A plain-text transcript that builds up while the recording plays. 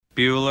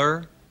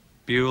Bueller,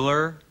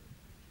 Bueller,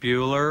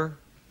 Bueller,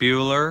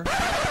 Bueller.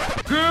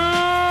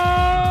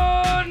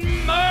 Good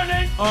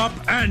morning! Up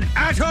and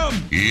at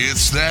 'em!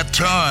 It's that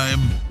time.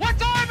 What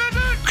time is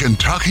it?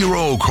 Kentucky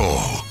Roll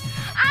Call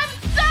I'm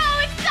so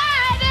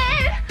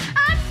excited!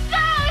 I'm so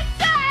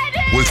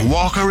excited! with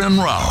Walker and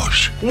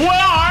Roush. We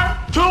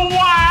are two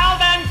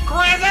wild and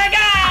crazy guys!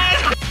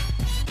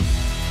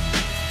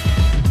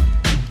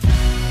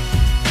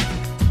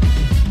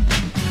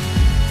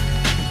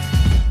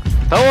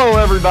 Hello,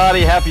 everybody.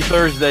 Happy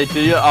Thursday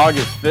to you,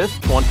 August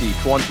 5th,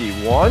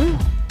 2021.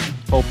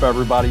 Hope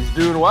everybody's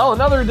doing well.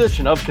 Another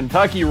edition of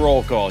Kentucky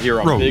Roll Call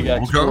here on Big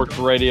X Sports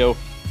Radio,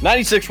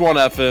 96.1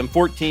 FM,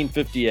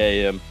 1450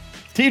 AM.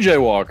 TJ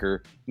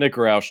Walker, Nick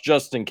Roush,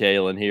 Justin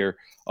Kalen here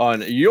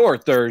on your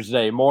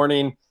Thursday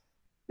morning.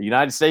 The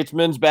United States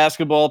men's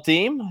basketball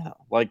team,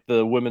 like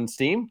the women's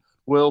team,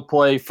 will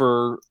play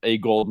for a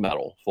gold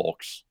medal,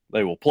 folks.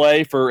 They will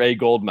play for a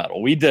gold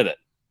medal. We did it.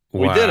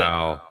 We did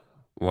it.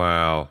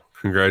 Wow.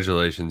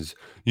 Congratulations.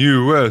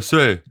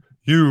 USA.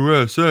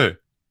 USA.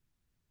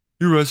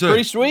 USA.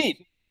 Pretty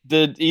sweet.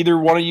 Did either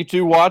one of you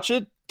two watch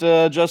it?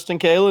 Justin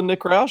Kalen,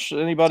 Nick Roush?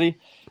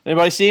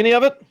 Anybody see any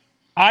of it?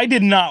 I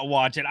did not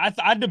watch it.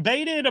 I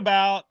debated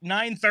about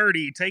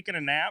 9:30 taking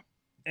a nap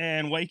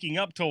and waking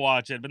up to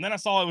watch it, but then I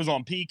saw it was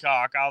on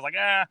Peacock. I was like,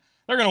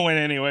 they're going to win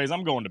anyways.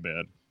 I'm going to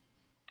bed.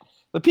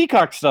 The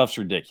Peacock stuff's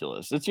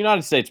ridiculous. It's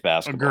United States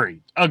basketball.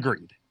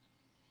 Agreed.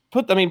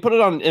 Put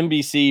it on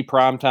NBC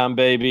primetime,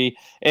 baby.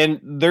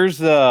 And there's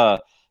the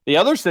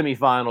other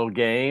semifinal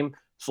game,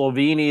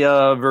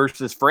 Slovenia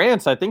versus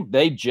France. I think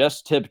they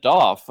just tipped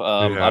off.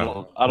 I don't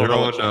know. They're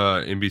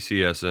on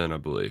NBCSN, I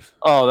believe.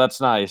 Oh,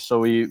 that's nice. So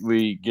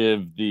we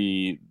give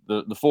the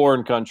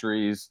foreign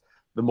countries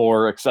the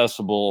more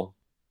accessible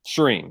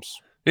streams.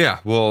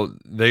 Yeah, well,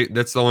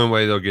 that's the only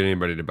way they'll get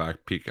anybody to buy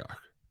Peacock.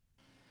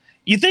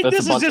 You think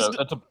That's this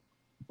a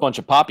bunch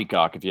of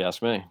poppycock, if you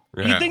ask me.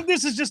 Yeah. You think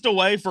this is just a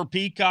way for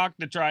Peacock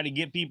to try to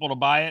get people to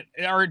buy it?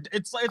 Or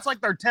it's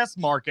like their test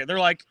market. They're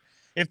like,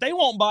 if they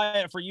won't buy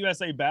it for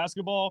USA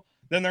basketball,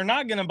 then they're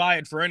not going to buy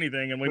it for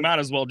anything, and we might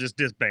as well just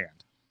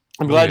disband.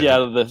 I'm glad you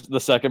added the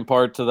second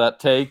part to that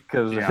take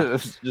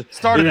because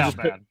Started out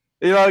bad.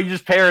 You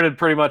just parroted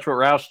pretty much what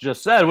Roush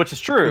just said, which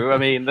is true. I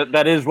mean,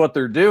 that is what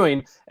they're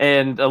doing,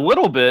 and a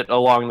little bit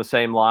along the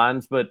same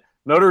lines. But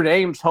Notre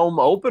Dame's home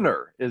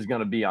opener is going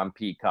to be on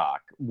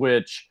Peacock,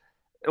 which,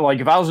 like,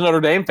 if I was a Notre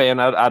Dame fan,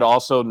 I'd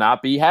also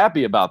not be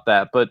happy about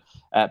that. But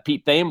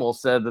Pete Thamel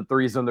said that the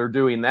reason they're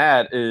doing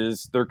that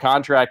is their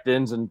contract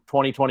ends in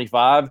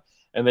 2025,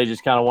 and they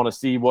just kind of want to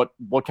see what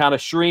kind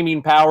of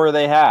streaming power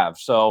they have.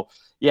 So,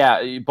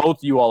 yeah,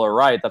 both you all are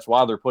right. That's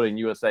why they're putting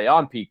USA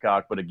on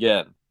Peacock. But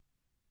again,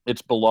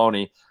 it's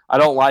baloney. I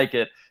don't like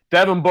it.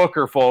 Devin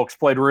Booker, folks,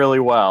 played really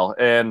well.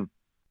 And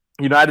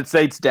United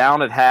States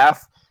down at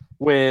half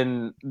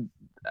when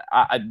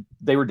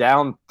they were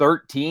down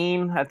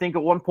 13, I think,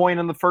 at one point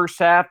in the first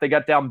half. They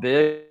got down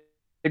big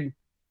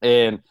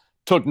and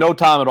took no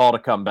time at all to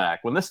come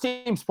back. When this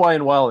team's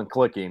playing well and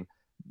clicking,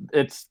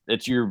 it's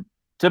your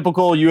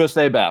typical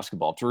USA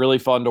basketball. It's really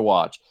fun to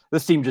watch.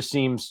 This team just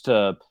seems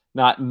to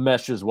not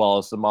mesh as well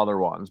as some other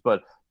ones.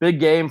 But big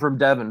game from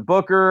Devin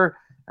Booker.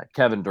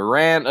 Kevin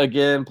Durant,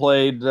 again,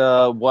 played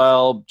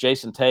well.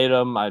 Jason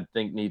Tatum, I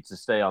think, needs to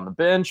stay on the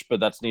bench,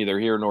 but that's neither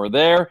here nor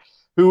there.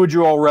 Who would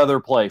you all rather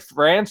play,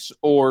 France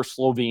or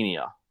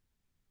Slovenia?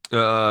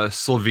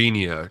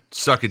 Slovenia.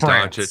 Suck it,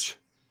 Doncic.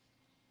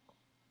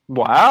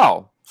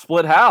 Wow.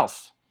 Split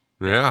house.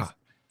 Yeah.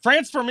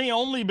 France for me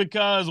only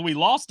because we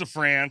lost to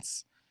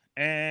France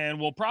and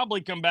we'll probably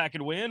come back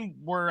and win,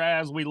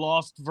 whereas we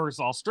lost versus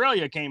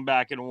Australia, came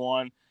back and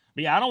won.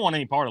 But yeah, I don't want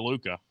any part of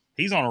Luka.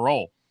 He's on a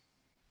roll.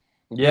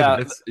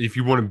 Yeah. If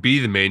you want to be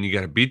the man, you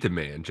got to beat the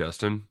man,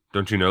 Justin.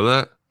 Don't you know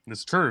that?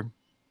 It's true.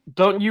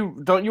 Don't you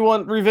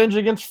want revenge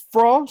against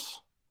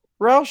France,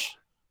 Roush?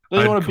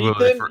 Don't you want to beat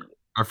them?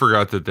 I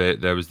forgot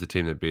that was the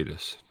team that beat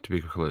us, to be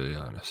completely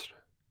honest.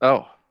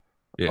 Oh.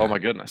 Yeah. Oh, my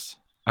goodness.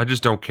 I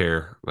just don't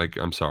care. Like,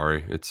 I'm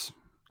sorry. It's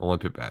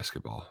Olympic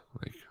basketball.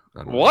 Like,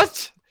 I don't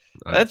what?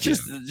 know. That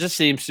just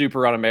seems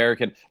super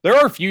un-American. There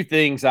are a few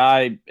things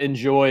I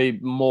enjoy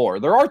more.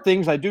 There are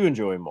things I do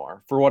enjoy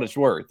more, for what it's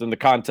worth, in the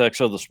context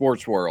of the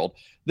sports world,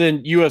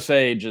 than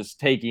USA just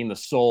taking the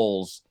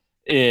souls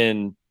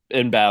in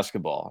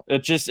basketball. It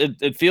just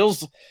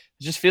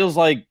feels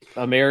like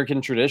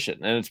American tradition,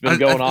 and it's been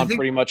going on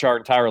pretty much our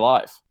entire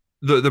life.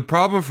 The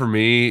problem for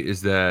me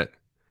is that,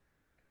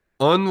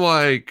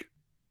 unlike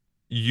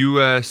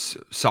U.S.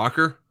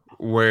 soccer,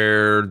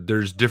 where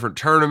there's different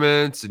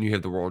tournaments and you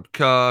have the World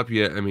Cup.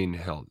 Yeah, I mean,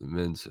 hell, the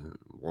men's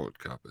World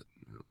Cup,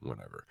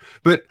 whatever.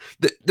 But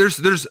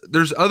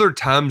there's other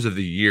times of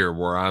the year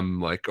where I'm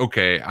like,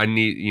 okay, I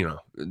need,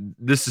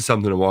 this is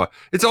something to watch.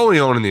 It's only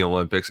on in the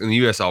Olympics, and the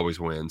U.S.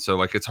 always wins. So,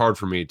 like, it's hard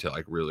for me to,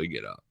 like, really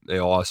get up. They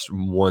lost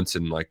once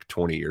in, like,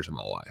 20 years of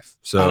my life.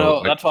 So I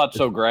know, that's why it's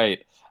so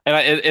great.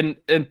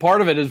 And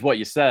part of it is what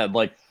you said,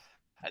 like,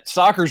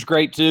 soccer's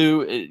great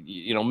too.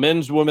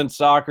 Men's, women's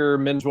soccer,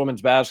 men's,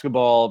 women's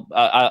basketball.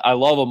 I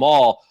love them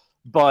all.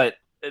 But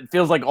it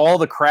feels like all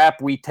the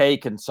crap we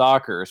take in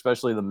soccer,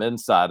 especially the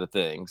men's side of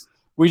things,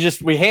 we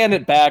hand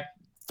it back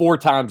 4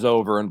 times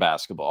over in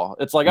basketball.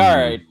 It's like, all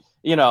right,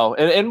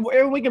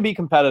 and we can be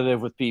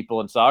competitive with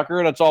people in soccer,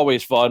 and it's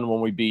always fun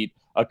when we beat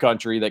a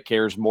country that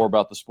cares more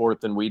about the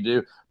sport than we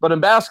do. But in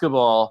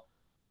basketball,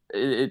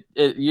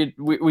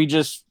 we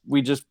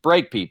just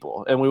break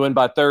people, and we win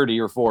by 30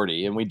 or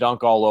 40, and we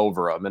dunk all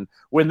over them. And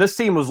when this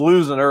team was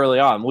losing early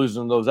on,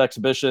 losing those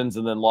exhibitions,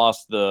 and then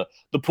lost the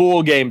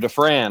pool game to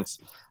France,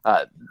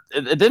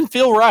 it didn't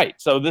feel right.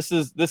 So this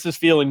is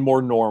feeling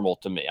more normal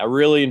to me. I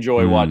really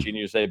enjoy watching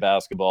USA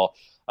basketball.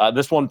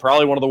 This one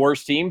probably one of the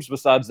worst teams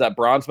besides that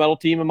bronze medal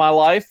team in my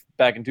life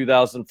back in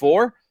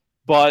 2004,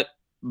 but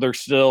they're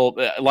still,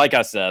 like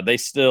I said, they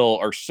still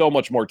are so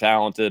much more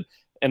talented.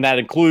 And that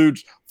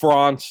includes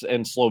France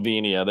and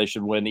Slovenia. They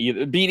should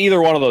beat either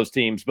one of those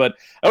teams. But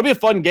it'll be a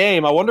fun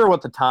game. I wonder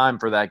what the time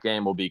for that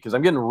game will be, because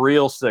I'm getting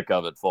real sick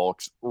of it,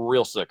 folks.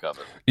 Real sick of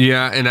it.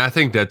 Yeah, and I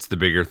think that's the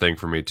bigger thing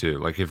for me too.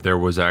 Like if there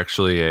was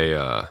actually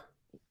a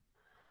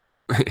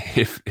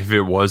if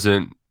it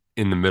wasn't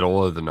in the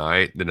middle of the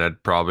night, then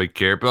I'd probably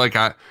care. But like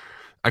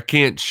I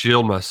can't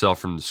shield myself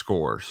from the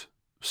scores.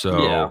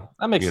 So yeah,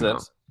 that makes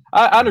sense.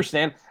 I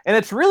understand. And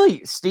it's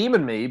really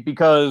steaming me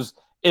because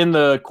in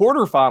the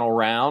quarterfinal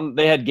round,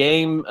 they had a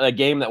game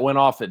that went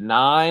off at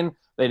 9.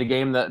 They had a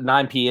game that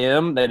 9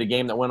 p.m. They had a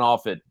game that went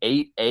off at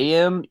 8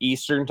 a.m.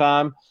 Eastern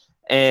time.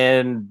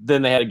 And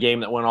then they had a game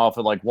that went off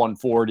at like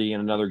 1:40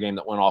 and another game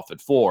that went off at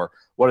 4.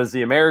 What does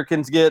the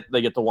Americans get?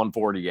 They get the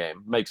 1:40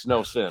 game. Makes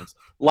no sense.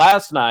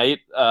 Last night,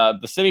 the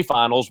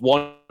semifinals,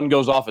 one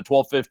goes off at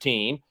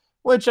 12:15,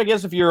 which I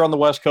guess if you're on the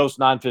West Coast,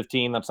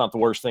 9:15, that's not the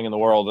worst thing in the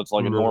world. It's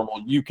like a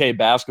normal UK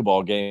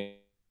basketball game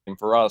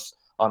for us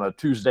on a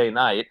Tuesday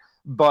night.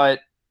 But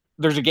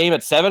there's a game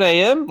at 7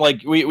 a.m.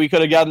 Like we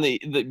could have gotten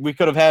we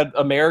could have had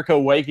America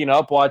waking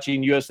up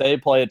watching USA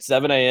play at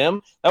 7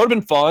 a.m. That would have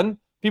been fun.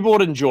 People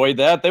would enjoy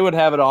that. They would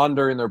have it on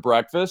during their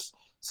breakfast.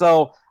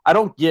 So I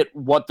don't get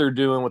what they're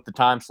doing with the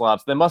time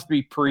slots. They must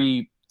be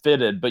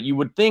pre-fitted. But you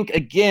would think,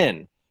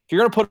 again, if you're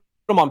going to put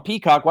them on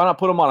Peacock, why not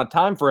put them on a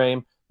time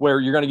frame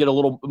where you're going to get a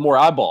little more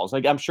eyeballs?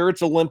 Like I'm sure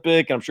it's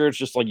Olympic. I'm sure it's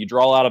just like you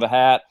draw out of a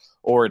hat,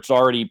 or it's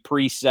already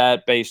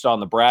preset based on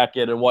the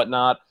bracket and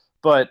whatnot.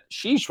 But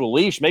sheesh,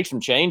 Waleesh, make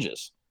some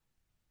changes.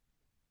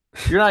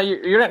 You're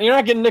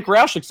not getting Nick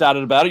Roush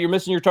excited about it. You're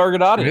missing your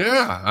target audience.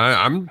 Yeah,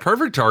 I'm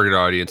perfect target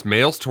audience.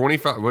 Males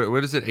 25.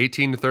 What is it?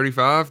 18 to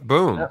 35.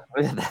 Boom.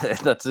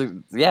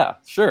 Yeah,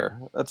 sure.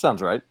 That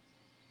sounds right.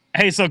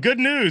 Hey, so good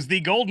news.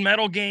 The gold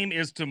medal game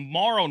is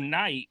tomorrow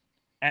night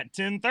at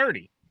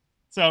 10:30.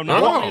 So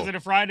not only is it a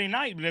Friday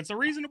night, but it's a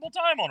reasonable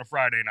time on a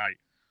Friday night.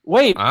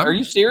 Wait, are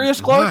you serious,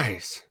 Clark?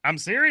 Nice. I'm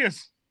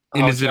serious.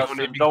 And is it on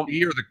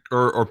NBC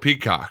or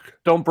Peacock?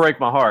 Don't break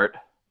my heart.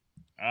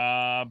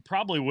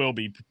 Probably will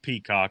be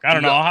Peacock. I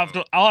don't know.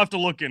 I'll have to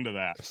look into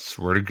that. I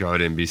swear to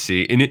God,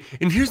 NBC.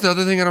 And here's the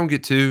other thing I don't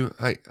get to.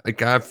 I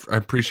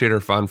appreciate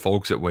our fine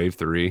folks at Wave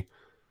 3,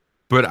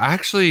 but I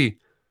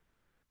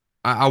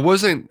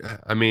wasn't.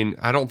 I mean,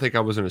 I don't think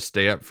I was going to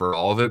stay up for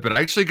all of it, but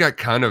I actually got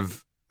kind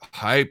of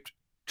hyped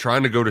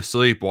trying to go to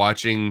sleep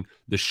watching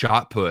the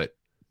shot put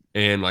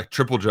and like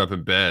triple jump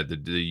in bed.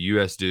 The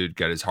U.S. dude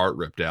got his heart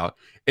ripped out.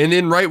 And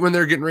then right when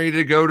they're getting ready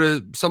to go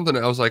to something,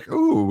 I was like,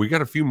 oh, we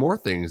got a few more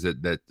things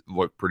that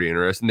look pretty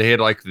interesting. They had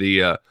like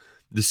the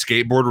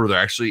skateboard where they're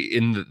actually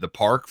in the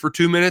park for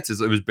 2 minutes.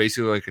 It was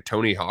basically like a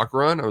Tony Hawk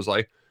run. I was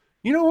like,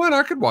 you know what?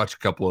 I could watch a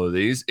couple of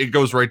these. It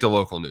goes right to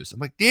local news. I'm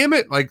like, damn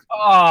it. Like,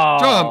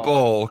 John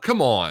Bull,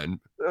 come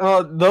on.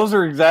 Those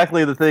are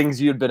exactly the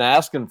things you'd been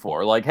asking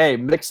for. Like, hey,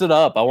 mix it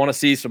up. I want to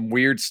see some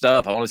weird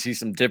stuff. I want to see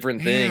some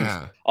different things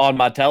on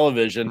my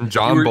television.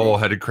 John Bull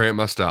had to cramp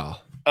my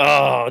style.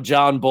 Oh,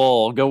 John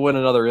Bull, go win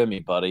another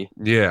Emmy, buddy.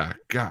 Yeah,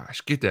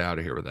 gosh, get out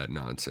of here with that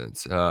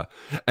nonsense.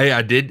 Hey,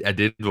 I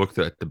did look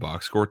at the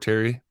box score,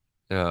 Terry.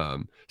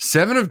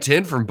 7 of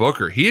 10 from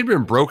Booker. He had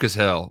been broke as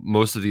hell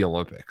most of the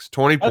Olympics.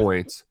 20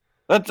 points.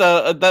 That's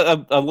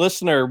a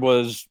listener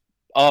was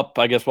up,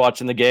 I guess,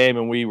 watching the game,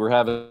 and we were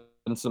having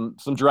some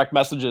direct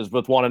messages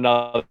with one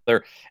another,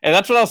 and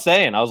that's what I was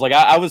saying. I was like,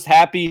 I was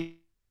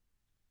happy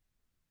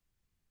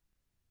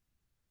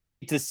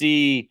to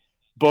see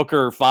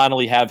Booker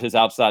finally have his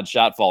outside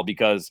shot fall,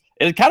 because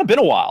it had kind of been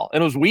a while,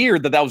 and it was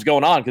weird that was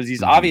going on because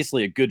he's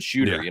obviously a good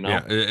shooter, you know.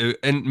 Yeah.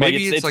 And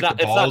maybe it's like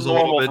the ball's a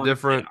little bit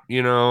different,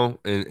 you know,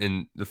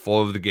 and the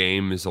flow of the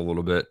game is a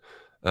little bit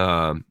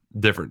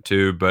different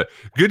too. But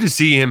good to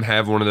see him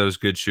have one of those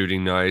good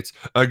shooting nights.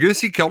 Good to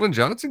see Keldon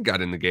Johnson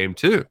got in the game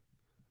too.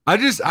 I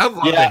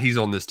love that he's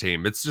on this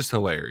team. It's just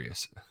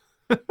hilarious.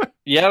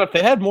 Yeah, if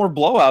they had more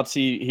blowouts,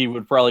 he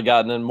would probably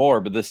gotten in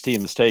more, but this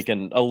team has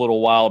taken a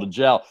little while to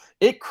gel.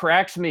 It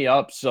cracks me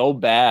up so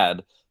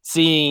bad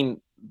seeing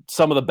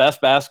some of the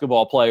best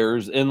basketball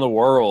players in the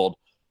world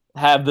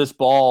have this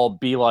ball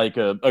be like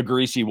a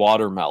greasy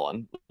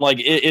watermelon. Like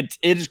it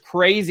is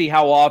crazy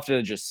how often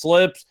it just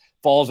slips,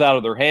 falls out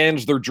of their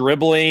hands. They're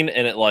dribbling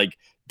and it like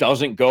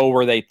doesn't go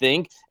where they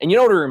think. And you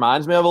know what it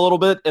reminds me of a little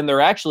bit? And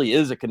there actually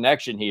is a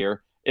connection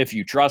here. if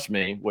you trust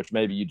me, which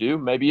maybe you do,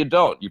 maybe you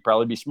don't. You'd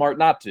probably be smart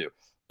not to.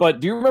 But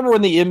do you remember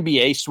when the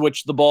NBA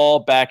switched the ball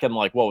back in,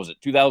 like, what was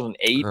it,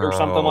 2008 or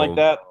something like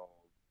that?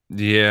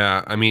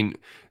 Yeah, I mean,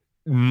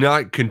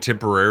 not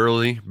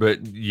contemporarily,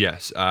 but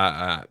yes,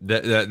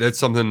 that's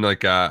something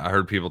like I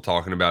heard people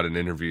talking about in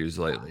interviews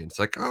lately. It's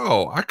like,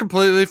 oh, I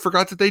completely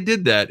forgot that they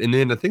did that, and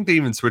then I think they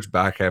even switched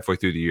back halfway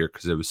through the year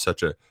because it was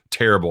such a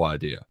terrible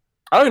idea.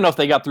 I don't even know if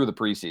they got through the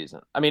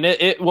preseason. I mean,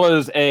 it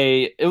was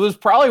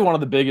probably one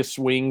of the biggest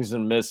swings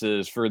and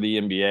misses for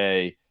the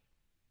NBA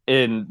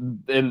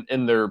in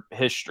their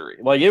history.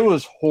 Like, it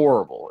was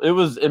horrible. It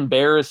was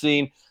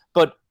embarrassing.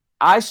 But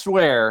I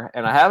swear,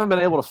 and I haven't been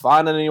able to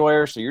find it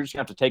anywhere, so you're just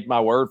gonna have to take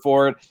my word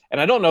for it. And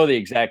I don't know the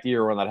exact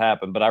year when that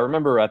happened, but I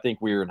remember I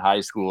think we were in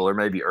high school or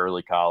maybe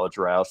early college,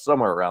 Roush,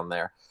 somewhere around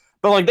there.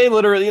 But like they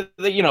literally,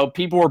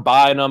 people were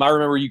buying them. I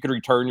remember you could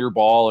return your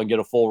ball and get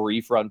a full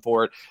refund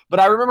for it. But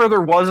I remember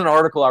there was an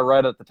article I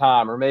read at the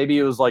time, or maybe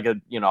it was like I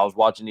was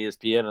watching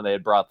ESPN and they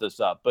had brought this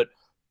up. But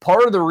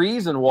part of the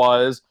reason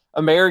was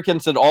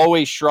Americans had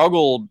always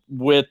struggled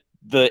with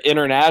the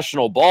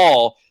international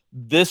ball.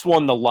 This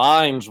one, the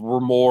lines were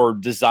more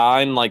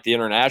designed like the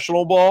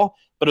international ball,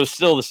 but it was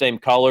still the same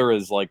color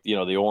as like, the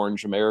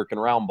orange American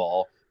round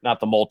ball, not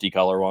the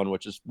multicolor one,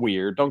 which is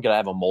weird. Don't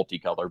have a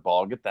multicolored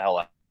ball. Get the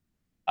hell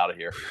out of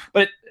here.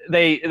 But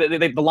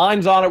the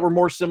lines on it were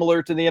more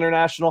similar to the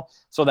international.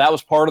 So that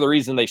was part of the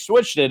reason they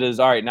switched it is,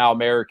 all right, now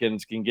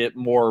Americans can get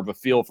more of a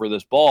feel for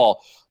this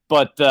ball.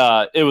 But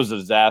it was a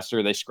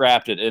disaster. They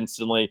scrapped it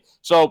instantly.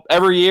 So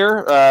every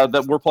year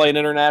that we're playing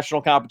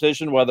international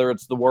competition, whether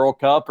it's the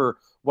World Cup or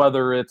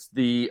whether it's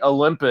the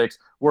Olympics,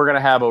 we're going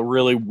to have a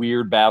really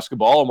weird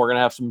basketball, and we're going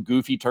to have some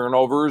goofy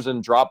turnovers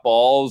and drop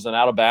balls and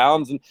out of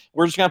bounds, and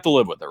we're just going to have to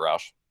live with it,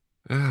 Roush.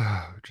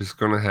 Just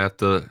going to have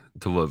to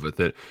live with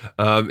it.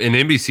 And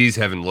NBC's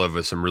having lived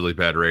with some really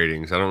bad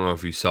ratings. I don't know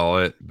if you saw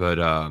it,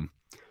 but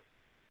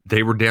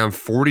they were down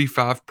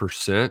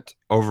 45%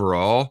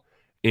 overall.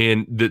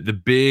 And the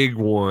big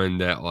one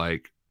that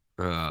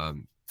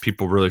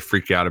people really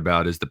freak out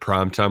about is the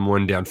primetime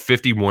one, down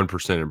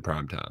 51% in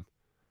primetime.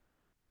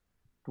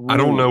 I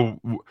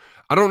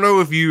don't know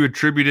if you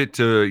attribute it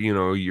to,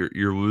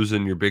 you're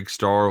losing your big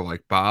star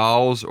like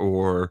Biles,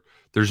 or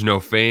there's no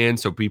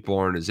fans, so people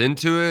aren't as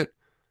into it.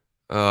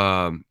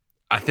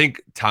 I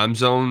think time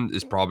zone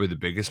is probably the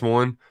biggest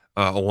one,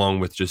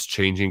 along with just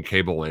changing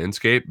cable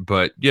landscape.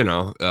 But,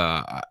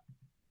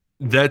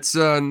 that's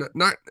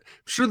not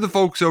sure the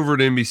folks over at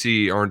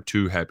NBC aren't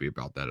too happy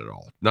about that at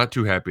all. Not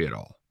too happy at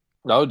all.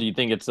 No, do you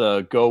think it's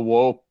a go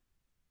woke,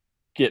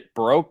 get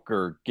broke,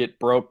 or get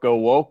broke, go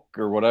woke,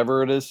 or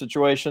whatever it is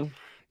situation?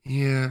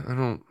 Yeah, I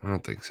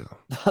don't think so.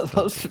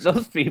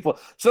 Those people,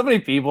 so many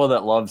people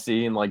that love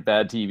seeing like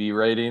bad TV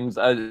ratings,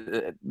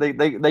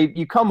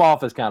 you come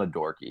off as kind of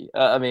dorky.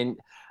 I mean,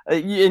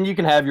 and you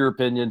can have your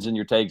opinions and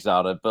your takes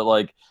on it, but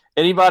like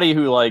anybody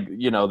who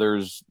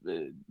there's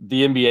the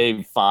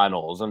NBA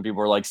finals and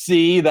people are like,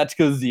 see, that's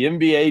because the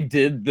NBA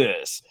did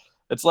this.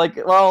 It's like,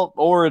 well,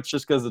 or it's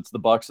just because it's the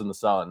Bucks and the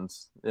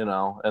Suns,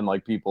 and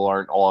like people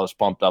aren't all as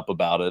pumped up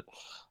about it.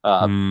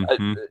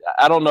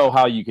 I don't know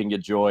how you can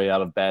get joy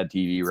out of bad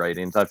TV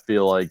ratings. I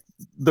feel like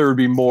there would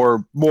be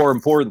more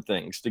important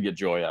things to get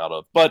joy out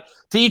of, but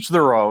to each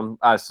their own,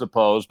 I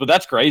suppose. But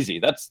that's crazy.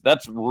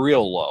 That's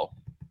real low.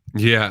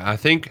 Yeah, I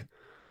think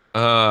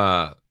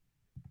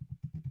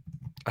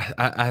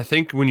I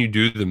think when you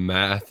do the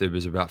math, it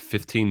was about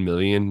 15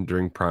 million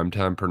during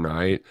primetime per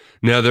night.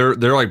 Now they're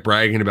like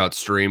bragging about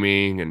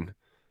streaming and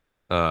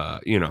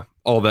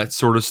all that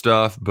sort of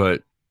stuff,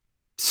 but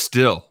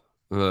still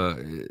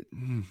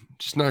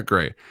just not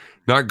great.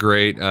 Not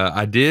great.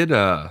 I did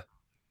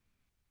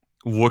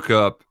look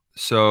up,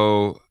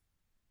 so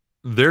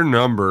their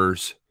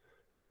numbers.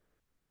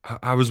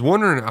 I was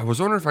wondering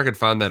if I could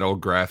find that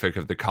old graphic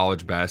of the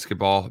college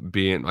basketball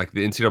being like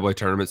the NCAA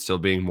tournament still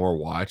being more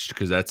watched,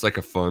 because that's like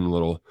a fun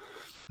little,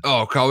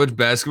 college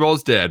basketball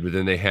is dead. But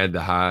then they had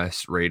the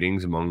highest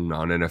ratings among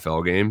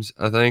non-NFL games,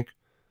 I think.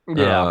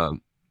 Yeah.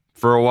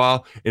 For a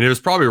while, and it was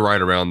probably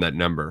right around that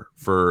number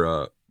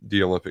for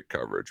the Olympic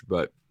coverage.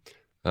 But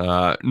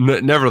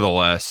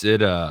nevertheless,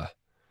 it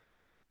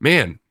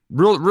man.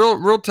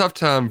 Real tough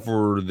time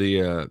for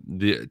the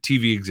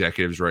TV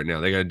executives right now.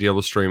 They got to deal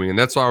with streaming, and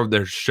that's why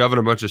they're shoving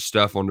a bunch of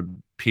stuff onto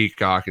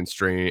Peacock and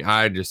streaming.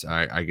 I get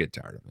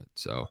tired of it.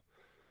 So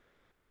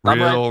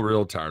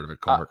real tired of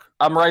it, Clark.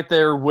 I'm right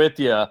there with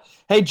you.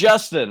 Hey,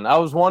 Justin, I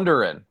was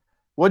wondering,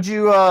 would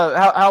you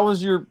how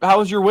was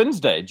your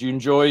Wednesday? Did you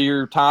enjoy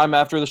your time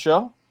after the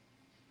show?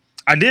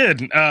 I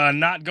did.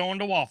 Not going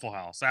to Waffle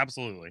House.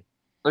 Absolutely.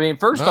 I mean,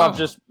 first off,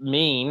 just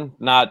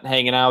not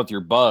hanging out with your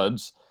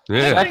buds.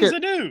 Yeah. Things to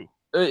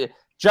do.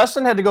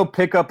 Justin had to go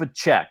pick up a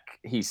check,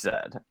 he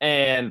said.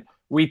 And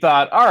we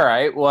thought, all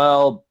right,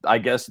 well, I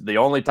guess the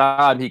only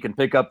time he can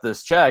pick up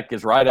this check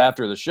is right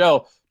after the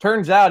show.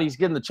 Turns out he's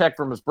getting the check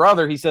from his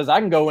brother. He says,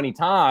 I can go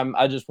anytime.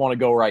 I just want to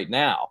go right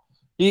now.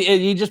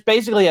 He just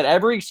basically had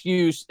every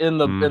excuse in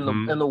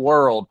the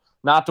world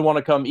not to want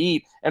to come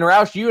eat. And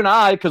Roush, you and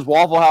I, because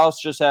Waffle House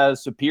just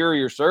has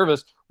superior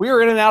service, We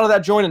were in and out of that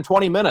joint in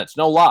 20 minutes.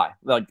 No lie.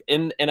 Like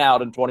in and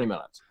out in 20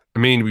 minutes. I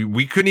mean,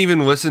 we couldn't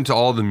even listen to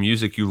all the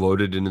music you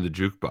loaded into the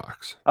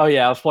jukebox. Oh,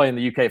 yeah. I was playing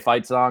the UK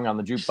fight song on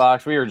the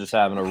jukebox. We were just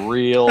having a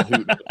real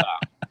hoot and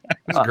time.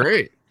 That's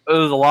great. It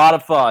was a lot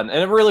of fun. And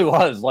it really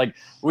was. Like,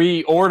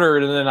 we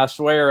ordered, and then I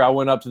swear I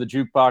went up to the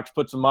jukebox,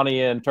 put some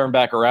money in, turned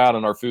back around,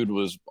 and our food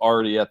was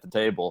already at the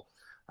table.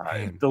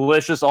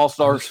 Delicious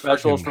all-star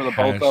specials for the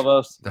both of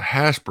us. The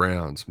hash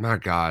browns. My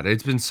God.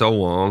 It's been so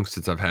long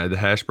since I've had the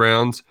hash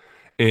browns,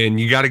 and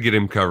you got to get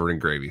them covered in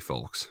gravy,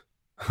 folks.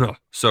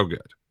 So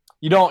good.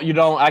 You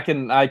don't. I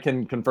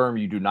can confirm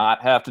you do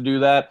not have to do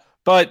that.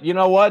 But you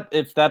know what?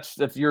 If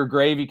you're a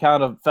gravy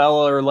kind of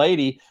fella or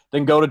lady,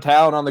 then go to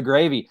town on the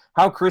gravy.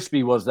 How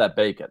crispy was that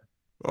bacon?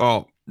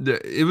 Oh,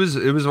 it was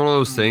one of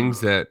those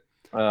things that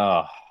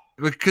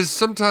because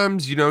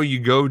sometimes, you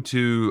go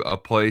to a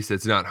place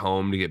that's not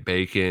home to get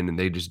bacon and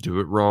they just do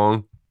it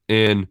wrong.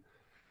 And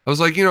I was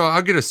like,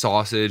 I'll get a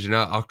sausage and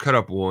I'll cut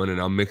up one and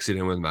I'll mix it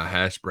in with my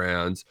hash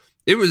browns.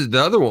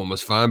 The other one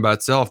was fine by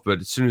itself,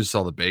 but as soon as I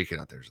saw the bacon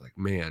out there, it's like,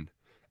 man.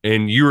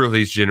 And you were at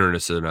least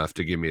generous enough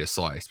to give me a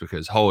slice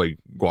because holy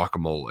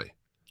guacamole.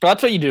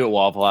 That's what you do at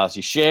Waffle House.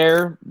 You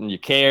share and you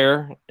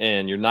care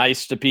and you're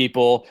nice to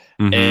people.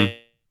 Mm-hmm.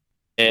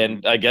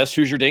 And I guess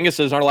Hoosier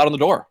Dinguses aren't allowed on the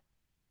door.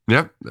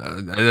 Yep.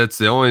 That's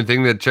the only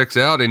thing that checks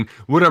out. And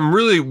what I'm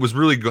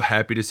really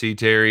happy to see,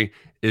 Terry,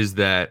 is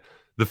that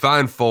the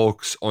fine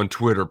folks on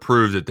Twitter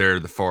prove that they're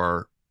the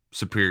far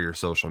superior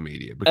social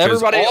media,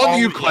 because all of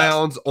you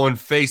clowns on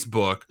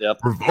Facebook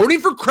were voting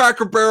for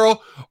Cracker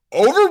Barrel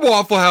over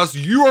Waffle House.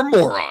 You are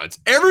morons.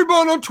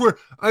 Everyone on Twitter.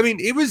 I mean,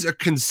 it was a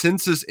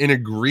consensus in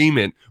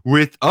agreement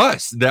with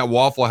us that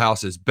Waffle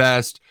House is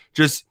best.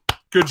 Just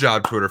good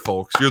job, Twitter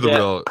folks. You're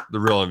the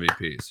real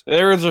MVPs.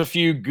 There was a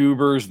few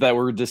goobers that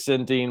were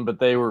dissenting, but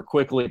they were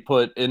quickly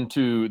put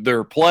into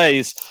their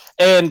place.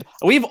 And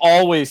we've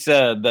always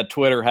said that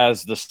Twitter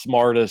has the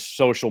smartest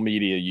social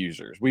media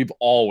users. We've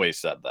always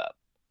said that.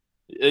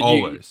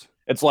 Always.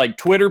 It's like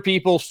Twitter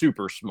people,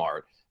 super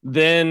smart.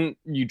 Then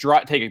you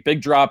take a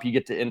big drop, you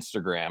get to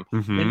Instagram.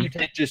 Mm-hmm. Then you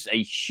take just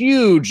a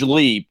huge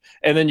leap,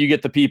 and then you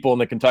get the people in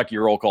the Kentucky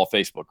Roll Call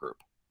Facebook group.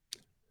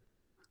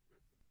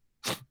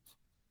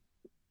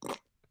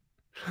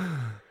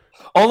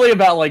 Only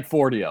about like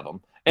 40 of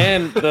them,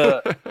 and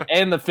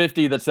the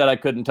 50 that said I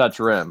couldn't touch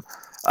rim.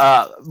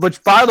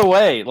 Which, by the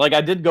way, like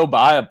I did go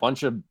buy a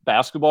bunch of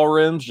basketball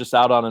rims just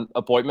out on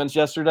appointments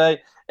yesterday,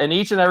 and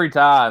each and every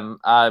time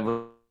I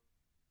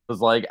was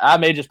like, I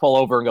may just pull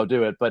over and go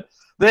do it, but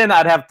then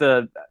I'd have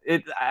to.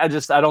 I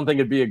don't think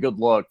it'd be a good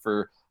look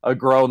for a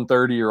grown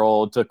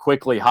 30-year-old to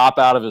quickly hop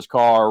out of his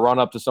car, run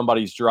up to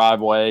somebody's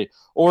driveway,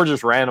 or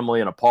just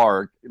randomly in a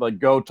park, like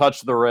go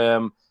touch the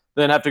rim,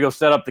 then have to go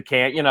set up the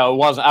can. It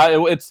wasn't.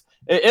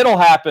 It'll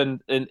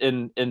happen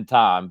in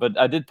time. But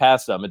I did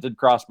pass them. It did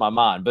cross my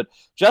mind. But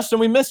Justin,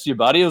 we missed you,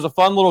 buddy. It was a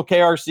fun little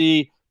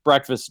KRC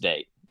breakfast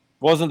date.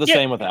 Wasn't the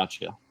same without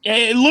you.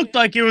 It looked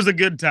like it was a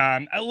good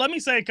time. Let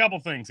me say a couple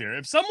things here.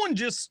 If someone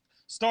just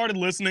started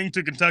listening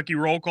to Kentucky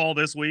Roll Call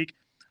this week,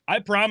 I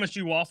promise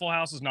you Waffle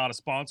House is not a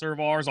sponsor of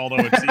ours, although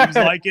it seems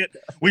like it.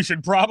 We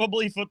should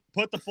probably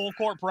put the full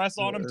court press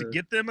on them to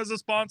get them as a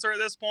sponsor at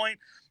this point,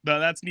 but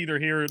that's neither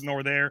here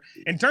nor there.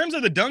 In terms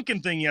of the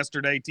Duncan thing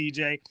yesterday,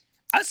 TJ,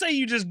 I say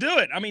you just do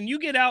it. I mean, you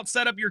get out,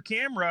 set up your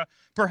camera.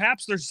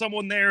 Perhaps there's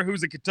someone there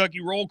who's a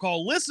Kentucky Roll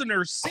Call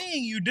listener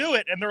seeing you do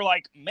it, and they're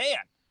like, man,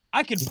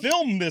 I could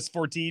film this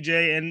for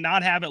TJ and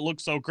not have it look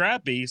so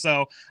crappy.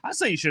 So I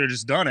say you should have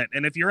just done it.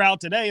 And if you're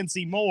out today and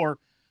see more,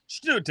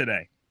 just do it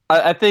today.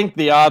 I think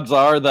the odds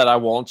are that I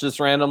won't just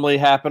randomly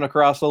happen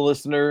across a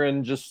listener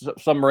in just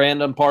some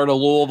random part of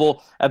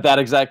Louisville at that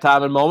exact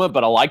time and moment,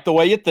 but I like the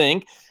way you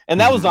think.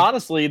 And that was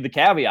honestly the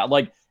caveat.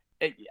 Like,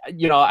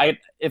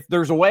 if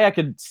there's a way I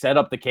could set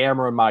up the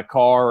camera in my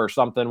car or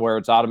something where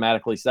it's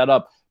automatically set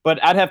up,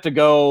 but I'd have to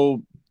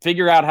go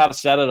figure out how to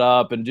set it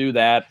up and do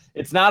that.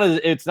 It's not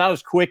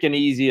as quick and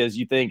easy as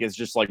you think. It's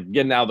just like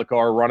getting out of the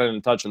car, running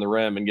and touching the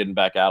rim and getting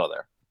back out of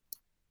there.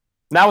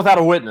 Not without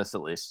a witness, at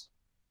least.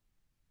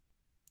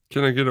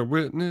 Can I get a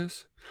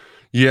witness?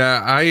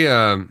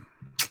 Yeah,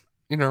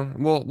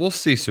 we'll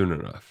see soon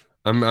enough.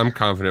 I'm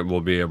confident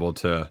we'll be able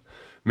to.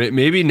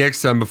 Maybe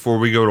next time before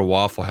we go to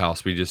Waffle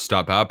House, we just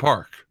stop by a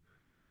park.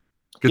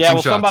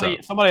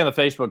 Somebody on the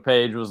Facebook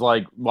page was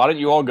like, why don't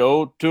you all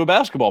go to a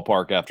basketball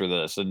park after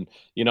this and,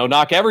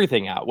 knock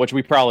everything out, which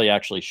we probably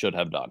actually should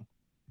have done.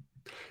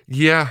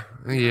 Yeah.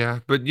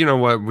 But you know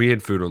what? We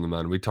had food on the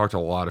mind. We talked a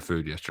lot of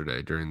food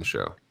yesterday during the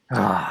show.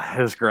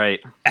 It was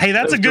great. Hey,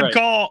 that's a good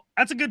call.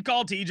 That's a good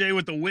call, TJ,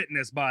 with the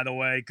witness, by the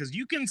way, because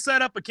you can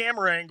set up a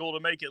camera angle to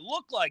make it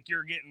look like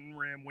you're getting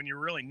rim when you're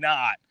really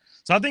not.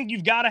 So I think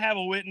you've got to have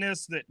a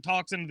witness that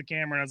talks into the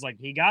camera and is like,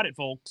 he got it,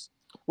 folks.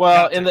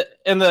 Well,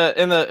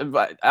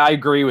 I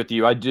agree with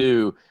you. I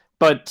do.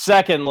 But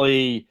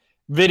secondly,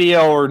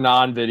 video or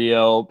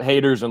non-video,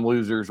 haters and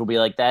losers will be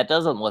like, that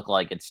doesn't look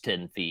like it's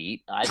 10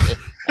 feet. I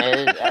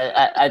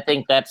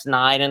think that's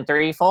 9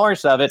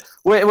 3/4 of it,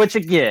 which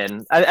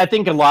again, I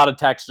think a lot of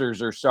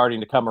texters are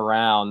starting to come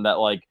around that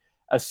like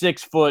a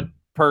 6 foot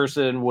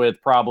person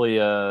with probably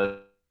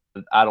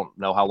I don't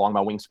know how long my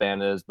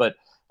wingspan is, but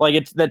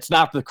like that's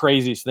not the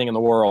craziest thing in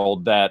the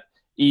world that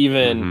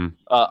even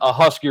a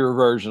huskier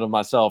version of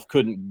myself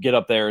couldn't get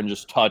up there and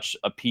just touch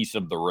a piece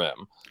of the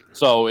rim.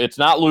 So it's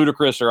not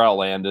ludicrous or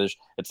outlandish.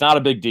 It's not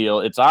a big deal.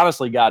 It's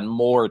honestly gotten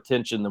more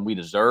attention than we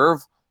deserve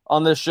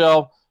on this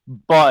show.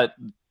 But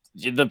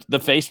the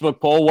Facebook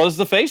poll was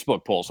the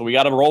Facebook poll, so we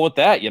got to roll with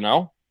that, you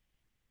know.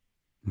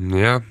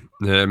 Yeah,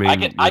 I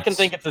mean, I can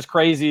think it's as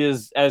crazy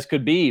as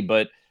could be,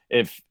 but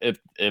if the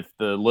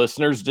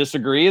listeners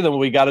disagree, then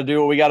we got to do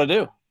what we got to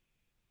do.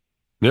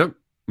 Yep.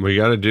 We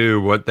got to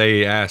do what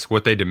they ask,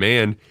 what they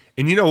demand.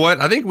 And you know what?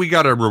 I think we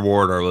got to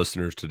reward our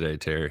listeners today,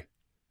 Terry.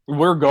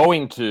 We're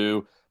going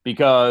to,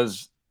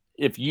 because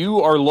if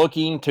you are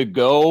looking to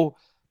go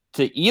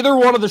to either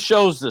one of the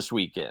shows this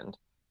weekend,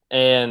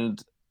 and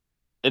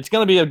it's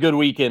going to be a good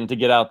weekend to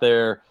get out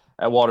there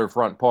at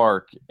Waterfront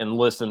Park and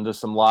listen to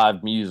some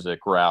live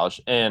music,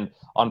 Roush. And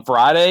on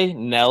Friday,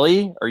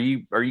 Nelly, are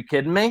you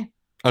kidding me?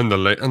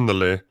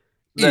 Andale.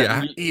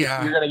 Yeah.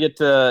 You're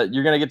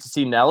gonna get to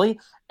see Nelly.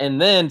 And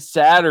then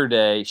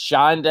Saturday,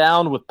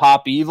 Shinedown with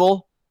Pop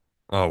Evil.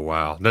 Oh,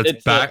 wow.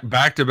 That's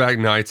back-to-back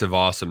nights of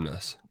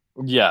awesomeness.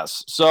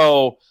 Yes.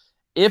 So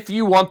if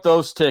you want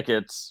those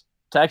tickets,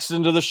 text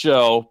into the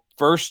show.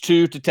 First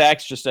two to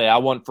text, just say, I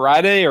want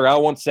Friday or I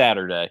want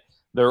Saturday.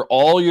 They're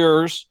all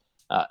yours.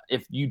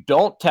 If you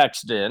don't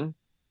text in,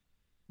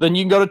 then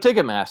you can go to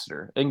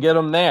Ticketmaster and get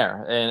them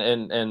there.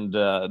 And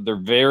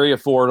they're very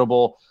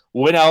affordable.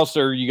 When else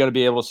are you going to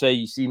be able to say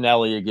you see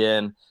Nelly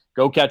again?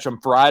 Go catch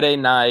them Friday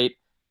night.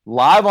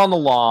 Live on the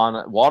lawn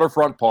at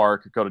Waterfront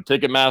Park. Go to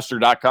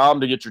Ticketmaster.com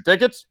to get your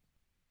tickets.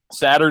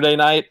 Saturday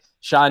night,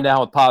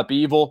 Shinedown with Pop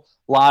Evil,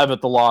 live at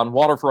the lawn,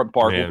 Waterfront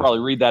Park. Man. We'll probably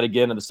read that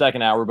again in the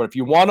second hour. But if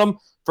you want them,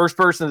 first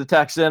person to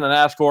text in and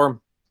ask for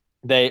them,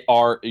 they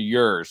are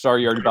yours.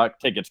 Sorry you already bought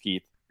tickets,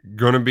 Keith.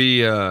 Gonna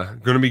be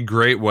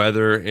great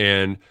weather,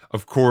 and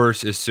of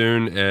course, as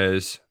soon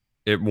as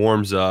it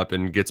warms up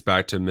and gets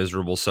back to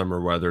miserable summer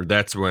weather,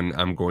 that's when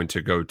I'm going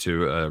to go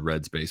to a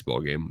Reds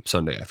baseball game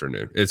Sunday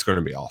afternoon. It's going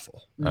to be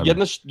awful. Get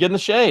in the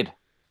shade.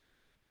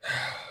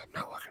 I'm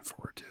not looking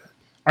forward to it.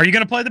 Are you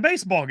going to play the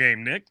baseball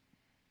game, Nick?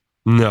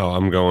 No,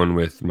 I'm going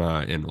with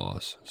my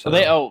in-laws. So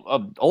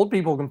Old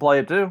people can play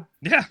it too.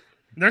 Yeah.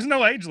 There's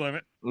no age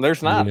limit.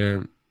 There's not.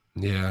 Yeah.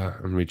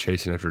 I'm gonna be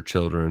chasing after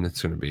children.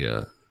 It's gonna be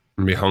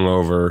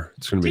hungover.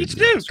 It's gonna be a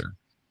disaster.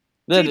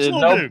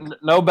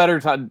 No better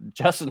time.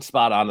 Justin's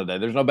spot on today.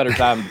 There's no better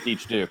time to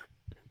teach Duke.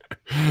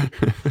 The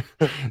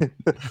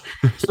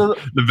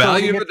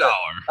value of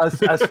 $1. A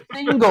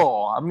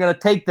single. I'm gonna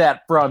take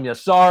that from you.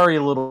 Sorry,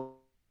 little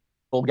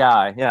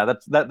guy. Yeah,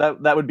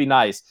 that would be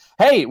nice.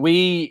 Hey,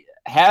 we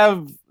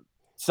have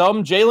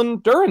some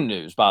Jalen Duren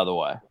news, by the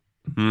way.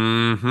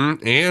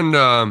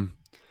 And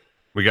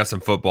we got some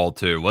football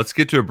too. Let's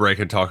get to a break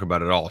and talk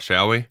about it all,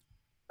 shall we?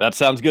 That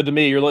sounds good to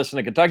me. You're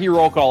listening to Kentucky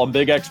Roll Call on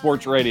Big X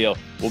Sports Radio.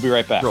 We'll be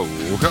right back. Roll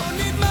call.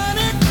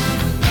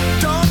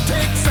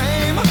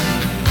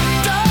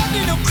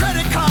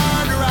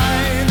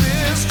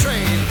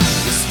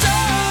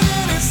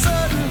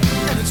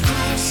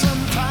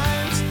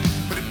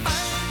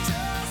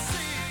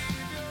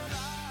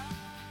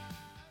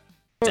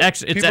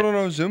 People don't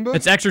know Zumba?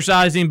 It's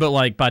exercising, but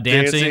like by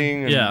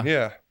dancing.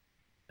 Yeah.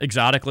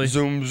 Exotically.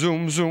 Zoom,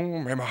 zoom,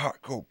 zoom. And my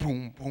heart go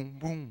boom, boom,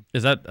 boom.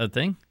 Is that a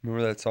thing?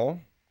 Remember that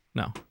song?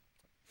 No.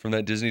 From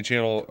that Disney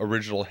Channel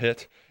original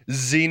hit,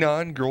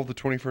 Xenon, Girl of the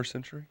 21st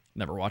Century?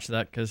 Never watched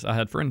that because I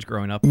had friends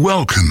growing up.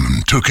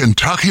 Welcome to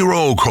Kentucky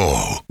Roll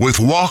Call with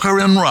Walker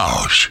and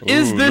Roush.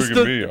 Is this look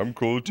at me. I'm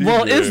cool too.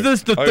 Well, is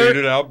this the I third? ate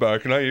it out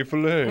back and I ate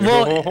filet.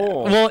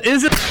 Well,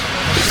 is it?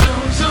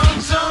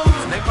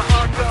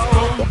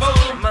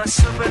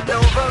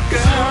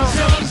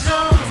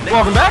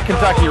 Welcome back,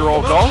 Kentucky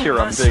Roll Call here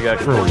on Big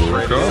X Sports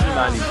Radio,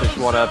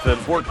 96.1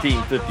 FM,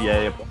 1450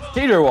 AM.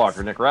 TJ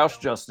Walker, Nick Roush,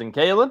 Justin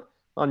Kalen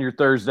on your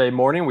Thursday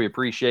morning. We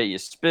appreciate you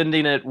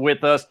spending it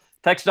with us.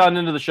 Text on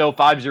into the show,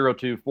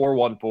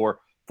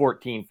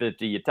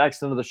 502-414-1450. You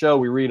text into the show,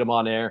 we read them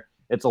on air.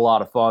 It's a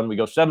lot of fun. We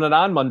go 7 to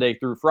 9 Monday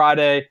through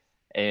Friday,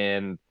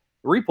 and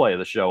the replay of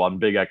the show on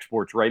Big X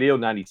Sports Radio,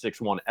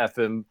 96.1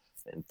 FM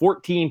and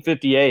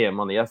 1450 AM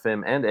on the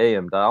FM and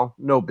AM dial.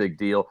 No big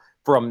deal.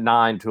 From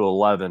 9 to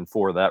 11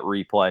 for that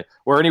replay.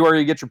 Or anywhere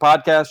you get your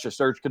podcast, just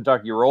search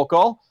Kentucky Roll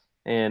Call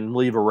and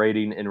leave a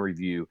rating and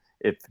review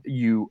if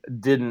you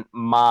didn't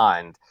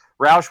mind.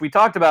 Roush, we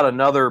talked about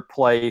another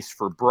place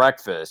for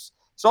breakfast.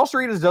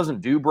 Salsaritas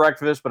doesn't do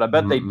breakfast, but I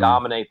bet they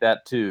dominate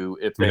that too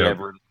if they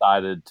ever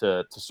decided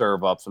to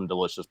serve up some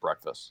delicious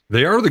breakfast.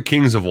 They are the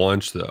kings of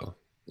lunch, though.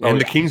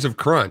 And the kings of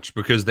crunch,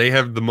 because they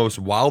have the most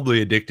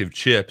wildly addictive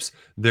chips.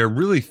 They're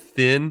really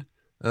thin.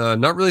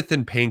 Not really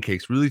thin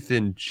pancakes, really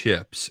thin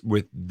chips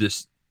with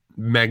this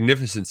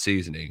magnificent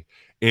seasoning.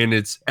 And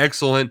it's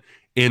excellent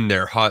in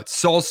their hot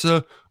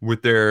salsa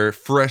with their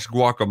fresh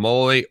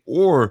guacamole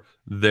or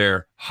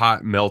their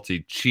hot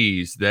melty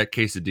cheese. That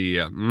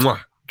quesadilla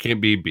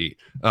can't be beat.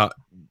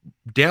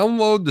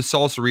 download the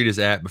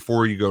Salsaritas app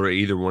before you go to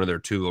either one of their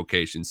 2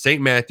 locations.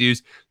 St.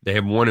 Matthews, they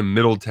have one in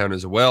Middletown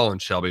as well on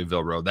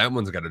Shelbyville Road. That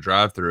one's got a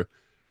drive-through.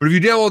 But if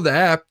you download the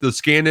app, they'll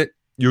scan it,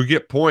 you'll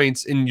get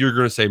points, and you're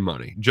going to save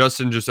money.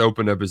 Justin just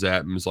opened up his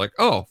app and was like,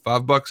 oh,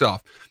 $5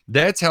 off.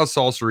 That's how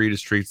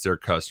Salsaritas treats their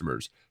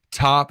customers.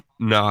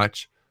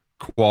 Top-notch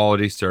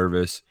quality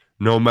service,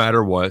 no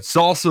matter what.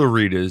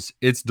 Salsaritas,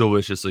 it's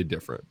deliciously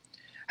different.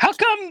 How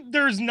come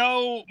there's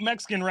no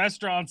Mexican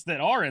restaurants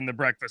that are in the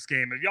breakfast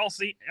game? Have y'all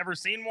ever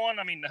seen one?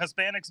 I mean,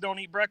 Hispanics don't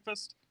eat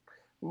breakfast.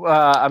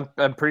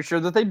 I'm pretty sure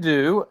that they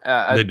do.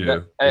 They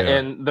do,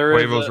 and there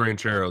Huevos is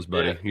Rancheros,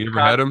 buddy. You ever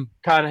had them?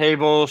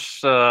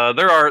 Conjevos.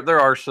 There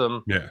are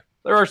some. Yeah.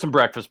 There are some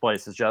breakfast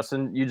places,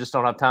 Justin. You just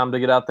don't have time to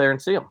get out there and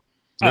see them.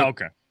 Oh,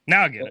 okay.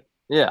 Now I get it.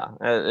 Yeah,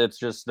 it's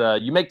just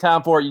you make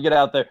time for it. You get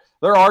out there.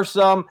 There are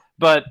some,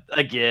 but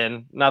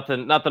again,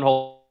 nothing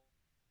holds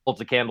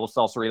a candle to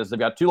Salsaritas. They've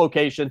got 2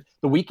 locations.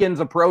 The weekend's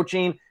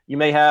approaching. You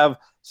may have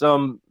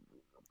some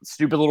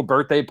stupid little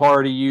birthday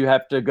party you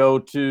have to go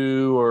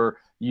to, or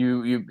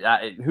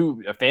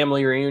a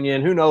family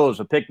reunion. Who knows?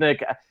 A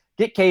picnic.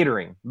 Get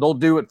catering. They'll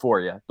do it for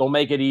you. They'll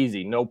make it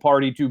easy. No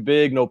party too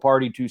big. No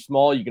party too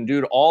small. You can do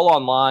it all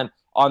online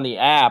on the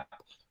app,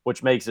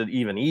 which makes it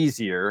even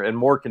easier and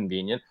more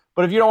convenient.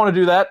 But if you don't want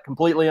to do that,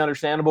 completely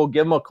understandable.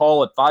 Give them a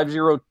call at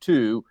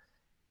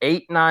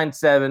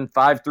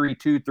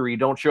 502-897-5323.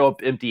 Don't show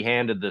up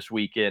empty-handed this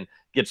weekend.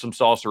 Get some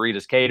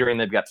Salsaritas catering.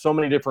 They've got so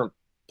many different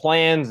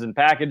plans and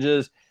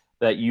packages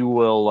that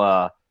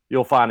you'll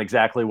find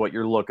exactly what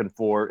you're looking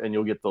for, and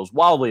you'll get those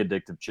wildly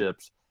addictive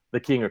chips, the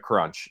king of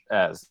crunch,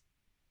 as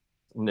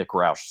Nick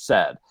Roush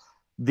said.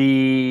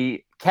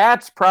 The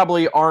Cats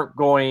probably aren't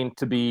going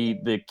to be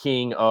the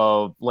king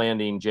of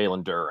landing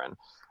Jalen Duren.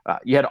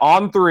 You had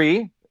On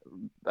 3,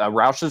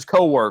 Roush's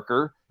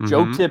coworker,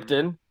 Joe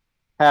Tipton,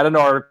 had an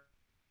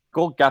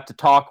article, got to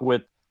talk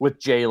with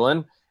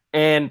Jalen,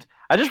 and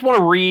I just want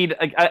to read.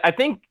 I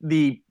think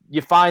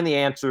you find the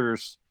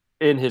answers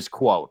in his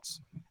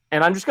quotes,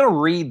 and I'm just going to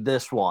read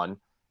this one,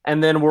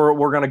 and then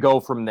we're going to go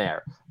from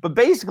there. But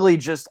basically,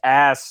 just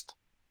asked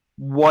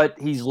what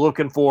he's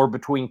looking for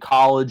between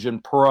college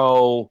and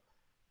pro,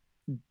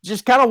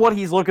 just kind of what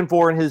he's looking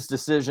for in his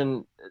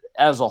decision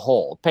as a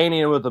whole,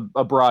 painting it with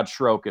a broad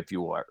stroke, if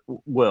you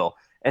will.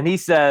 And he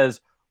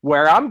says,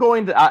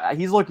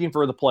 he's looking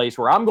for the place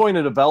where I'm going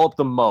to develop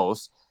the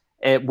most,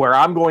 and where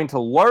I'm going to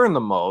learn the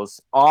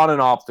most on and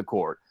off the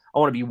court. I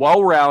want to be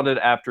well-rounded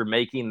after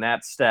making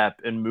that step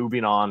and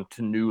moving on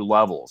to new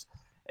levels.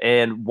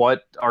 And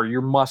what are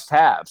your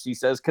must-haves? He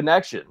says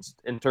connections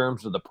in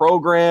terms of the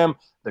program,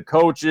 the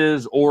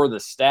coaches, or the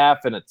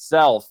staff in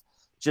itself.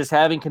 Just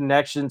having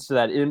connections to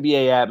that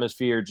NBA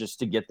atmosphere just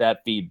to get that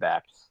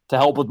feedback, to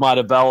help with my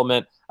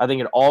development. I think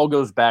it all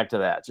goes back to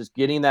that, just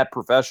getting that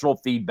professional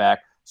feedback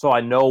so I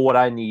know what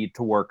I need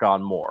to work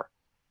on more.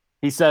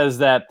 He says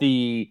that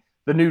the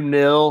new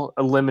NIL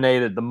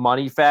eliminated the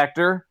money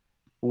factor,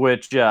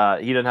 which he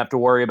didn't have to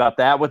worry about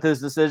that with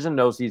his decision,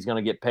 knows he's going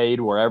to get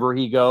paid wherever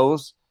he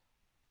goes,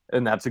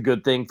 and that's a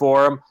good thing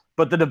for him.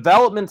 But the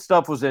development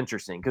stuff was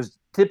interesting because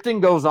Tipton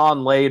goes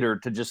on later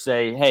to just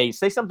say, hey,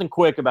 say something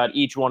quick about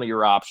each one of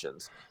your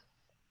options.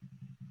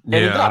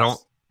 And yeah,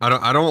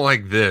 I don't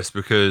like this,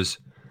 because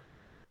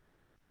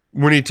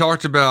when he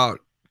talked about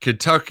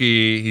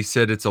Kentucky, he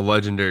said it's a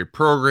legendary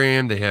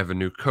program. They have a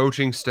new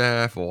coaching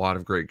staff, a lot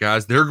of great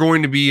guys. They're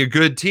going to be a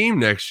good team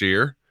next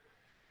year.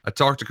 I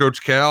talked to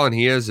Coach Cal, and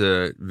he has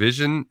a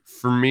vision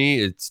for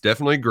me. It's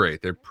definitely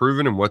great. They're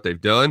proven in what they've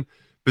done.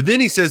 But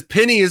then he says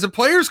Penny is a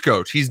player's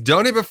coach. He's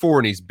done it before,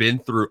 and he's been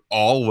through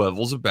all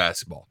levels of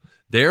basketball.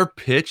 Their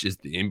pitch is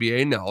the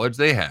NBA knowledge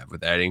they have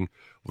with adding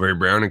Larry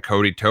Brown and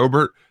Cody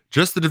Tobert,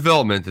 just the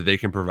development that they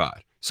can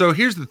provide. So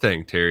here's the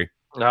thing, Terry.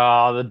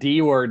 Oh, the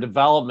D word,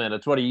 development.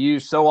 It's what he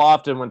used so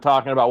often when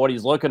talking about what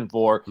he's looking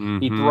for.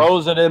 He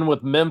throws it in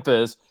with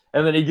Memphis,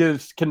 and then he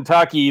gives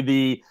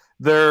Kentucky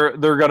they're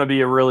going to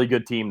be a really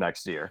good team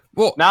next year.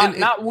 Well,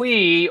 not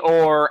we,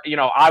 or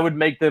I would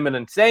make them an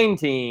insane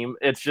team.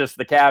 It's just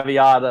the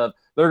caveat of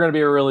they're going to be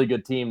a really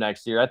good team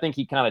next year. I think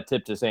he kind of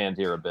tipped his hand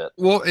here a bit.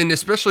 Well, and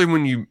especially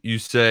when you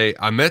say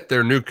I met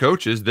their new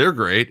coaches, they're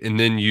great, and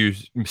then you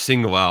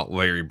single out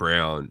Larry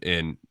Brown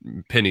and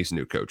Penny's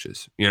new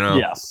coaches.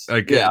 Yes,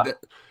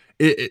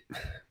 it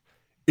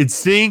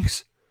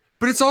stinks,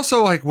 but it's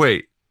also like,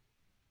 wait,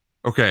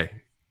 okay,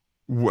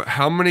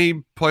 how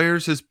many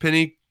players has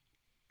Penny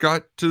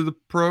got to the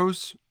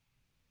pros?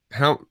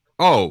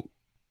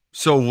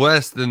 So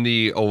less than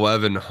the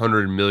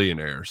 1,100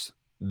 millionaires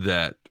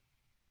that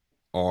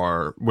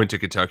went to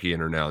Kentucky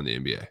and are now in the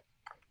NBA.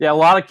 Yeah, a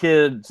lot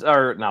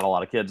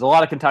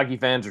of Kentucky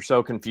fans are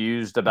so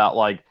confused about,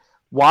 like,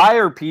 why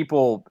are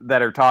people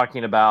that are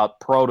talking about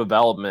pro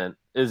development,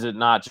 is it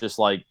not just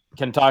like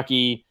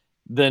Kentucky,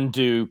 then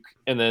Duke,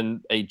 and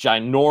then a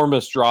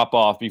ginormous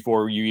drop-off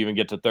before you even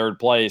get to third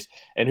place,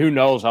 and who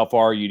knows how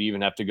far you'd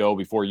even have to go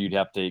before you'd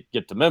have to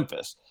get to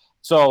Memphis.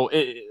 So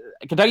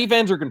Kentucky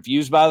fans are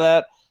confused by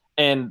that,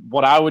 and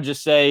what I would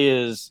just say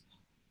is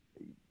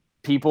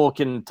people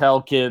can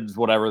tell kids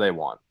whatever they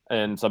want,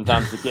 and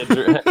sometimes the kids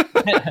are.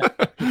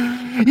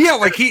 Yeah,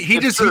 like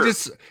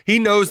he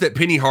knows that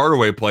Penny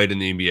Hardaway played in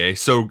the NBA.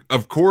 So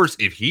of course,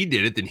 if he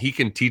did it, then he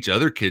can teach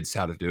other kids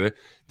how to do it.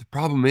 The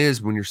problem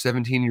is when you're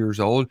 17 years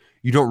old,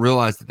 you don't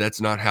realize that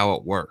that's not how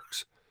it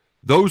works.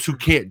 Those who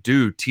can't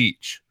do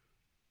teach,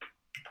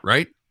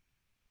 right?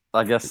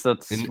 I guess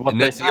that's what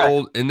and they that's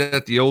say. isn't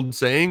that the old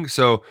saying?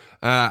 So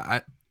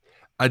I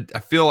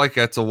feel like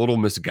that's a little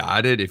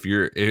misguided. If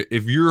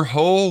your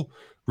whole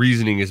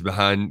reasoning is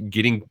behind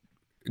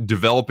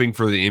developing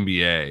for the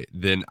NBA,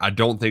 then I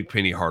don't think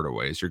Penny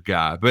Hardaway is your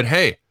guy. But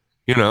hey,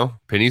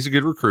 Penny's a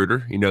good recruiter.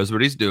 He knows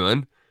what he's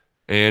doing,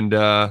 and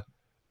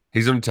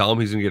he's going to tell him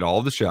he's going to get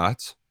all the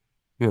shots.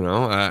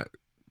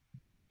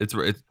 It's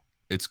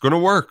going to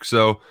work.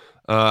 So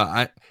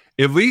at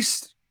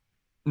least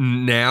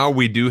now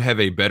we do have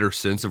a better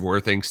sense of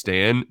where things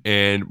stand,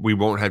 and we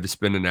won't have to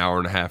spend an hour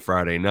and a half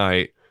Friday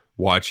night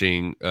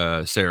watching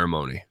a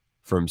ceremony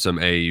from some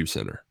AAU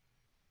center.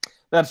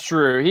 That's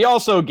true. He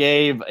also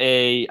gave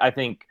I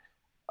think,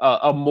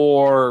 a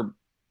more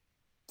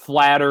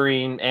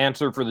flattering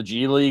answer for the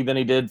G League than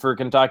he did for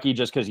Kentucky,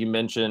 just because he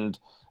mentioned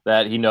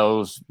that he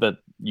knows that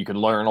you can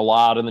learn a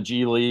lot in the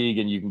G League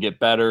and you can get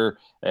better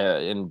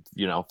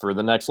for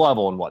the next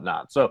level and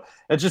whatnot. So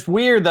it's just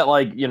weird that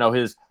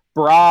his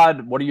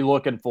broad, what are you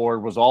looking for,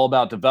 was all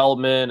about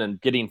development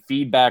and getting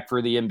feedback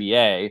for the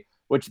NBA,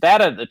 which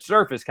that at the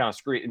surface kind of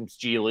screams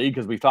G League,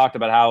 because we've talked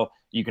about how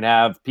you can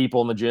have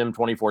people in the gym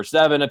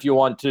 24/7 if you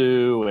want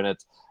to, and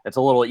it's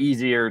a little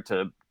easier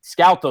to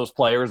scout those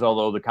players,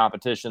 although the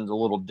competition's a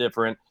little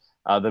different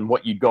than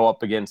what you'd go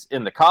up against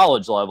in the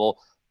college level.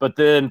 But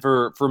then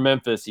for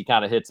Memphis, he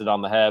kind of hits it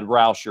on the head.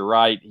 Roush, you're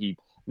right. He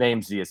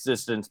names the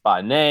assistants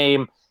by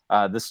name.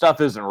 The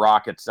stuff isn't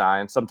rocket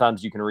science.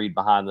 Sometimes you can read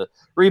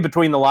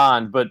between the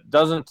lines, but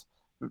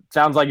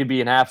sounds like it'd be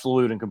an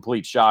absolute and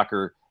complete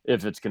shocker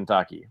if it's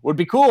Kentucky. Would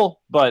be cool,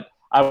 but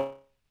I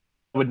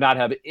would not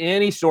have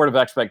any sort of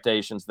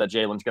expectations that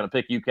Jalen's going to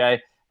pick UK.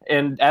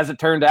 And as it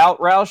turned out,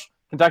 Roush,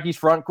 Kentucky's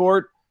front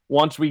court,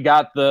 once we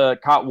got the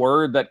caught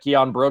word that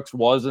Keon Brooks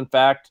was in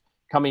fact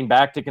coming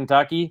back to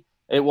Kentucky,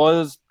 it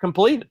was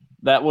completed.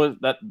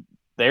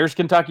 There's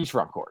Kentucky's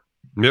front court.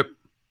 Yep.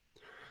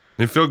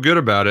 They feel good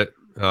about it.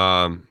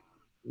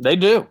 They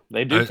do.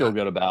 They do feel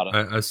good about it.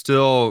 I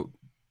still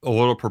a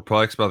little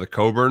perplexed by the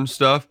Coburn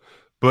stuff,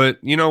 but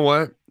you know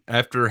what?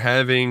 After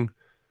having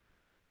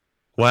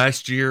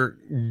last year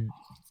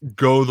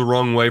go the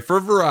wrong way for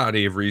a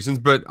variety of reasons,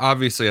 but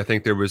obviously I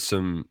think there was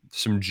some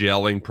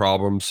gelling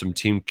problems, some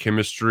team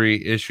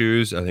chemistry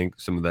issues. I think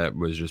some of that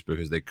was just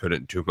because they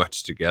couldn't do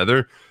much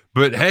together.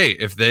 But hey,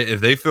 if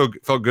they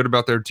felt good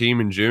about their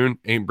team in June,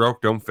 ain't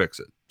broke, don't fix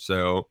it.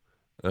 So,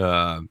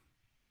 I'm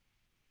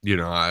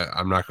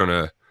not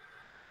gonna.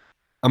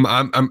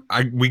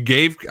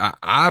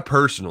 I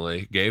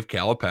personally gave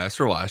Cal a pass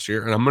for last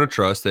year, and I'm going to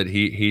trust that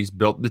he's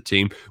built the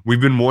team.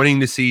 We've been wanting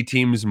to see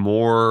teams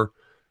more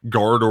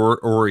guard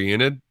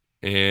oriented,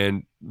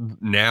 and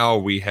now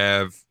we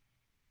have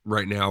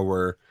right now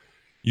where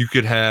you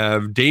could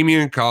have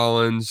Damian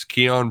Collins,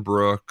 Keon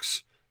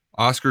Brooks,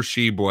 Oscar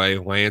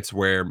Sheboy, Lance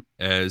Ware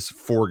as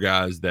four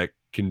guys that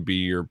can be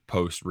your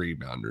post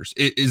rebounders.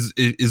 It is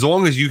as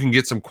long as you can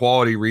get some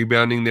quality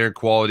rebounding there,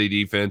 quality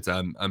defense,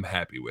 I'm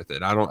happy with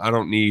it. I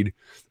don't need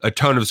a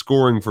ton of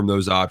scoring from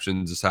those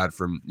options aside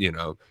from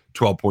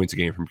 12 points a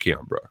game from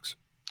Keon Brooks.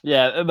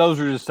 Yeah, those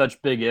are just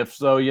such big ifs,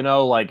 though.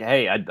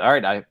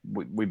 Hey,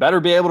 we better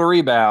be able to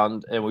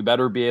rebound and we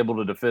better be able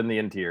to defend the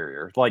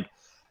interior.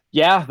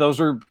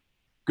 Those are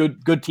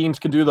good teams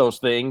can do those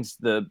things.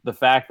 The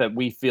fact that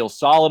we feel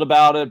solid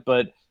about it,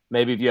 but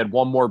maybe if you had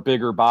one more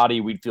bigger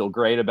body, we'd feel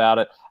great about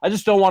it. I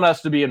just don't want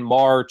us to be in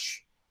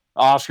March,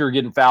 Oscar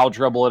getting foul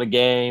trouble in a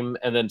game,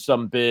 and then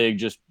some big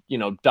just,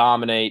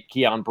 dominate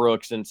Keon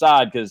Brooks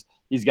inside because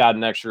he's got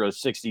an extra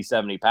 60,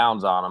 70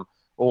 pounds on him,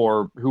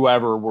 or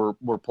whoever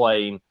we're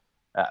playing,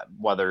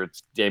 whether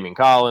it's Damian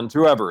Collins,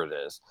 whoever it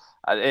is.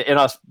 And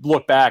us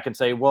look back and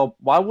say, well,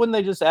 why wouldn't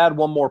they just add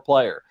one more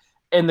player?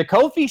 And the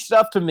Kofi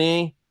stuff to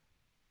me,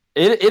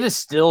 it is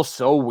still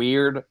so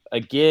weird.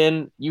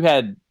 Again, you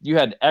had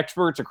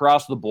experts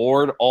across the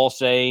board all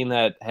saying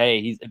that,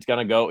 hey, he's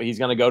going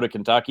to go to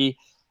Kentucky.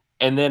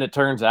 And then it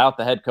turns out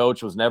the head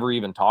coach was never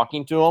even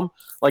talking to him.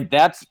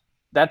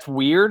 That's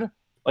weird.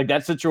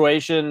 That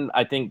situation,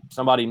 I think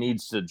somebody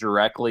needs to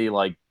directly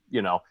bring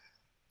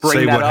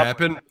say that what up.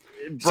 Happened.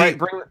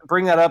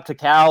 Bring that up to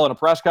Cal in a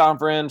press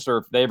conference, or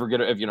if we ever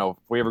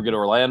get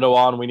Orlando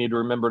on, we need to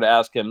remember to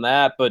ask him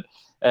that. But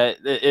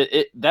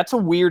that's a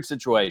weird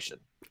situation.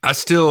 I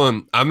still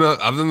am. I'm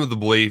of the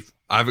belief.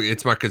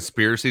 It's my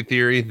conspiracy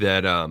theory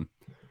that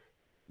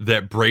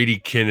that Brady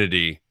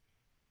Kennedy,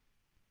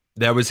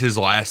 that was his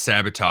last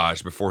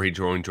sabotage before he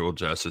joined Joel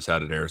Justice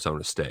out at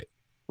Arizona State.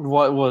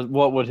 What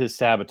would his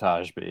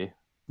sabotage be?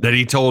 That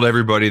he told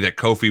everybody that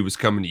Kofi was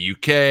coming to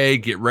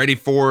UK, get ready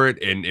for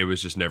it, and it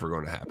was just never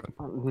going to happen.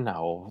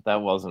 No,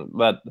 that wasn't.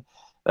 That's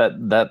not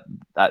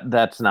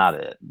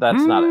it.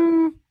 That's not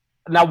it.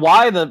 Now,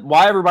 why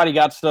everybody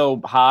got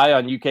so high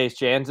on UK's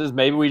chances?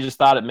 Maybe we just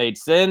thought it made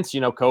sense.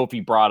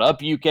 Kofi brought up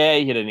UK.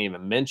 He didn't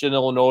even mention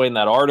Illinois in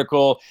that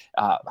article.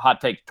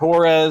 Hot Take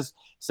Torres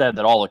said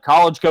that all the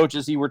college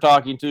coaches he were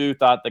talking to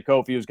thought that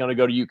Kofi was going to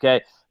go to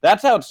UK.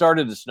 That's how it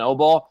started to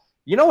snowball.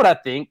 You know what I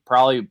think?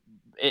 Probably,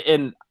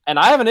 and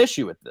I have an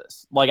issue with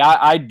this. Like,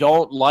 I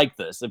don't like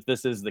this if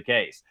this is the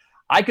case.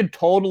 I could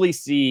totally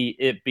see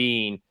it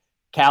being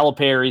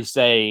Calipari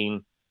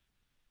saying,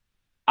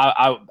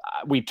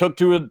 we took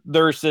two of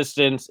their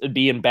assistants. It'd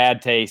be in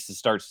bad taste to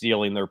start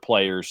stealing their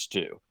players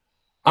too.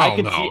 Cal.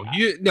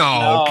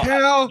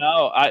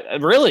 No,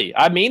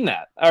 I mean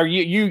that. Or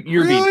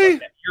you're Really?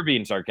 you're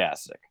being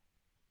sarcastic.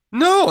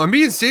 No, I'm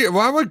being serious.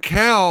 Why would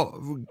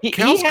Cal's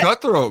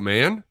cutthroat,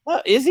 man?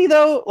 Is he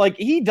though? Like,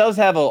 he does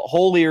have a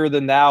holier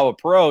than thou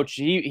approach.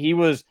 He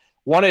was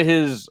one of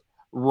his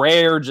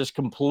rare, just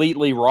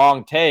completely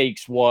wrong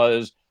takes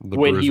was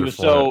when he was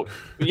so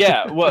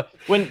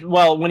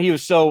when he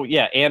was so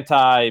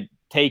anti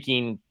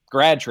taking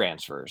grad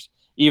transfers,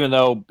 even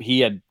though he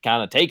had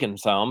kind of taken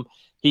some.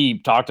 He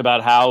talked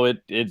about how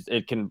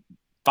it can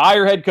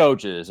fire head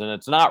coaches and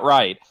it's not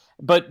right.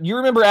 But you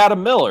remember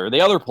Adam Miller,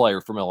 the other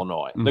player from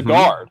Illinois, the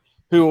guard,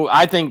 who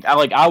I think I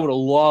would have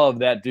loved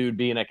that dude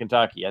being at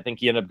Kentucky. I think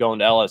he ended up going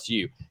to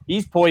LSU.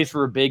 He's poised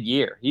for a big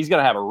year. He's going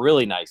to have a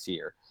really nice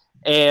year.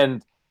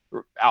 And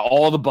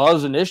all the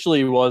buzz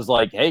initially was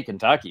like, hey,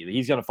 Kentucky,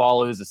 he's going to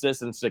follow his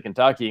assistants to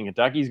Kentucky, and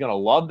Kentucky's going to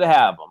love to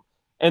have him.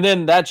 And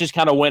then that just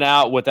kind of went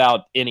out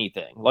without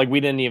anything. Like, we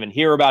didn't even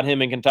hear about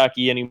him in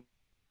Kentucky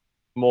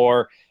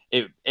anymore.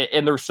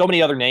 And there's so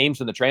many other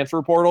names in the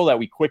transfer portal that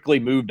we quickly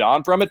moved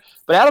on from it.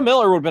 But Adam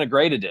Miller would have been a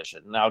great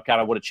addition. Now, it kind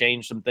of would have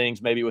changed some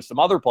things maybe with some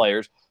other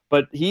players,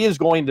 but he's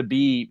going to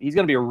be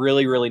a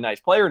really, really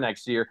nice player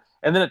next year.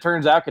 And then it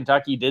turns out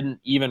Kentucky didn't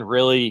even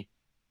really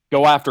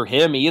go after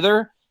him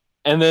either.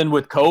 And then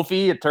with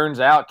Kofi, it turns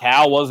out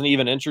Cal wasn't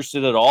even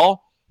interested at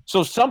all.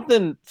 So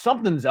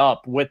something's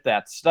up with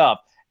that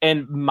stuff.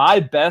 And my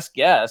best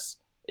guess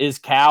is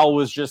Cal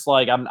was just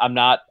like, I'm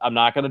not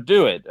going to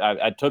do it.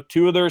 I took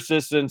two of their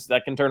assistants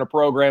that can turn a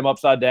program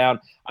upside down.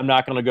 I'm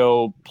not going to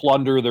go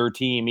plunder their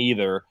team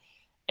either.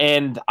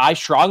 And I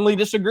strongly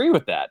disagree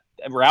with that.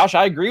 Roush,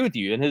 I agree with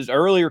you. In his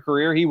earlier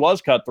career, he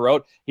was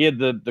cutthroat. He had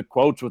the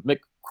quotes with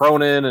Mick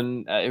Cronin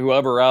and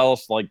whoever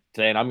else, like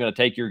saying, I'm going to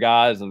take your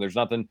guys and there's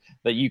nothing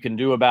that you can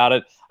do about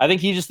it. I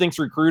think he just thinks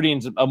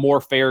recruiting's a more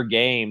fair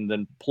game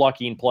than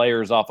plucking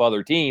players off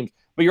other teams,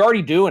 but you're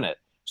already doing it.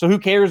 So who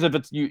cares if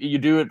it's you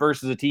do it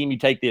versus a team you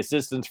take the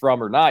assistants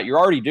from or not? You're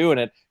already doing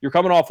it. You're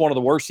coming off one of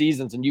the worst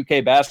seasons in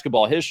UK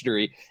basketball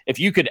history. If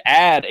you could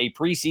add a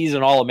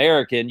preseason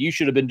All-American, you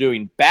should have been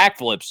doing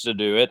backflips to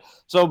do it.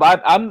 So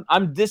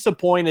I'm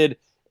disappointed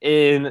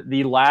in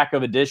the lack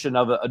of addition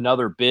of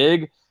another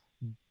big,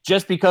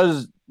 just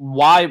because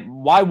why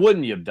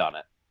wouldn't you have done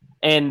it?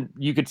 And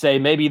you could say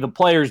maybe the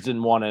players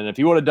didn't want it. And if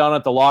you would have done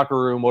it, the locker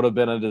room would have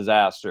been a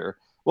disaster.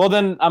 Well,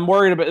 then I'm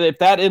worried about if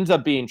that ends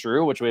up being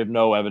true, which we have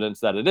no evidence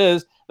that it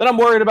is, then I'm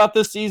worried about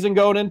this season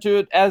going into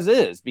it as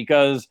is,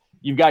 because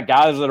you've got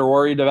guys that are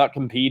worried about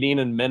competing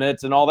in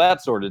minutes and all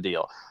that sort of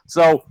deal.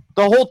 So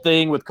the whole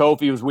thing with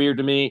Kofi was weird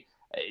to me.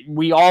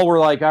 We all were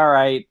like, all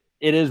right,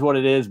 it is what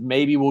it is.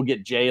 Maybe we'll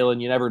get Jalen.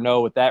 You never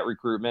know with that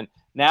recruitment.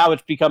 Now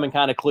it's becoming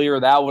kind of clear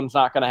that one's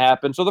not going to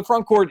happen. So the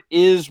front court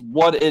is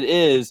what it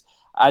is.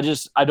 I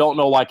don't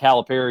know why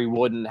Calipari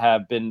wouldn't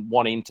have been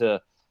wanting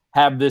to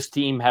have this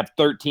team have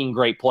 13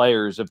 great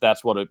players if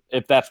that's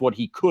what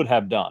he could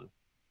have done.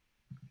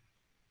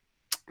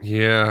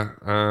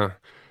 Yeah.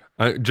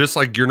 Just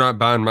like you're not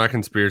buying my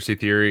conspiracy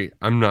theory,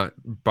 I'm not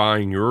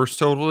buying yours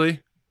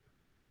totally.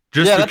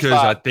 Just because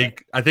I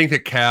think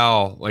that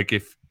Cal, like,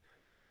 if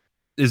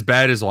as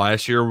bad as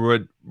last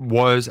year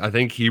was, I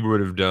think he would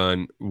have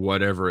done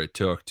whatever it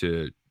took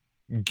to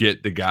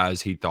get the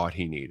guys he thought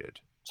he needed.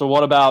 So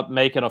what about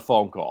making a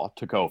phone call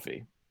to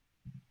Kofi?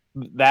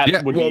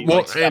 That would be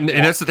and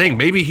that's the thing.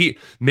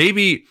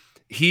 Maybe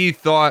he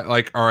thought,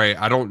 like, all right,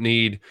 I don't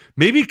need.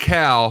 Maybe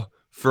Cal,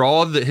 for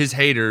all of his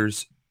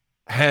haters,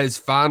 has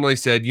finally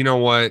said, you know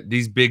what,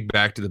 these big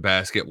back to the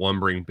basket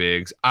lumbering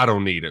bigs, I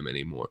don't need them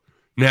anymore.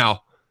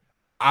 Now,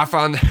 I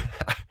find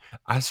that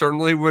I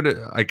certainly would.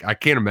 I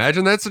can't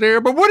imagine that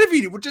scenario. But what if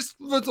he would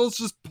let's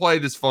just play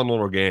this fun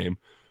little game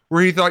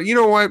where he thought, you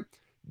know what,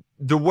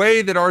 the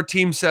way that our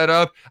team's set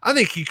up, I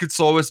think he could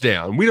slow us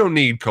down. We don't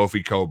need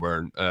Kofi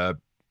Coburn.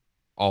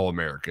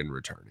 All-American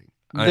returning.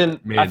 Then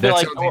that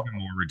sounds even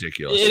more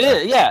ridiculous. It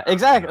is, yeah,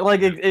 exactly.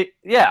 Like,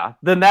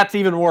 then that's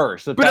even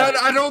worse. But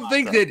I don't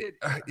think that,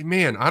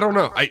 man, I don't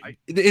know.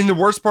 In the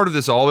worst part of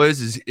this all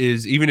is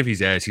even if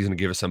he's asked, he's going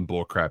to give us some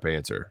bull crap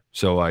answer.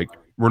 So, like,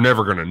 we're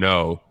never going to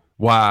know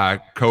why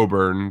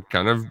Coburn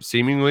kind of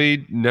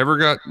seemingly never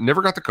got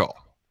the call.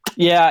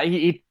 Yeah,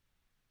 he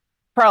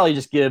probably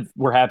just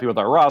we're happy with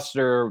our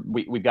roster.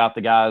 We got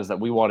the guys that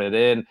we wanted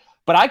in.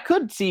 But I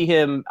could see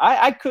him.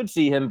 I could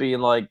see him being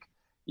like,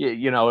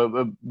 you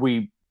know,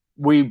 we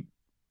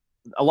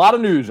a lot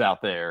of news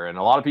out there, and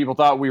a lot of people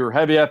thought we were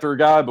heavy after a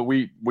guy, but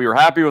we were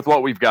happy with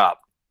what we've got.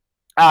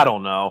 I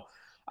don't know.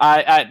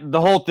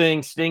 The whole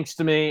thing stinks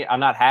to me. I'm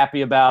not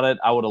happy about it.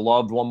 I would have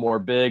loved one more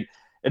big.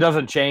 It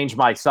doesn't change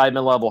my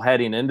excitement level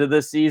heading into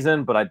this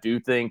season, but I do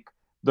think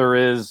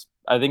there's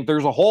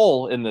a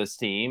hole in this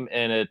team,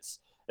 and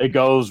it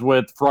goes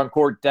with front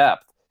court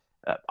depth.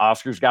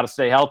 Oscar's got to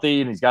stay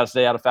healthy, and he's got to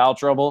stay out of foul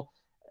trouble.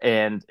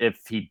 And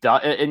if he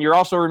does, and you're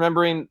also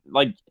remembering,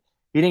 like,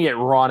 he didn't get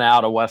run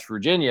out of West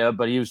Virginia,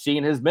 but he was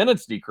seeing his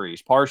minutes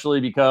decrease,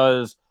 partially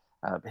because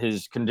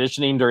his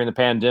conditioning during the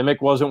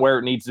pandemic wasn't where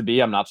it needs to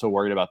be. I'm not so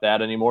worried about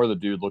that anymore. The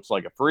dude looks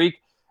like a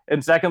freak.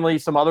 And secondly,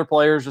 some other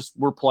players just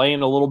were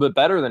playing a little bit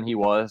better than he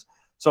was.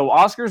 So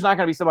Oscar's not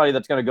going to be somebody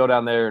that's going to go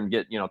down there and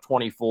get,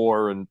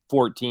 24 and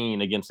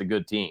 14 against a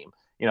good team.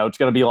 It's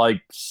going to be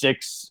like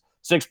six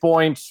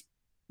points,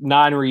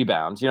 9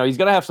 rebounds. He's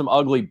going to have some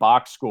ugly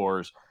box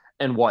scores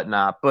and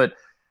whatnot. But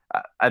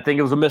I think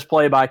it was a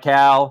misplay by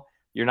Cal.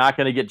 You're not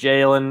going to get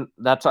Jalen.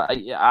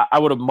 I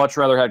would have much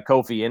rather had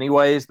Kofi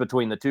anyways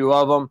between the two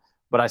of them,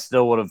 but I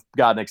still would have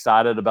gotten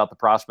excited about the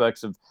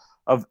prospects of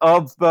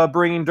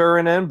bringing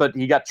Duren in. But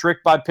he got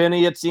tricked by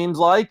Penny, it seems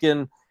like,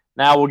 and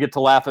now we'll get to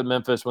laugh at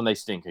Memphis when they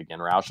stink again,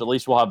 Roush. At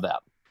least we'll have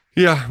that.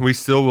 Yeah, we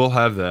still will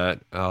have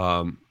that.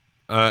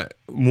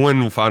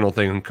 One final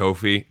thing on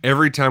Kofi.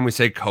 Every time we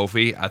say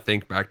Kofi, I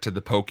think back to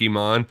the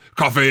Pokemon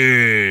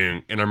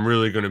Kofi, and I'm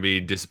really going to be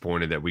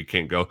disappointed that we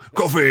can't go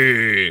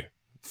Kofi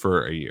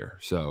for a year.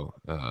 So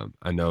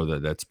I know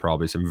that's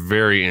probably some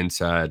very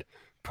inside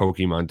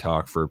Pokemon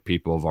talk for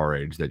people of our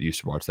age that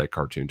used to watch that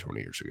cartoon 20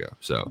 years ago.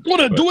 So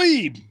what a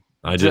dweeb!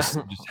 I just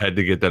had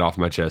to get that off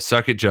my chest.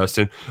 Suck it,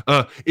 Justin.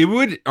 I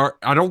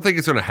don't think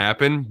it's going to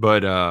happen,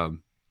 but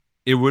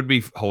it would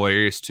be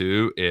hilarious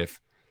too if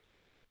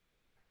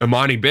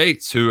Imani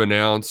Bates, who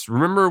announced,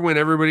 remember when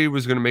everybody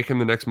was going to make him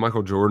the next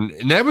Michael Jordan?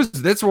 And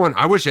that's one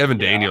I wish Evan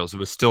Daniels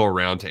was still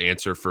around to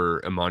answer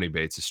for Imani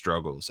Bates'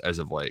 struggles as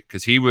of late,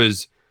 because he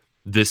was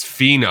this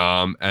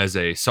phenom as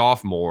a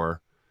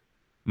sophomore.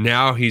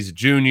 Now he's a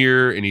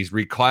junior and he's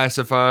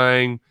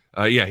reclassifying.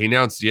 He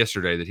announced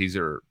yesterday that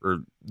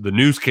the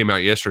news came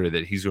out yesterday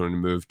that he's going to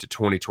move to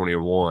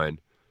 2021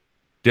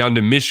 down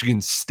to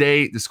Michigan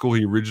State, the school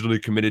he originally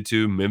committed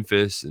to,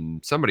 Memphis,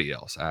 and somebody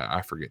else.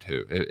 I forget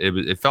who.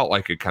 It felt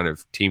like a kind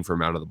of team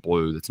from out of the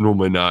blue that's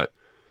normally not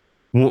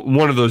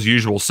one of those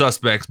usual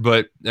suspects,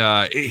 but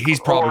he's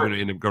probably going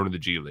to end up going to the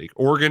G League.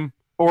 Oregon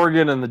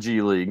and the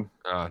G League.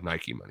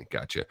 Nike money.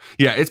 Gotcha.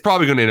 Yeah, it's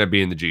probably going to end up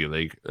being the G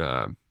League.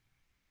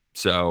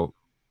 So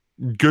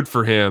good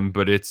for him,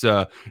 but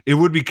it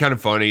would be kind of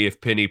funny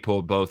if Penny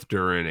pulled both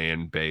Duren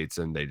and Bates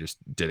and they just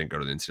didn't go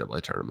to the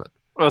NCAA tournament.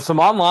 Some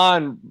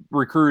online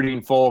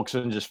recruiting folks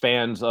and just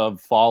fans of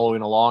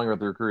following along with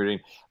the recruiting,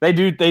 they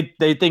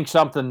think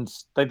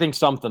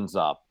something's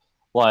up.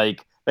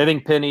 Like, they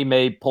think Penny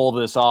may pull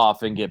this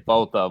off and get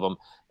both of them.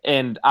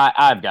 And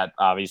I've got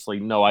obviously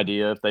no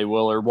idea if they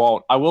will or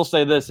won't. I will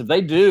say this: if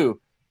they do,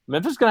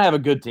 Memphis is going to have a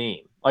good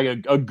team,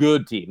 like a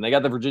good team. They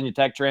got the Virginia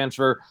Tech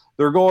transfer.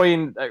 They're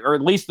going, or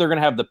at least they're going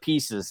to have the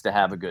pieces to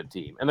have a good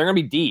team, and they're going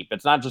to be deep.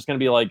 It's not just going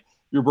to be like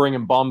you're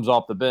bringing bums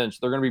off the bench.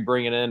 They're going to be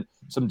bringing in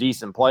some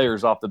decent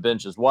players off the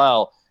bench as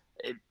well.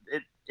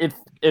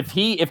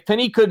 If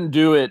Penny couldn't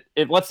do it,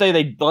 let's say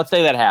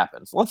that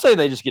happens. Let's say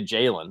they just get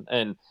Jalen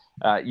and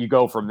you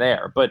go from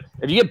there. But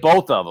if you get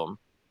both of them,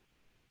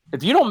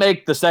 if you don't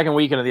make the second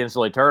weekend of the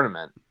NCAA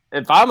tournament,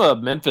 if I'm a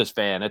Memphis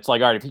fan, it's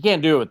like, all right, if he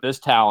can't do it with this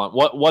talent,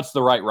 what's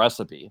the right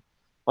recipe?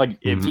 Like,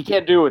 if he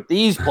can't do it with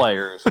these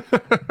players,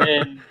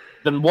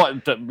 then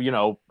what?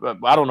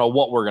 I don't know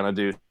what we're gonna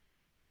do.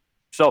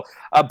 So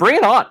bring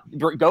it on.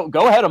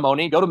 Go ahead,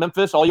 Imani. Go to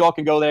Memphis. All y'all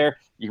can go there.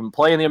 You can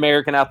play in the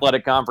American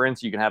Athletic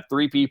Conference. You can have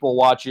 3 people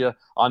watch you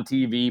on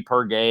TV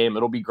per game.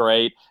 It'll be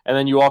great. And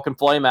then you all can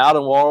flame out,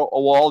 and we'll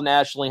all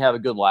nationally have a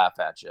good laugh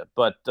at you.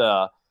 But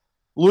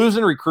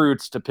losing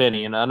recruits to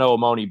Penny, and I know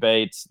Imani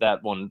Bates,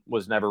 that one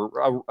was never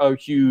a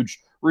huge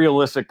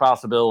realistic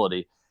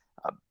possibility.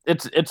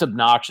 It's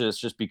obnoxious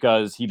just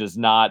because he does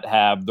not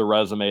have the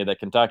resume that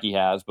Kentucky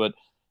has, but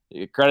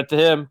credit to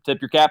him,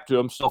 tip your cap to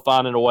him, still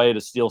finding a way to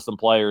steal some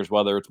players,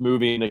 whether it's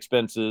moving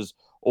expenses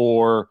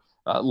or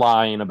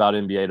lying about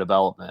NBA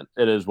development.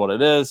 It is what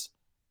it is.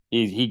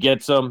 He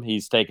gets them.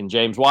 He's taken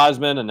James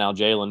Wiseman and now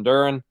Jalen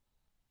Duren,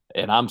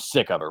 and I'm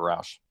sick of it,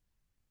 Roush.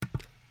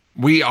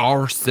 We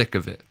are sick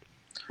of it.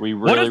 We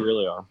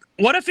really are.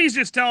 What if he's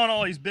just telling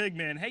all these big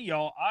men, hey,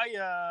 y'all,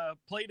 I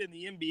played in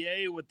the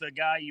NBA with the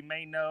guy you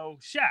may know,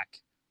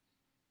 Shaq.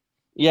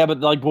 Yeah,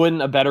 but like,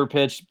 wouldn't a better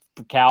pitch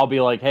for Cal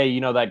be like, hey,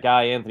 you know that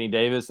guy Anthony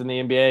Davis in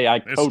the NBA? I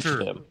coached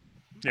him.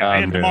 Yeah,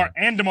 and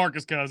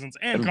DeMarcus Cousins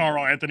and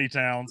Karl Anthony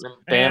Towns.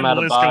 Bam and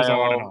the list goes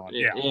on and on.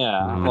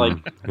 Yeah. Like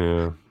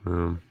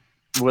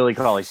Willie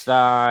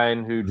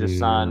Cauley-Stein, who just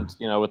signed,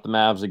 with the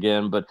Mavs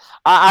again. But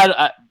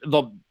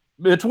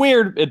it's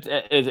weird.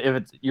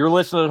 If you're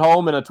listening at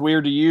home and it's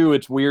weird to you,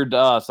 it's weird to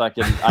us. I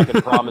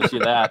can promise you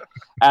that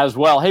as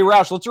well. Hey,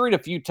 Roush, let's read a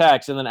few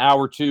texts, and then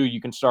hour 2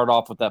 you can start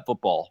off with that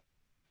football.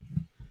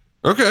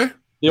 Okay,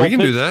 we can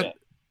do that.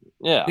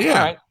 Yeah. All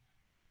right.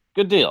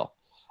 Good deal.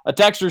 A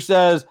texter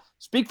says,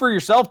 Speak for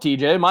yourself,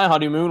 TJ. My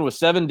honeymoon was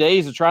 7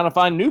 days of trying to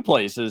find new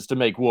places to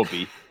make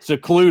whoopee.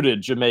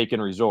 Secluded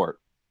Jamaican resort.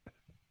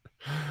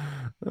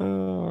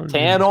 Oh,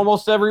 Tan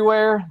almost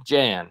everywhere.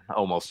 Jan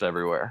almost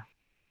everywhere.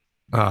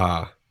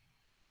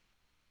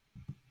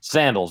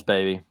 Sandals,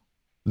 baby.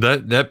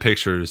 That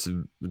picture is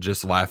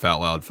just laugh out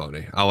loud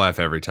funny. I laugh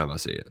every time I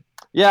see it.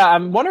 Yeah,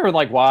 I'm wondering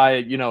like why,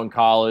 in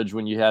college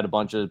when you had a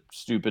bunch of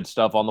stupid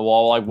stuff on the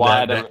wall, like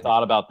why I never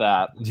thought about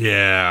that.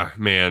 Yeah,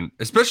 man.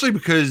 Especially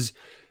because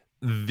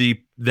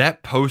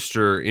that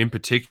poster in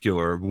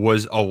particular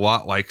was a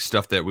lot like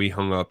stuff that we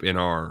hung up in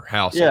our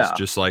houses. Yeah.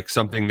 Just like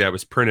something that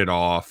was printed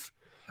off.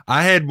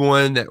 I had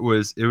one that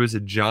was a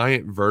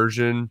giant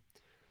version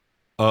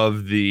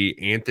of the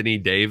Anthony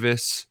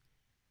Davis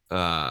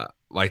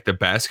like the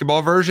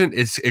basketball version,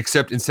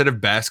 except instead of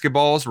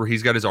basketballs where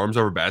he's got his arms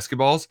over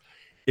basketballs,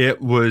 it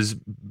was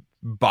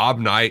Bob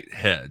Knight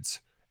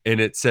heads, and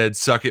it said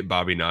 "Suck it,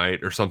 Bobby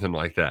Knight" or something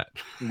like that.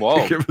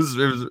 Whoa! It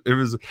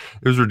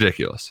was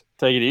ridiculous.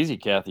 Take it easy,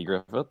 Kathy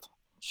Griffith.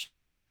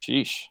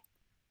 Sheesh.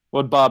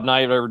 What'd Bob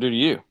Knight ever do to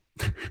you?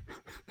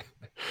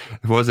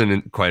 It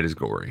wasn't quite as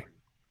gory.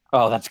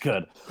 Oh, that's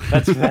good.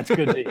 That's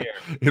good to hear.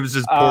 It was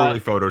just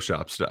poorly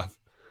photoshopped stuff.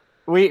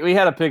 We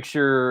had a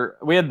picture.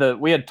 We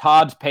had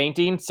Todd's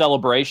painting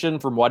Celebration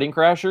from Wedding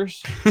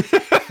Crashers.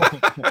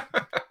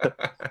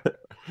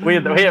 we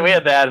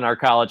had that in our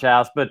college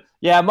house, but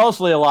yeah,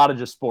 mostly a lot of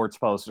just sports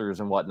posters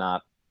and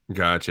whatnot.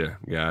 Gotcha.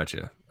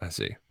 I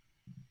see.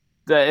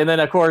 And then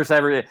of course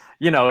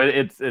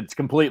it's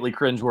completely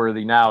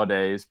cringeworthy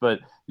nowadays, but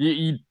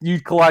you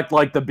collect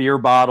like the beer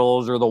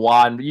bottles or the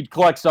wine. You'd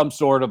collect some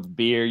sort of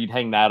beer. You'd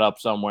hang that up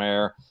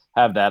somewhere.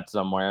 Have that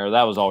somewhere.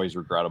 That was always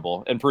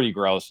regrettable and pretty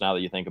gross now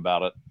that you think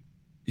about it.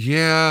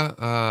 Yeah,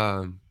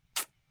 I'm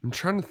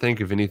trying to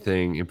think of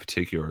anything in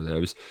particular that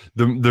was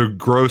the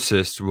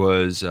grossest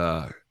was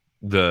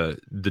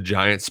the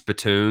giant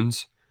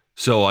spittoons.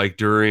 So like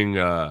during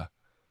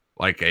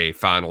like a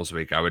finals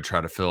week, I would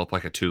try to fill up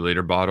like a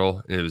 2-liter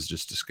bottle. It was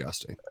just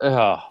disgusting.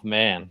 Oh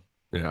man.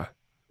 Yeah.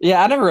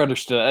 Yeah, I never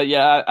understood.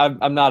 Yeah,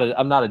 I'm not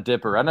a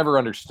dipper. I never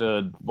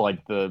understood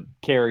like the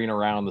carrying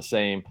around the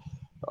same.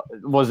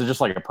 Was it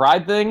just like a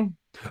pride thing?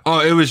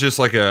 Oh, it was just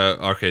like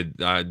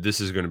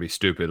this is going to be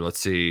stupid. Let's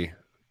see,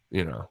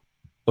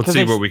 let's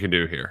see what we can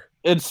do here.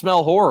 It'd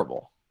smell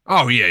horrible.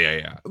 Oh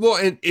yeah. Well,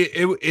 and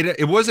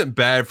it wasn't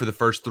bad for the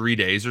first 3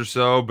 days or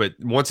so, but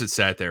once it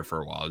sat there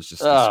for a while, it was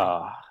just.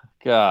 Oh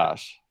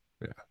gosh.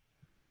 Yeah.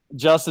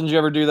 Justin, did you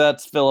ever do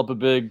that? Fill up a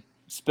big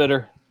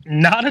spitter?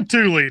 Not a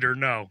 2-liter,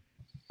 no.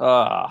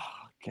 Oh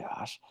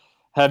gosh.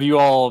 Have you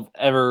all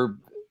ever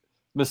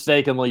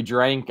mistakenly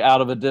drank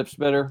out of a dip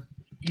spitter?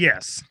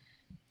 Yes.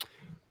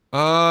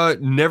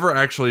 Never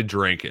actually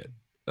drank it.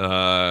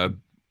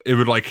 It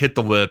would like hit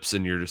the lips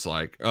and you're just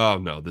like, oh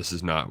no, this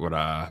is not what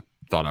I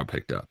thought I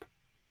picked up.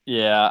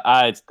 Yeah,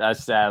 I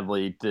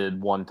sadly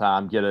did one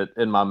time get it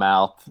in my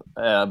mouth.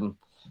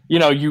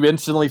 You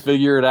instantly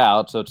figure it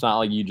out, so it's not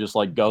like you just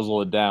like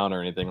guzzle it down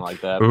or anything like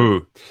that.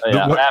 Ooh.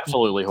 Yeah,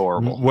 absolutely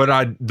horrible.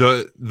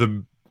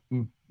 The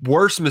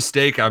worst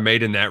mistake I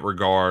made in that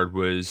regard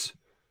was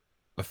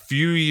a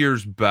few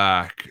years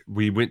back.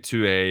 We went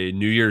to a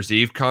New Year's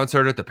Eve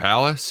concert at the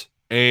Palace,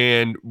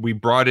 and we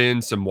brought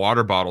in some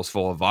water bottles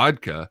full of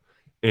vodka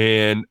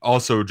and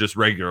also just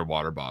regular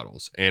water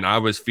bottles. And I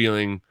was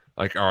feeling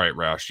like, all right,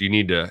 Roush, you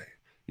need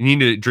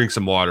to drink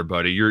some water,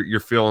 buddy. You're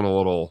feeling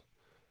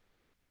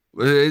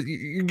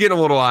you're getting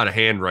a little out of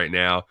hand right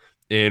now.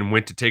 And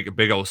went to take a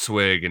big old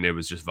swig, and it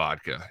was just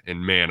vodka.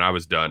 And man, I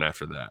was done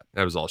after that.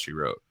 That was all she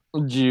wrote.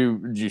 Did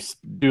you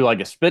do like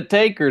a spit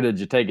take, or did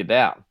you take it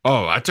down?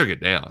 Oh, I took it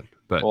down.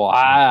 But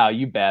wow,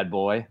 you bad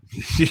boy.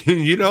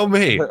 You know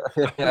me.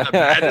 The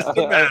baddest of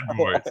bad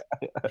boys.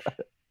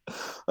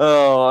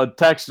 Oh, a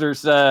texter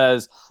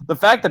says the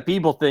fact that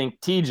people think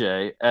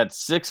TJ at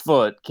 6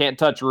 foot can't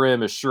touch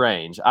rim is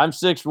strange. I'm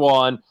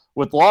 6'1"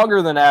 with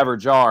longer than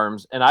average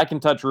arms, and I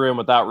can touch rim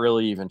without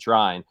really even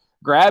trying.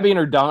 Grabbing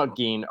or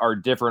dunking are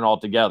different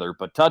altogether,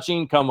 but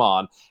touching, come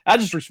on. I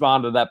just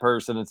responded to that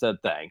person and said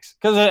thanks,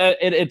 because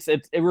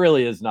it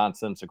really is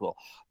nonsensical.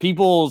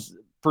 People's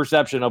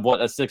perception of what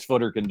a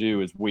 6-footer can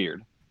do is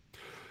weird.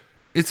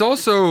 It's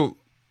also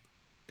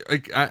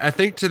like I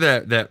think to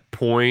that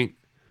point.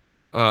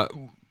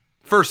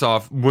 First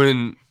off,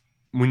 when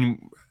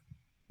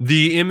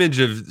the image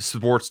of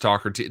sports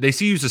talker, they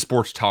see you as a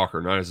sports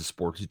talker, not as a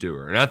sports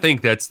doer, and I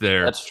think that's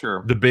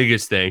true. The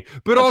biggest thing.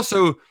 But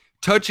also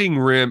touching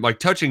rim, like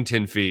touching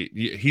 10 feet,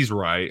 he's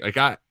right.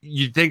 Like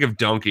you think of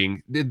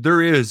dunking,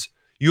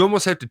 you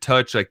almost have to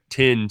touch like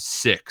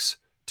 10-6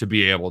 to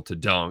be able to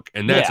dunk,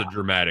 and that's a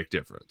dramatic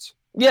difference.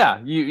 Yeah,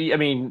 I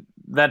mean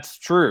that's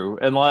true,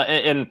 and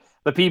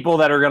the people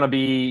that are going to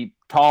be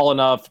tall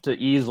enough to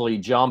easily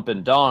jump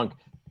and dunk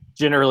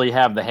generally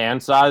have the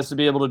hand size to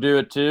be able to do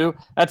it too.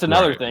 That's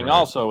another thing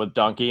also with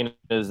dunking,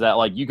 is that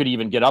like you could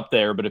even get up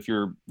there, but if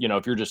you're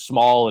just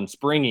small and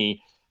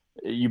springy,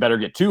 you better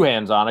get 2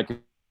 hands on it,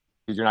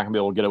 because you're not gonna be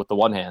able to get it with the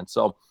one hand.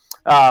 So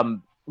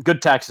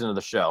good text into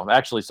the show.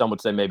 Actually, some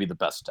would say maybe the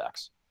best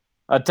text.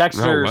 A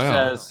texter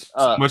wow. says,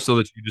 So much so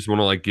that you just want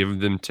to like give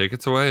them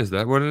tickets away. Is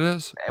that what it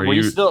is?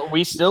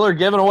 we still are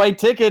giving away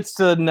tickets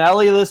to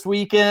Nelly this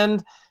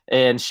weekend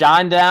and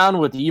Shinedown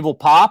with Evil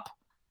Pop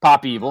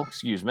Evil,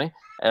 excuse me.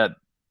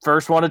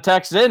 First one to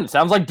text in.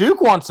 Sounds like Duke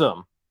wants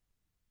them.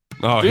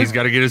 Oh, Duke, he's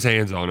got to get his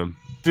hands on them.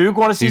 Duke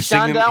want to see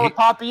Shinedown with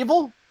Pop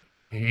Evil?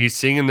 He's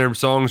singing their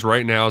songs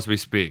right now as we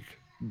speak.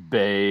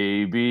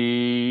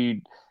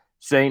 Baby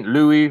St.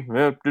 Louis.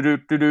 I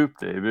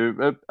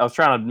was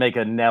trying to make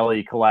a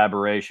Nelly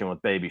collaboration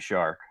with Baby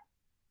Shark.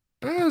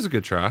 That was a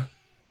good try.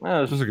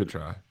 That was a good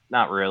try.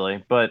 Not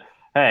really, but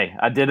hey,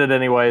 I did it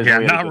anyways. Yeah,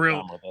 not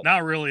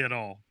really at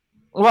all.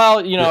 Well,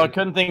 I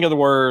couldn't think of the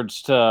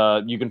words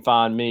to "You Can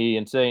Find Me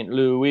in St.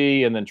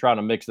 Louis," and then trying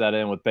to mix that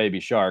in with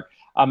Baby Shark.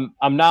 I'm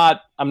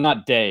not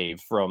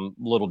Dave from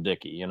Little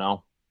Dicky,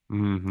 No,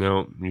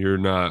 you're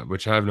not.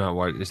 Which I have not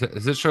watched.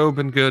 Has this show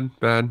been good,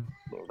 bad?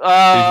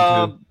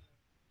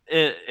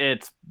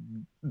 It's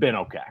been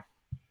okay.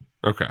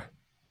 Okay.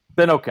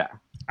 Been okay.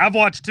 I've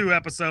watched 2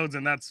 episodes,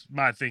 and that's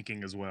my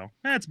thinking as well.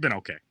 It's been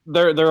okay.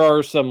 There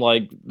are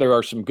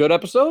some good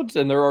episodes,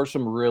 and there are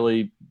some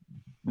really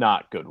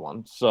not good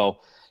ones. So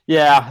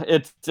yeah,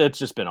 it's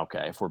just been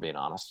okay, if we're being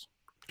honest.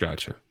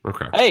 Gotcha.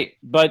 Okay. Hey,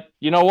 but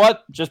you know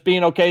what? Just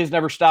being okay has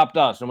never stopped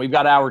us, and we've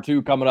got hour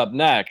 2 coming up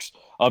next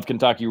of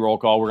Kentucky Roll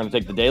Call. We're going to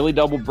take the daily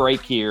double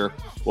break here.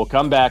 We'll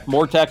come back.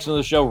 More text in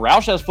the show.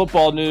 Roush has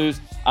football news.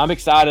 I'm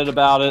excited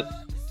about it.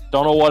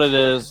 Don't know what it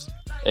is.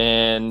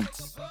 And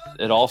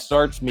it all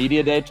starts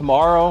media day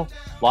tomorrow.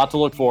 Lot to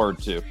look forward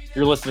to.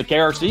 You're listening to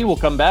KRC. We'll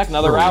come back.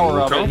 Another hour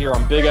of it here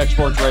on Big X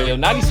Sports Radio,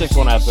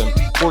 96.1 FM,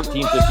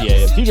 1450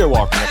 AM. TJ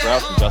Walker, Nick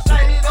Roush, and Justin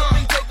Taylor.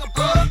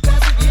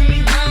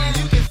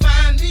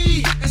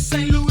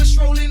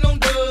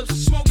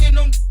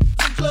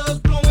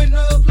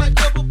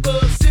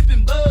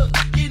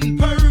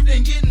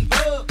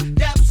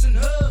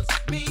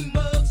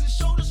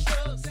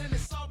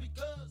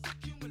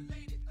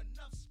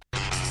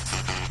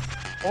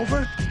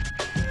 Over?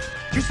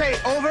 You say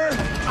over?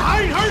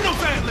 I ain't heard no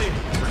family.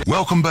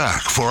 Welcome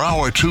back for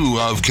hour 2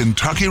 of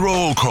Kentucky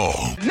Roll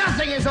Call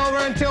Nothing is over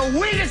until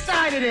we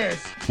decide it is.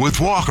 with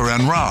Walker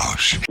and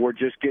Roush. We're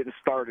just getting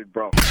started,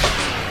 bro.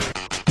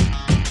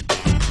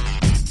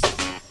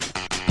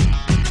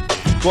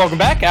 Welcome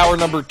back. Hour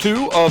number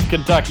 2 of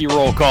Kentucky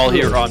Roll Call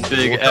here on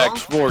Big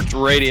X Sports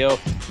Radio.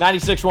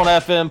 96.1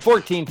 FM,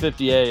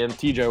 1450 AM.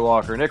 TJ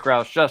Walker, Nick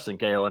Roush, Justin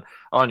Kalen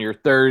on your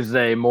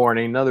Thursday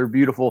morning. Another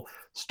beautiful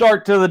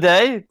start to the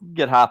day.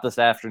 Get hot this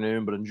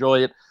afternoon, but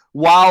enjoy it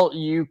while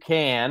you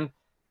can.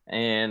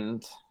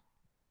 And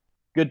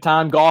good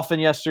time golfing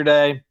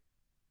yesterday.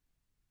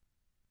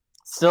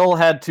 Still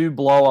had 2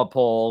 blow-up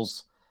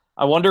holes.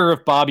 I wonder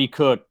if Bobby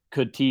Cook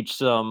could teach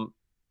some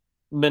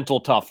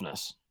mental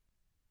toughness.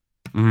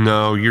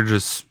 No, you're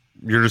just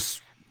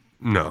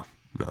no.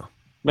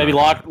 Maybe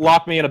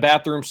lock me in a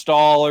bathroom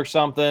stall or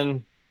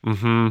something.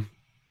 Mm-hmm.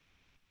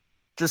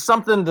 Just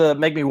something to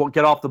make me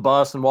get off the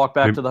bus and walk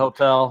back to the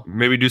hotel.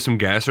 Maybe do some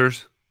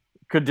gassers.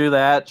 Could do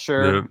that,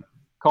 sure. Yeah.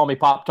 Call me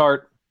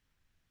Pop-Tart.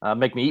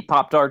 Make me eat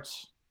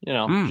Pop-Tarts.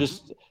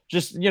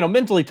 Just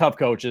mentally tough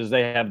coaches,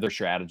 they have their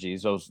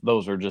strategies.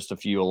 Those are just a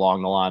few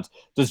along the lines.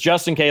 Does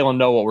Justin Kalen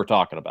know what we're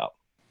talking about?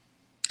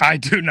 I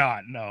do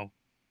not know.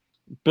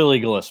 Billy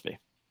Gillespie.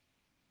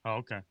 Oh,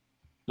 okay.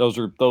 Those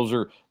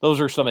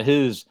are some of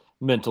his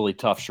mentally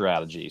tough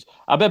strategies.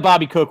 I bet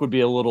Bobby Cook would be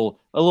a little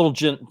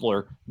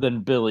gentler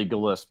than Billy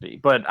Gillespie,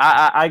 but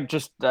I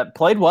just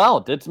played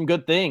well, did some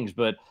good things,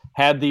 but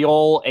had the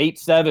old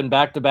 8-7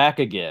 back-to-back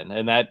again,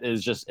 and that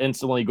is just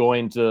instantly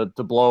going to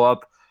blow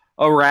up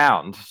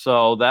around.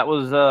 So that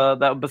was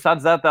that.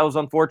 Besides that was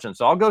unfortunate.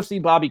 So I'll go see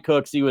Bobby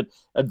Cook, see what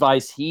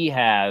advice he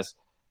has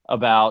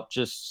about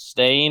just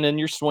staying in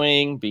your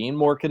swing, being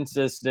more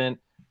consistent,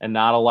 and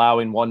not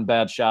allowing one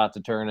bad shot to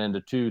turn into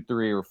 2,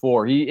 3, or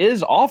 4. He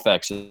is off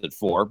exit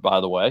 4,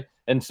 by the way,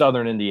 in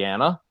Southern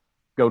Indiana.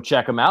 Go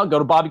check him out. Go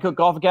to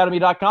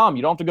BobbyCookGolfAcademy.com.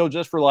 You don't have to go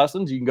just for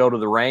lessons. You can go to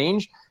the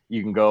range.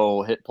 You can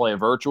go play a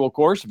virtual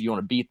course if you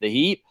want to beat the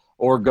heat,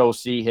 or go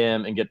see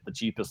him and get the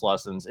cheapest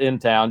lessons in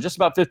town. Just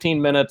about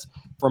 15 minutes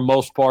from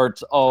most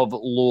parts of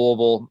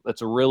Louisville.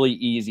 It's a really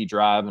easy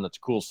drive, and it's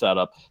a cool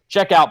setup.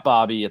 Check out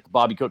Bobby at the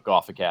Bobby Cook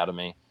Golf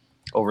Academy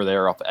over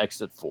there off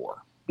exit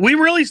 4. We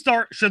really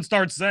should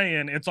start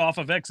saying it's off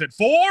of exit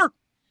 4.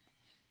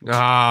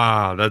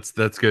 Ah, that's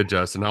good,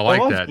 Justin. I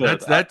like that.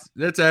 Good.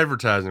 That's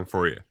advertising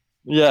for you.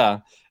 Yeah.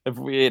 If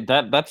we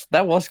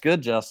that was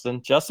good,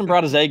 Justin. Justin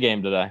brought his A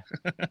game today.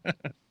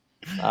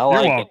 I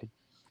like it.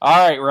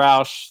 All right,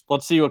 Roush.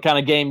 Let's see what kind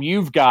of game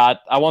you've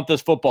got. I want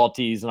this football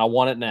tease, and I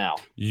want it now.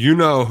 You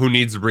know who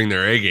needs to bring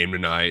their A game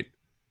tonight?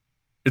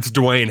 It's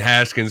Dwayne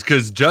Haskins,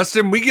 because,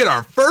 Justin, we get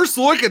our first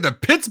look at the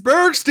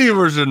Pittsburgh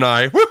Steelers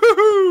tonight.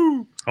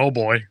 Woo-hoo-hoo! Oh,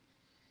 boy.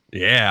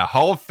 Yeah,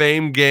 Hall of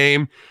Fame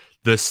game.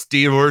 The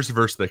Steelers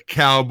versus the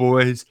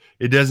Cowboys.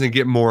 It doesn't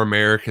get more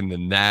American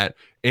than that.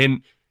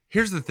 And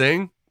here's the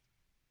thing.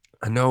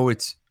 I know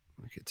it's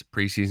a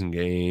preseason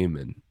game,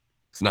 and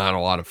it's not a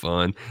lot of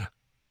fun.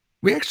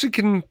 We actually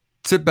can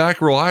sit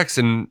back, relax,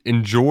 and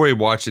enjoy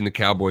watching the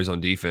Cowboys on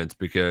defense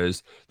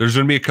because there's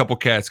going to be a couple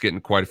cats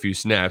getting quite a few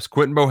snaps.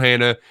 Quentin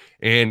Bohanna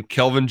and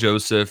Kelvin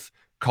Joseph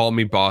call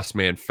me boss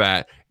man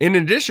fat. In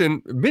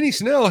addition, Benny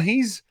Snell,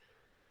 he's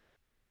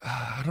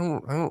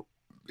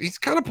he's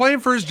kind of playing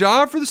for his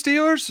job for the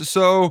Steelers,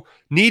 so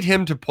need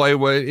him to play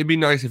well. It'd be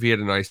nice if he had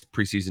a nice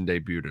preseason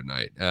debut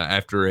tonight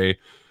after a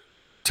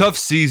tough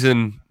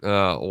season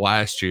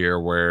last year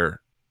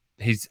where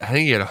I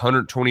think he had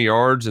 120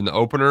 yards in the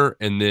opener,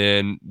 and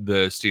then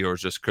the Steelers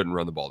just couldn't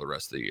run the ball the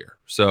rest of the year.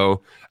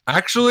 So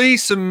actually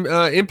some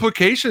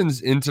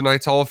implications in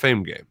tonight's Hall of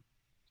Fame game.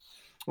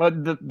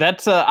 Well,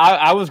 that's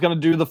I was going to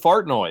do the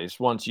fart noise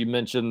once you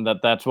mentioned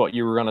that's what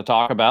you were going to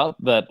talk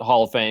about, that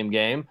Hall of Fame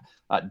game.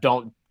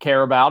 Don't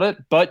care about it,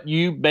 but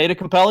you made a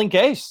compelling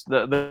case.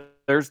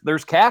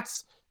 There's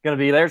cats going to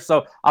be there,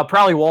 so I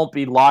probably won't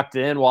be locked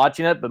in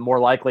watching it, but more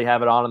likely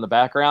have it on in the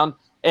background,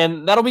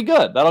 and that'll be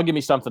good. That'll give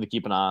me something to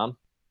keep an eye on.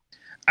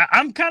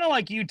 I'm kind of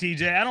like you,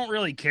 TJ. I don't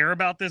really care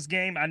about this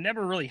game. I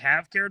never really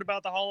have cared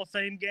about the Hall of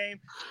Fame game,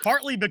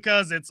 partly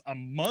because it's a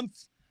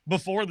month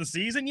before the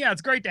season. Yeah,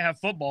 it's great to have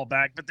football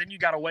back, but then you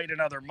got to wait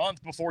another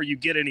month before you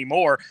get any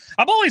more.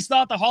 I've always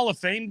thought the Hall of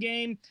Fame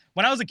game,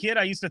 when I was a kid,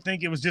 I used to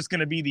think it was just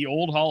going to be the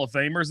old Hall of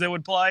Famers that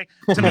would play.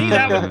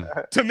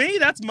 To me,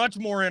 that's much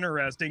more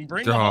interesting.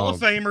 Bring the Hall of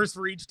Famers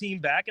for each team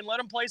back and let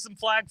them play some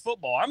flag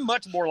football. I'm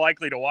much more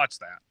likely to watch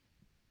that.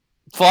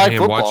 Flag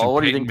football?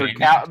 What do you think?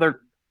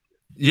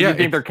 You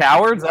think they're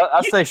cowards?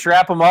 I say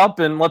strap them up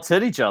and let's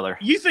hit each other.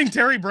 You think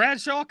Terry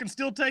Bradshaw can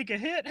still take a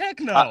hit? Heck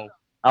no.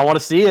 I want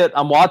to see it.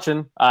 I'm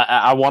watching.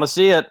 I want to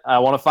see it. I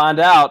want to find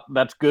out.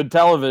 That's good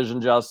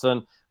television,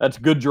 Justin. That's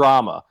good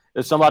drama.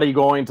 Is somebody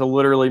going to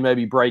literally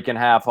maybe break in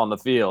half on the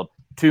field?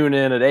 Tune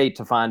in at 8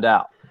 to find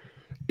out.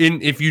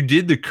 If you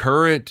did the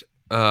current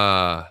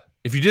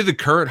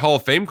Hall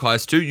of Fame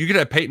class too, you could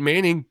have Peyton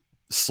Manning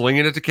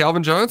slinging it to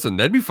Calvin Johnson.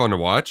 That'd be fun to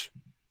watch.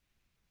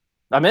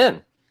 I'm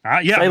in.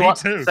 Yeah, me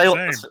too. Say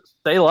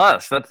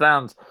less.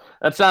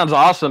 That sounds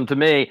awesome to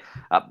me.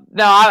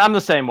 No, I'm the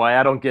same way.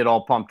 I don't get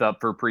all pumped up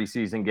for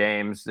preseason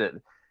games.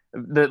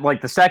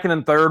 Like the second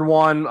and third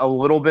one, a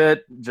little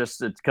bit,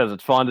 just it's because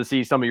it's fun to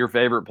see some of your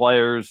favorite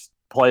players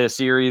play a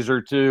series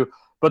or two.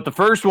 But the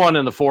first one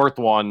and the fourth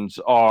ones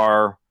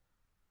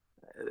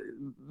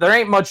there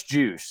ain't much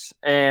juice.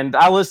 And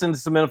I listened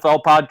to some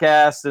NFL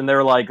podcasts, and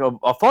they're like,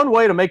 a fun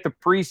way to make the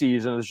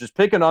preseason is just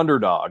pick an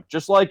underdog,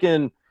 just like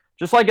in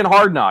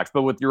Hard Knocks,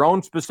 but with your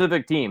own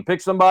specific team. Pick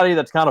somebody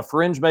that's kind of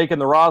fringe making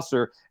the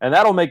roster, and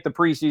that'll make the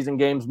preseason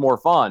games more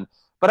fun.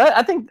 But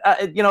I think,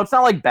 it's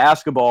not like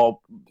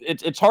basketball.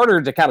 It's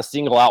harder to kind of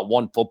single out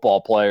one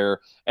football player,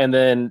 and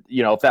then,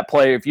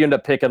 if you end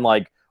up picking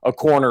like a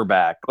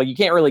cornerback, like you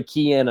can't really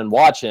key in and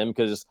watch him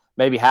because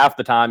maybe half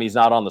the time he's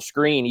not on the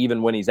screen,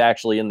 even when he's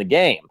actually in the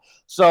game.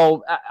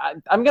 So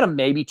I'm going to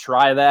maybe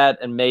try that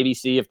and maybe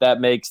see if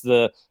that makes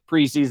the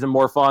preseason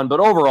more fun.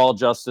 But overall,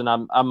 Justin,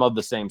 I'm of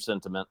the same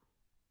sentiment.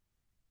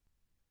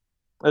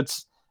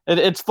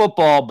 It's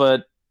football,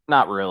 but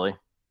not really.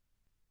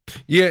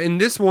 Yeah, in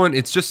this one,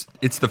 it's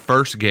the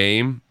first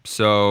game,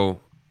 so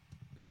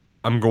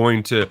we're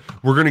going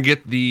to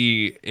get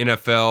the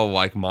NFL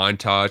like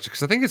montage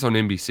because I think it's on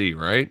NBC,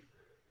 right?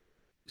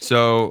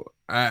 So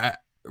I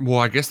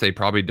guess they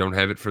probably don't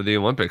have it for the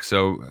Olympics.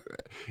 So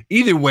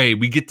either way,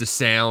 we get the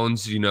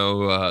sounds,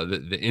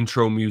 the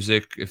intro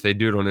music. If they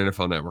do it on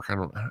NFL Network, I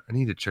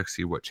need to check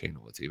see what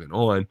channel it's even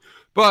on.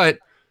 But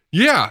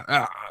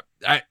yeah.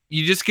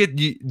 You just get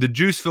the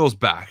juice fills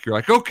back. You're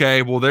like,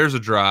 okay, well, there's a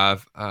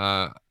drive.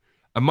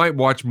 I might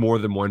watch more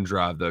than one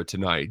drive though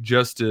tonight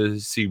just to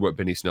see what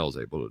Benny Snell's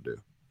able to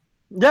do.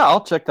 Yeah,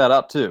 I'll check that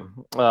out too.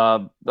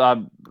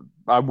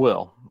 I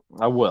will.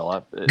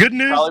 Good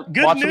news.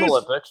 Watch the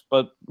Olympics,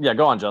 but yeah,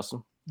 go on,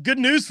 Justin. Good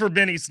news for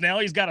Benny Snell.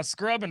 He's got a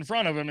scrub in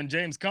front of him and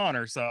James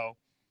Conner. So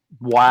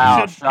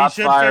wow, shots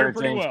fired,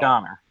 James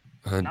Conner.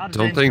 I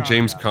don't think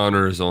James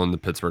Conner is on the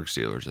Pittsburgh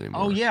Steelers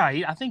anymore. Oh yeah,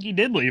 I think he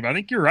did leave. I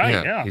think you're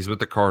right. Yeah, he's with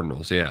the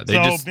Cardinals. Yeah,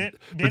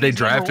 but they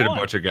drafted a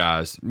bunch of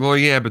guys. Well,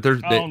 yeah, but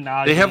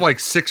they have like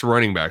 6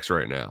 running backs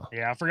right now.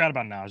 Yeah, I forgot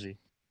about Najee.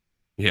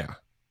 Yeah.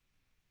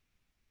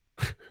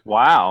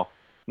 Wow.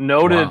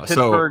 Noted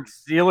Pittsburgh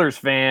Steelers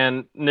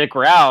fan Nick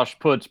Roush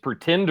puts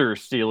pretender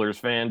Steelers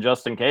fan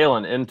Justin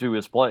Kalen into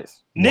his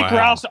place. Nick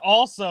Roush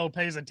also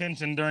pays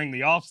attention during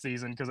the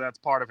offseason because that's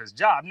part of his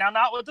job. Now,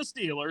 not with the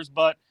Steelers,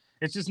 but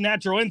it's just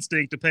natural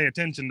instinct to pay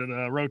attention to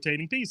the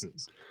rotating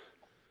pieces.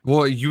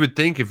 Well, you would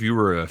think if you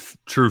were a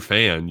true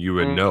fan, you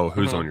would know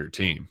who's on your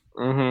team.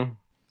 Mm-hmm.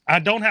 I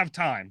don't have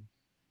time.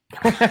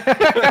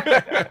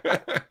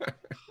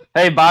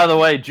 Hey, by the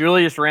way,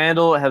 Julius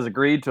Randle has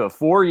agreed to a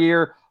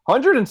 4-year,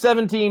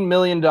 $117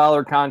 million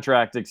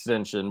contract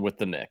extension with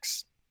the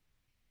Knicks.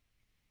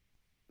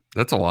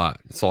 That's a lot.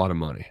 It's a lot of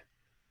money.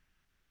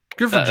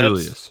 Good for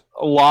Julius.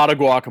 A lot of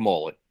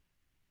guacamole.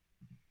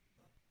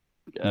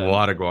 A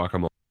lot of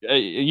guacamole.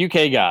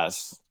 UK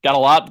guys got a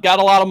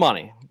lot of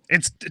money.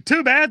 It's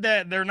too bad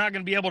that they're not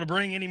going to be able to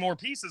bring any more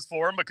pieces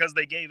for him because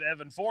they gave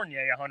Evan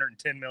Fournier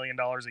 $110 million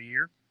a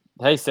year.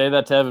 Hey, say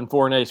that to Evan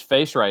Fournier's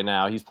face right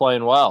now. He's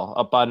playing well,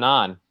 up by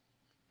 9.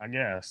 I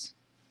guess.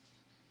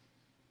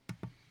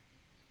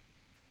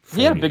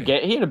 He had a big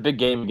game. He had a big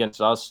game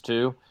against us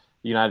too,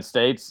 the United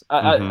States.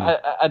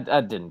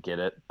 I didn't get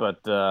it, but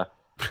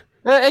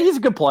he's a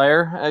good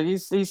player.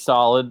 He's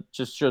solid.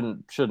 Just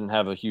shouldn't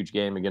have a huge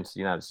game against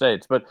the United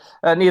States. But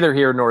neither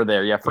here nor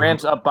there. Yeah,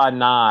 France up by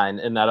 9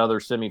 in that other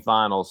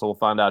semifinal. So we'll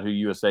find out who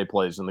USA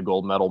plays in the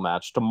gold medal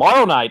match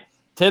tomorrow night,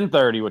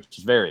 10:30, which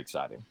is very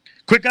exciting.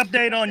 Quick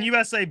update on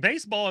USA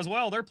baseball as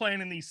well. They're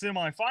playing in the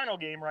semifinal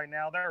game right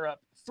now. They're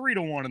up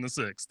 3-1 in the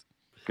 6th.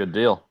 Good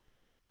deal.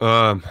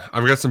 I've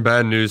got some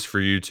bad news for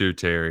you too,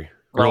 Terry.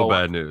 Real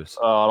bad news.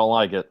 Oh, I don't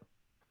like it.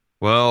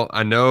 Well,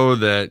 I know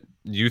that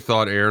you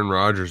thought Aaron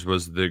Rodgers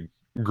was the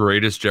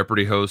greatest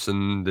Jeopardy host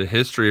in the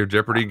history of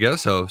Jeopardy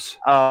guest hosts.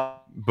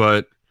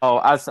 But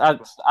I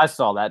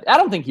saw that. I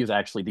don't think he was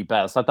actually the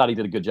best. I thought he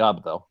did a good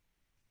job though.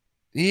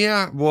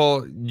 yeah,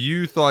 well,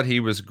 you thought he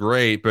was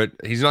great, but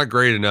he's not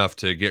great enough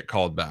to get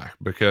called back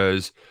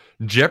because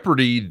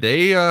Jeopardy,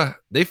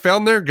 they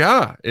found their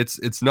guy.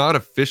 It's not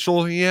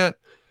official yet,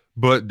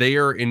 but they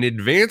are in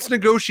advanced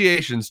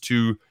negotiations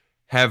to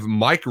have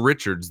Mike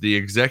Richards, the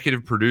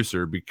executive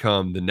producer,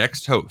 become the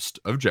next host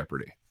of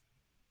Jeopardy.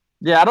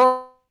 Yeah,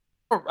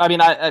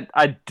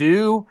 I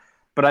do,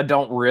 but I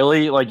don't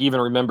really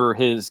even remember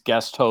his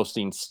guest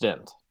hosting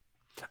stint.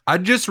 I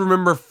just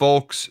remember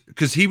folks,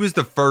 because he was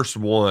the first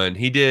one.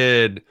 He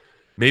did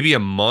maybe a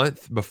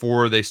month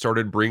before they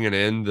started bringing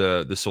in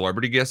the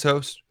celebrity guest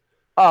host.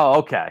 Oh,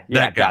 okay.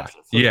 Yeah, that guy.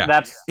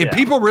 gotcha. So and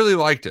people really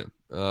liked him.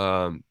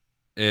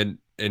 And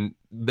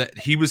that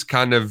he was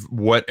kind of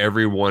what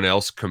everyone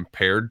else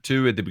compared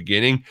to at the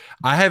beginning.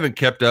 I haven't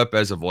kept up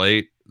as of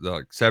late.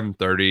 Like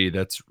 7:30,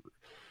 that's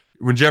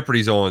when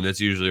Jeopardy's on. That's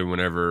usually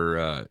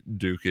whenever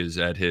Duke is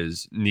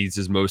needs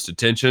his most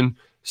attention.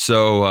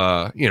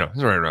 So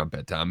it's right around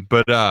bedtime.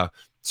 But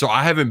so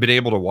I haven't been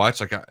able to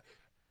watch.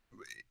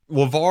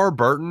 LeVar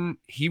Burton,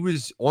 he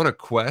was on a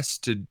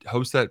quest to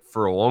host that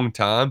for a long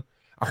time.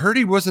 I heard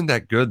he wasn't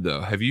that good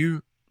though.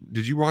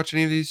 Did you watch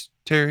any of these,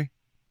 Terry?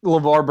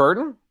 LeVar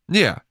Burton?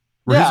 Yeah.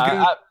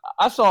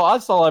 I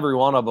saw every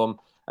one of them.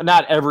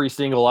 Not every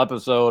single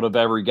episode of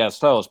every guest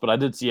host, but I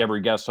did see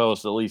every guest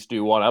host at least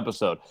do one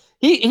episode.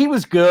 He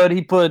was good.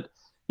 He put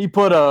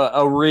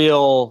a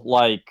real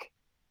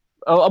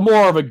a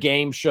more of a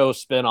game show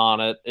spin on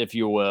it, if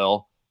you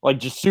will.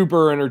 Just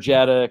super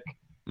energetic.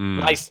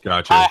 Nice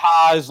gotcha. High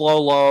highs,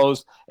 low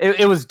lows.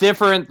 It was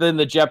different than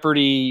the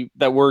Jeopardy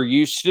that we're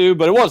used to,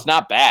 but it was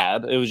not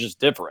bad. It was just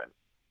different.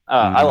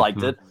 I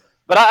liked it,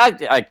 but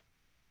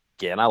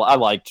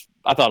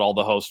I thought all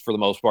the hosts for the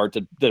most part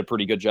did a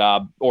pretty good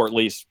job, or at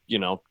least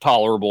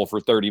tolerable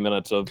for 30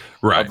 minutes of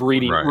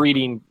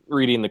reading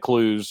the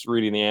clues,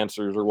 reading the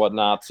answers or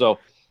whatnot. So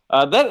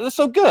that's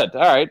so good.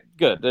 All right,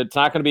 good. It's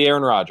not going to be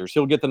Aaron Rodgers.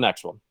 He'll get the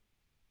next one.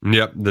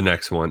 Yep, the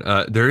next one.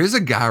 There is a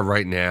guy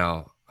right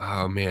now.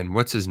 Oh man,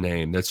 what's his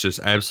name? That's just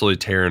absolutely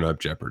tearing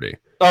up Jeopardy.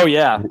 Oh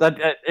yeah,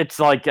 it's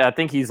I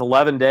think he's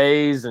 11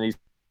 days and he's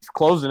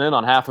closing in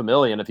on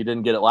 $500,000 if he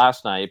didn't get it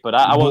last night. But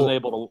I wasn't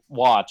able to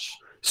watch.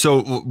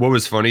 So what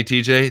was funny,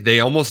 TJ? They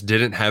almost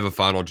didn't have a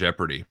Final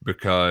Jeopardy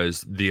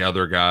because the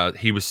other guy,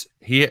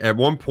 he at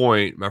one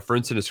point, my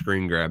friend sent a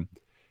screen grab.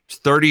 It's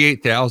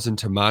 38,000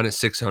 to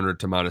 -600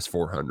 to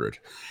 -400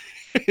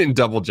 in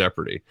Double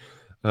Jeopardy.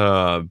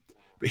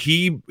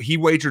 He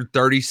wagered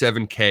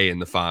 37K in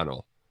the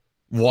final,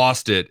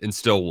 lost it, and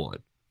still won.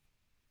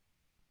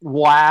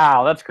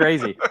 Wow, that's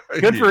crazy.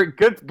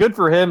 Good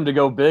for him to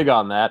go big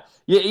on that.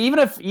 Yeah, even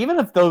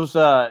if those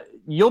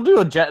you'll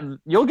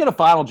get a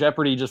Final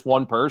Jeopardy just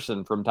one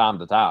person from time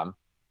to time.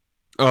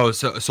 Oh,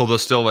 so they'll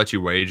still let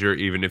you wager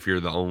even if you're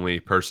the only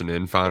person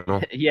in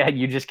final? Yeah,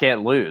 you just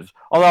can't lose.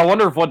 Although I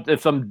wonder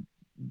if some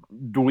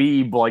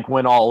dweeb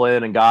went all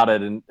in and got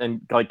it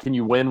and can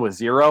you win with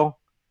zero?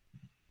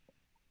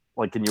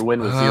 Can you win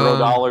with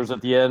 $0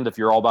 at the end if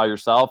you're all by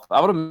yourself?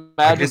 I would imagine.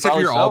 I guess if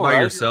you're all by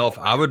yourself,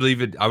 I would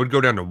leave it. I would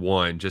go down to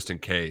 1 just in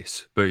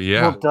case. But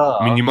yeah,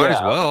 I mean, you might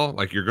as well.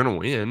 You're gonna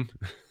win.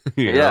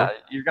 you know?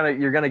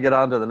 You're gonna get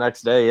on to the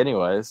next day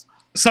anyways.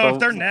 So if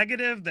they're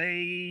negative,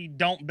 they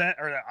don't bet,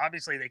 or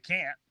obviously they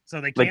can't.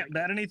 So they can't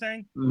bet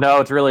anything.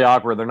 No, it's really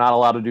awkward. They're not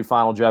allowed to do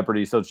Final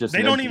Jeopardy, so it's just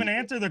they don't even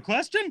answer the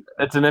question.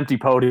 It's an empty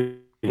podium.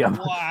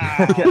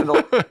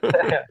 Wow.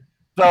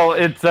 So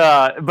it's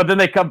but then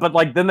they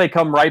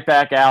come right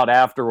back out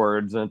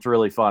afterwards, and it's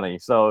really funny.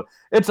 So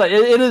it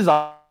is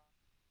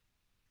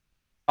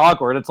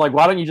awkward. It's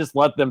why don't you just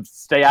let them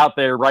stay out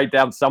there, write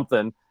down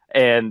something,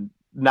 and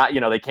not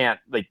they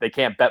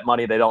can't bet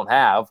money they don't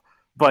have.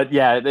 But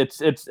yeah,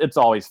 it's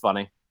always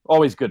funny,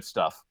 always good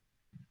stuff.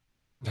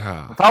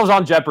 If I was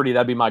on Jeopardy,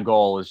 that'd be my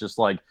goal. Is just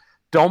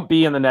don't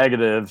be in the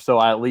negative, so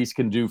I at least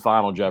can do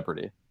Final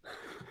Jeopardy.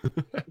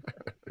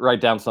 Write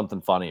down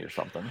something funny or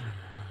something.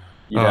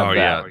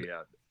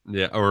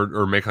 Yeah,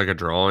 or make a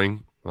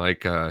drawing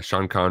like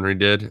Sean Connery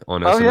did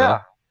on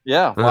SNL.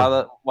 Yeah.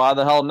 Why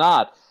the hell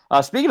not?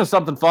 Speaking of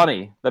something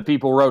funny that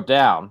people wrote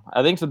down,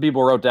 I think some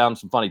people wrote down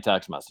some funny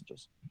text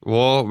messages.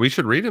 Well, we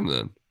should read them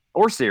then.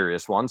 or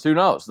serious ones. Who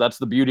knows? That's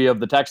the beauty of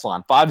the text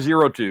line.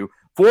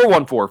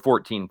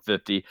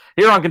 502-414-1450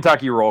 here on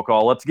Kentucky Roll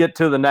Call. Let's get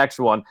to the next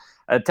one.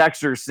 A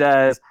texter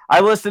says,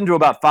 I listen to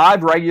about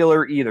 5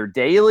 regular either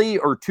daily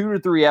or 2 to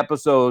 3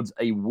 episodes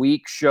a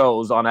week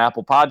shows on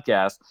Apple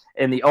Podcasts,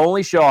 and the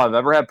only show I've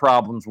ever had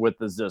problems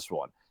with is this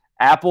one.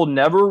 Apple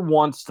never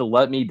wants to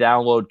let me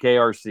download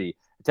KRC.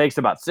 It takes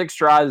about 6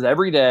 tries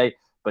every day,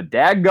 but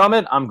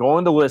dadgummit, I'm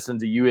going to listen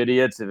to you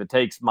idiots if it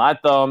takes my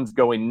thumbs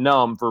going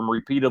numb from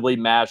repeatedly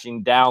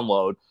mashing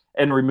download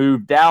and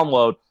remove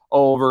download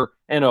over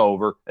and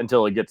over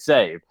until it gets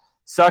saved.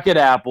 Suck it,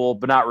 Apple,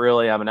 but not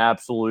really. I'm an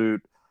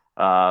absolute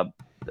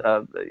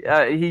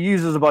he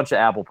uses a bunch of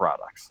Apple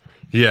products.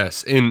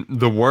 Yes, and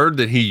the word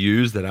that he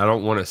used that I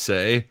don't want to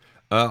say,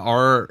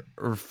 our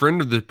friend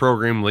of the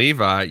program,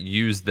 Levi,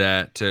 used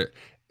that to,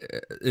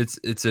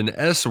 it's an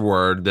S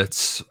word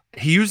that's,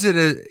 he used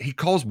it, he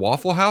calls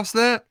Waffle House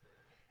that,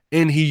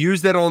 and he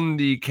used that on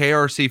the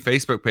KRC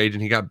Facebook page,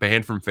 and he got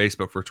banned from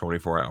Facebook for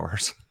 24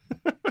 hours.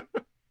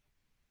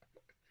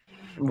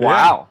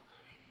 Wow.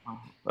 Yeah.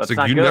 That's it's like,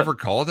 not you good. never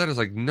call that? I was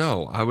like,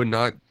 no, I would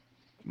not.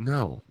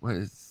 No,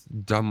 it's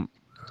dumb.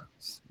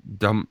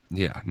 Dumb.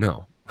 Yeah,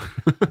 no. You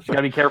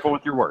gotta be careful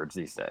with your words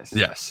these days.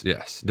 Yes,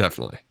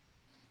 definitely.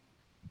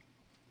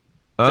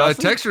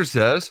 Justin? Texter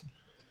says,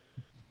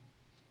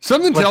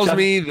 something tells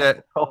me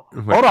that. Oh,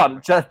 hold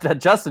on,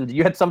 Justin,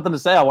 you had something to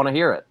say. I want to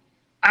hear it.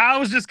 I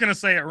was just gonna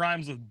say it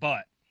rhymes with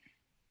butt.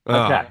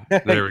 Okay.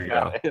 There we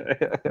go.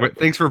 Wait,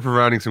 thanks for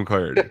providing some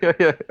clarity.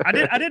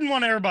 I didn't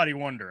want everybody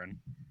wondering.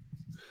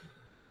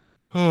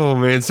 Oh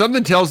man,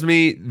 something tells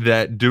me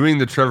that doing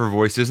the Trevor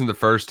voice isn't the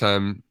first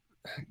time.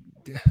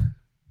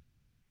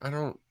 I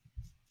don't.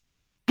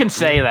 You can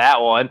say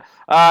that one.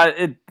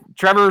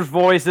 Trevor's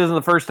voice isn't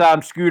the first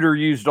time Scooter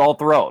used all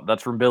throat.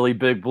 That's from Billy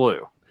Big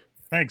Blue.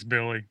 Thanks,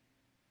 Billy.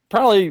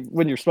 Probably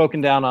when you're smoking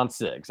down on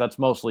cigs. That's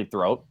mostly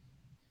throat.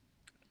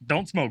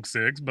 Don't smoke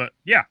cigs, but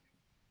yeah.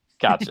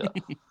 Gotcha.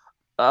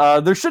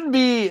 There shouldn't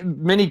be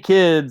many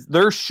kids.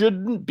 There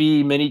shouldn't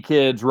be many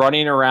kids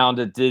running around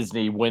at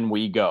Disney when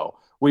we go.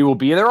 We will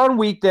be there on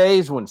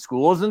weekdays when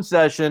school is in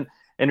session.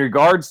 In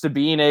regards to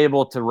being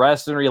able to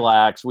rest and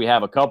relax, we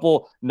have a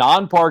couple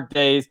non-park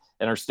days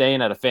and are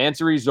staying at a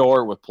fancy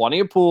resort with plenty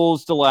of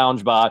pools to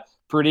lounge by.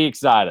 Pretty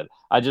excited.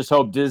 I just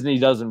hope Disney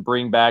doesn't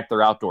bring back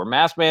their outdoor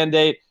mask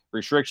mandate.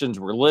 Restrictions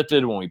were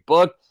lifted when we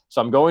booked,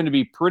 so I'm going to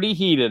be pretty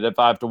heated if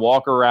I have to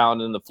walk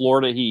around in the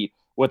Florida heat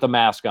with a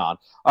mask on.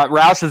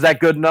 Roush, is that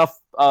good enough?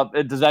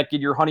 Does that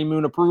get your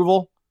honeymoon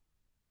approval?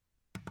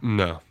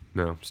 No,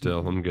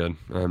 still, I'm good.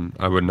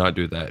 I would not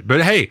do that.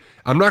 But hey,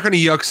 I'm not going to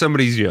yuck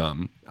somebody's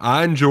yum.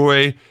 I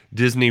enjoy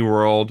Disney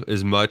World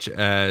as much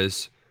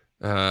as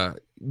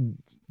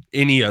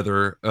any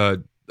other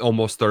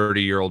almost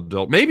 30-year-old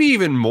adult, maybe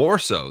even more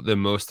so than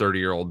most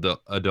 30-year-old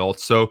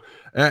adults. So,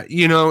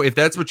 if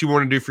that's what you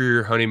want to do for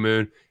your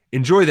honeymoon,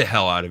 enjoy the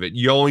hell out of it.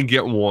 You only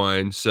get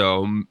one,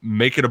 so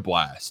make it a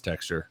blast,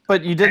 Texter.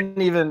 But you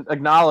didn't even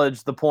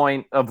acknowledge the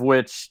point of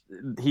which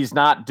he's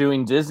not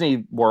doing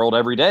Disney World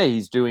every day.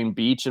 He's doing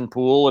beach and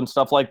pool and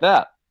stuff like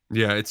that.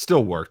 Yeah, it's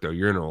still work though.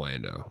 You're in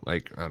Orlando.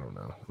 Like, I don't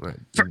know.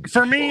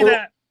 For me,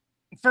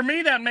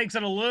 that makes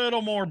it a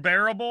little more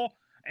bearable.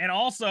 And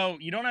also,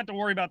 you don't have to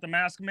worry about the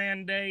mask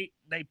mandate.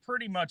 They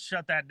pretty much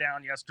shut that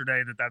down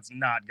yesterday. That's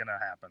not going to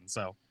happen.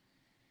 So.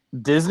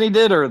 Disney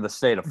did, or the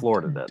state of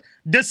Florida did?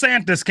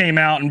 DeSantis came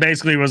out and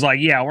basically was like,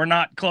 yeah, we're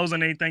not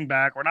closing anything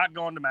back. We're not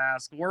going to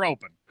mask. We're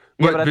open.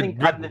 Yeah, but I think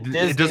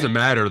it doesn't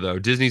matter, though.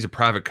 Disney's a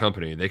private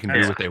company. They can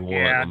do what they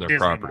want on their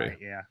property. Might,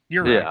 yeah,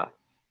 you're right. Yeah.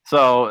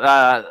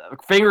 So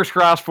fingers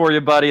crossed for you,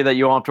 buddy, that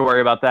you won't have to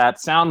worry about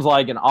that. Sounds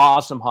like an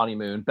awesome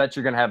honeymoon. Bet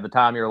you're going to have the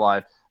time of your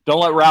life.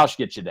 Don't let Roush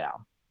get you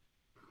down.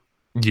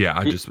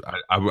 Yeah,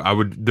 I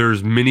would.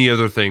 There's many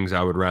other things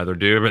I would rather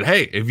do, but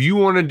hey, if you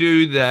want to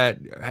do that,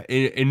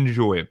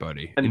 enjoy it,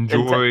 buddy.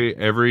 Enjoy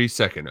every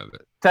second of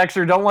it.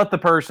 Texter, don't let the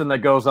person that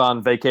goes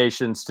on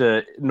vacations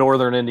to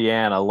northern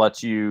Indiana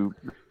get you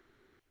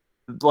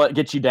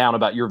down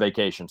about your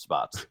vacation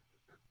spots.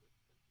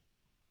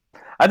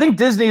 I think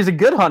Disney is a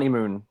good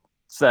honeymoon,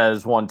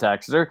 says one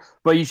texter,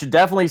 but you should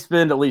definitely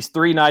spend at least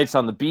 3 nights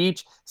on the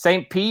beach.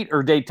 St. Pete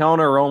or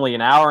Daytona are only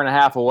an hour and a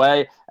half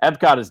away.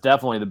 Epcot is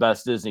definitely the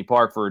best Disney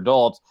park for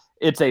adults.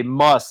 It's a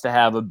must to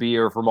have a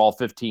beer from all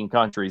 15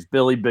 countries.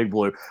 Billy Big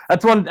Blue.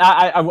 That's one.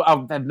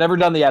 I've never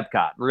done the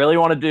Epcot. Really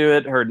want to do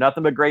it. Heard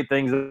nothing but great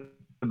things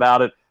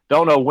about it.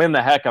 Don't know when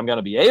the heck I'm going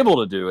to be able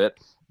to do it,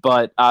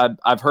 but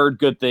I've heard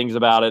good things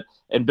about it.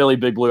 And Billy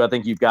Big Blue, I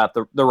think you've got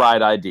the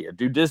right idea.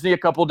 Do Disney a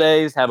couple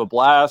days, have a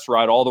blast,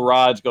 ride all the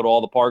rides, go to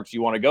all the parks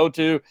you want to go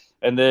to,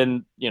 and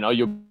then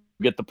you'll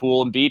get the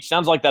pool and beach.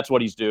 Sounds like that's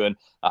what he's doing.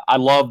 I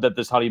love that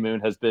this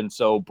honeymoon has been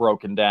so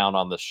broken down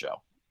on this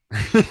show.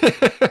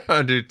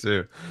 I do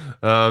too.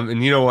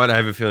 And you know what? I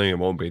have a feeling it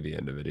won't be the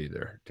end of it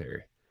either,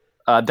 Terry.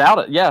 Doubt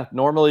it. Yeah,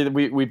 normally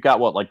we've got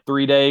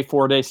 3-day,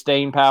 4-day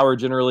staying power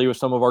generally with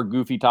some of our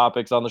goofy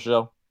topics on the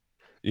show.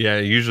 Yeah,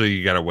 usually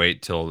you got to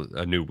wait till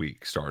a new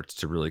week starts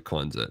to really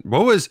cleanse it. There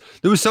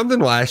was something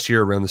last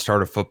year around the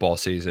start of football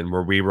season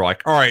where we were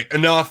like, all right,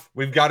 enough.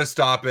 We've got to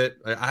stop it.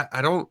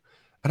 I don't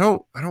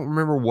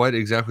remember what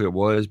exactly it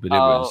was, but it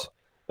was.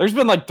 There's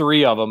been like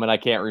 3 of them, and I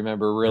can't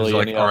remember really.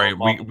 Like, any all right,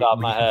 off the top of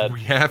my head.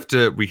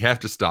 we have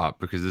to stop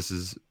because this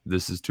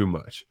is too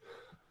much.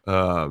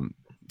 Billy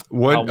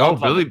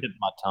hit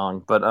my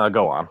tongue, but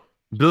go on.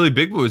 Billy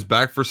Big Blue is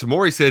back for some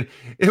more. He said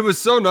it was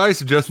so nice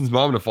of Justin's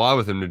mom to fly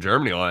with him to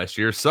Germany last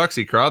year. Sucks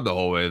he cried the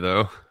whole way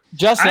though.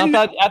 Justin,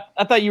 I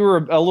thought you were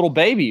a little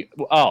baby.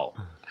 Oh,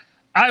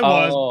 I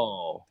was.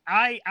 Oh.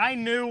 I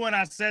knew when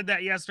I said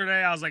that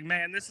yesterday. I was like,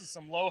 man, this is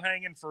some low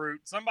hanging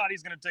fruit.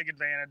 Somebody's going to take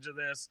advantage of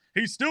this.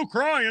 He's still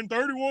crying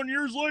 31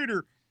 years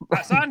later.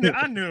 So I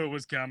knew it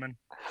was coming.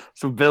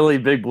 So Billy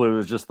Big Blue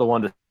is just the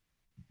one to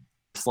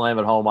slam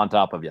it home on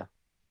top of you.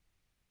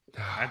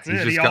 That's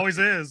it. He always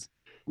is.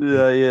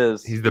 Yeah, he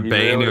is. He's the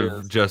bane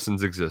of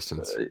Justin's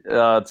existence.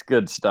 It's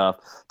good stuff.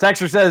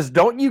 Texter says,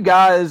 don't you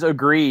guys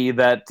agree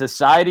that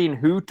deciding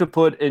who to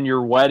put in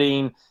your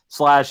wedding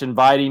 /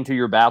 inviting to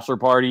your bachelor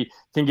party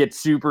can get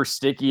super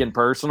sticky and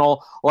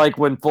personal? Like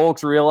when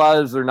folks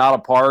realize they're not a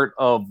part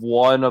of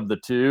one of the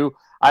two,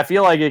 I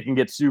feel like it can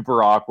get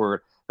super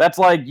awkward. That's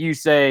like you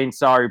saying,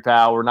 sorry,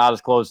 pal, we're not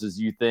as close as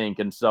you think,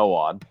 and so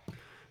on.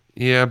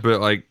 Yeah, but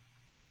like,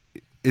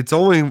 it's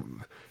only...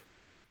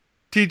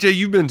 TJ,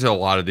 you've been to a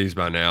lot of these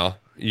by now.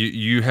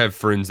 You have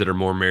friends that are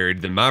more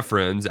married than my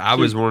friends. I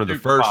was one of the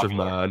first of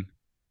mine.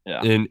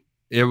 Yeah. And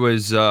it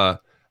was a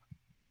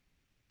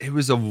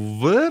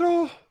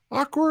little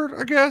awkward,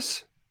 I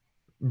guess.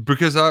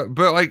 But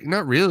like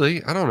not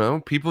really. I don't know.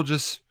 People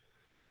just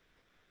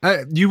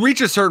you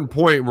reach a certain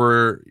point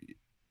where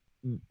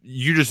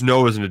you just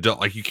know as an adult,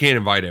 like you can't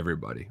invite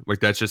everybody. Like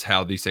that's just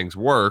how these things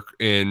work.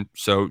 And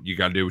so you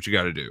got to do what you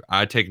got to do.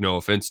 I take no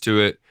offense to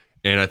it.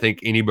 And I think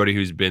anybody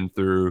who's been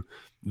through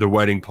the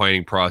wedding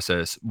planning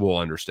process will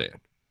understand.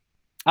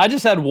 I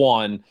just had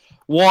one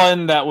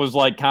that was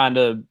like kind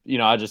of,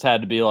 I just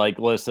had to be like,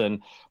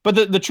 listen. But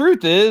the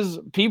truth is,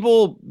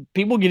 people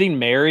getting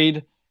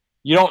married,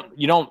 you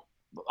don't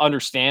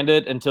understand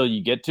it until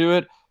you get to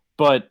it.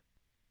 But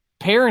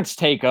parents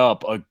take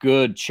up a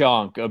good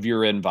chunk of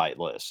your invite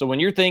list. So when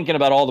you're thinking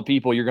about all the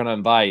people you're going to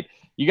invite,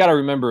 you got to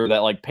remember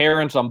that like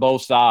parents on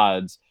both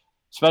sides,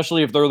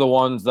 especially if they're the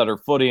ones that are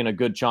footing a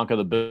good chunk of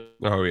the bill.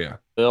 Oh, yeah.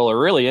 Or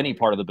really any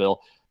part of the bill.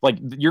 Like,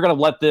 you're going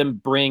to let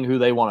them bring who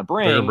they want to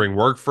bring. They're going to bring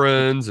work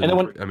friends. And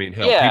then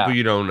people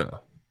you don't know.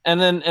 And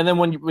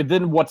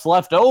then what's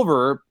left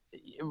over,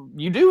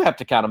 you do have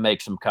to kind of make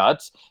some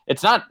cuts.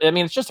 It's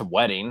just a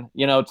wedding.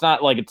 It's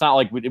not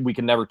like we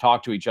can never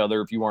talk to each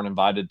other if you weren't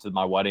invited to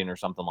my wedding or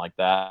something like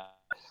that.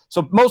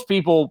 So most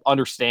people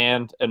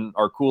understand and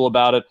are cool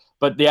about it.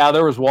 But yeah,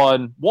 there was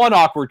one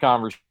awkward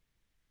conversation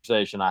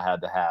I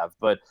had to have,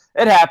 but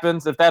it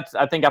happens.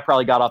 I think I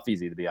probably got off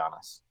easy, to be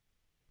honest.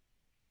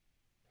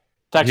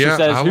 Texas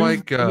says, I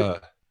like. Go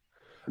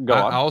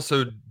on. I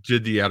also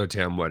did the out of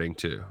town wedding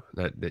too.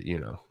 That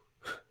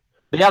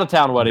the out of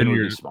town wedding would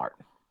be smart.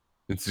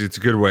 It's a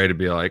good way to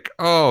be like,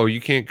 oh,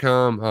 you can't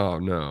come. Oh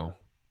no,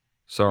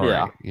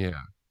 sorry. Yeah.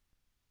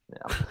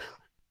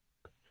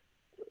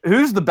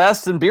 Who's the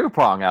best in beer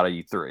pong out of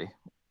you three?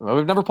 Well,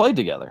 we've never played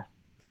together.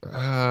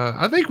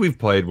 I think we've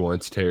played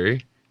once,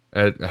 Terry,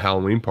 at a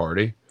Halloween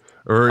party,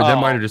 or that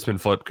might have just been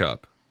Flip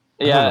Cup.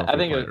 I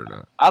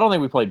don't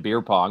think we played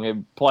beer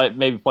pong.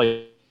 Maybe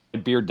played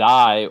beer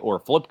die or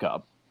Flip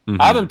Cup.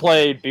 Mm-hmm. I haven't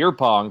played beer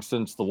pong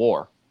since the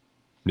war.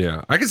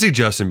 Yeah, I can see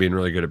Justin being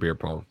really good at beer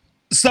pong.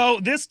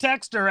 So this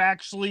texter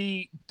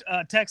actually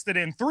texted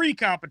in 3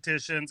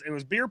 competitions. It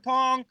was beer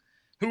pong,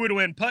 who would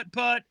win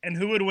putt-putt, and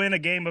who would win a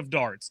game of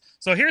darts.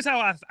 So here's how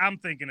I'm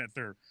thinking it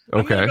through.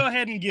 I'm going to go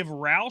ahead and give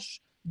Roush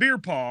beer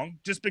pong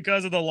just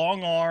because of the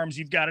long arms.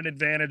 You've got an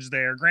advantage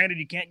there. Granted,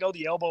 you can't go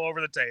the elbow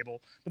over the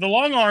table, but the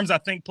long arms I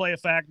think play a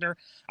factor.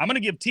 I'm going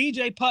to give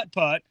TJ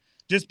putt-putt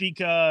just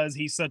because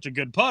he's such a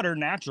good putter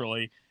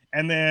naturally,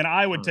 and then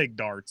I would take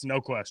darts, no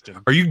question.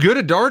 Are you good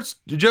at darts,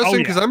 Justin?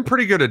 Because I'm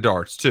pretty good at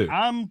darts too.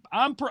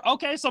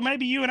 Okay, so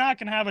maybe you and I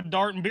can have a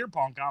dart and beer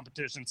pong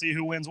competition, see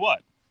who wins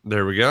what.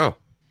 There we go.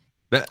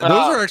 Those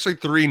are actually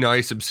 3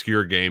 nice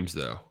obscure games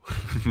though.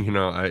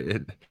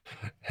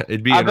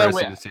 It'd be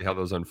interesting to see how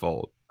those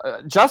unfold.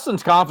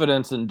 Justin's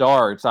confidence in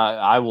darts,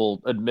 I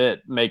will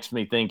admit, makes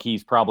me think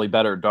he's probably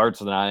better at darts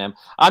than I am.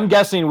 I'm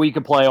guessing we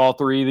could play all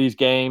 3 of these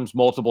games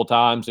multiple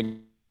times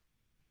and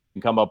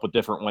come up with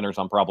different winners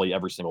on probably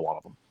every single one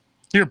of them.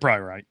 You're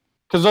probably right.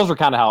 Because those are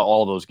kind of how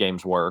all of those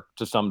games work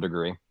to some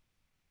degree.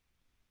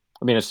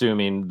 I mean,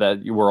 assuming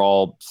that you were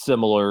all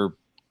similar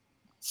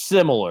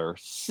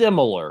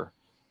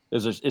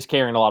is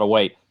carrying a lot of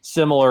weight.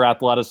 Similar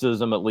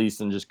athleticism, at least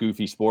in just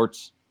goofy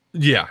sports.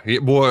 Yeah,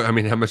 boy. I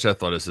mean, how much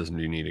athleticism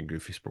do you need in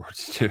goofy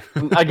sports too?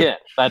 Again,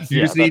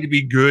 you just need to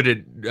be good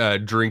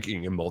at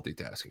drinking and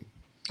multitasking.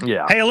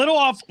 Yeah. Hey, a little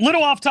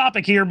off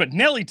topic here, but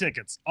Nelly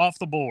tickets off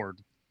the board.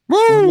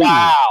 Woo!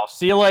 Wow.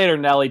 See you later,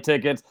 Nelly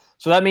tickets.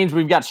 So that means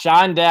we've got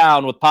Shine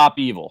Down with Pop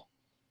Evil.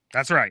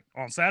 That's right,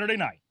 on Saturday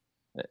night.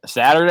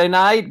 Saturday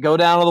night, go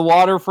down to the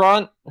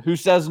waterfront. Who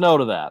says no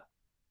to that?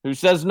 Who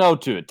says no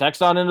to it?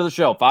 Text on into the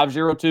show,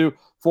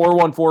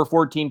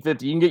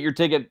 502-414-1450. You can get your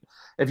ticket.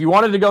 If you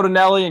wanted to go to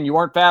Nelly and you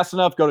weren't fast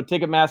enough, go to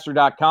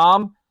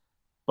Ticketmaster.com.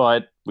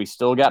 But we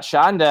still got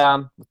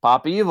Shinedown with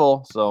Pop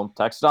Evil, so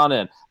text on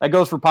in. That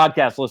goes for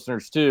podcast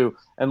listeners too,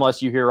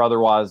 unless you hear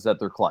otherwise that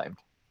they're claimed.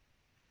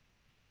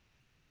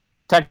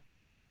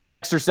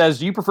 Texter says,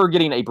 do you prefer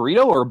getting a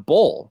burrito or a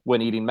bowl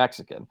when eating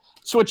Mexican?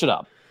 Switch it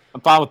up.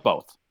 I'm fine with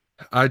both.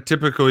 I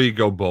typically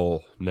go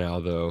bowl now,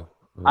 though.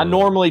 I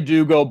normally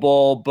do go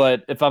bowl,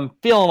 but if I'm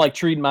feeling like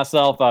treating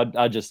myself,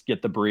 I just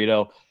get the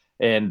burrito.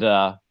 And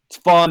it's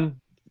fun.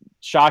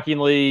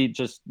 Shockingly,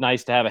 just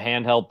nice to have a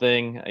handheld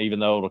thing, even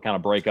though it'll kind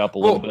of break up a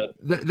little bit.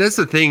 That's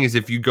the thing is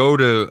if you go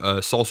to a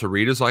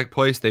Salsaritas like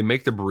place, they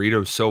make the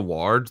burritos so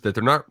large that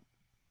they're not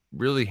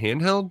really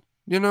handheld,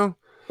 you know?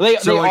 They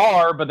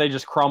are, but they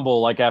just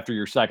crumble like after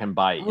your second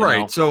bite. You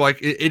know? So like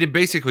it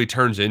basically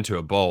turns into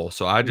a bowl.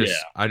 So I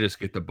just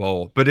get the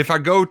bowl. But if I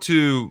go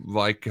to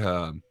like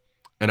an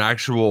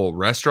actual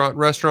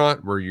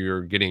restaurant where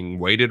you're getting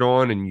waited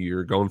on and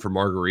you're going for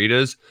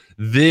margaritas,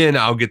 then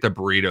I'll get the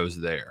burritos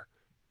there.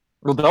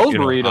 Well, those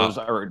burritos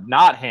are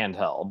not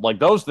handheld. Like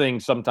those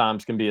things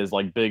sometimes can be as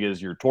like big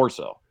as your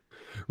torso.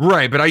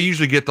 Right, but I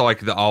usually get the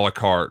a la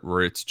carte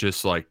where it's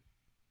just like,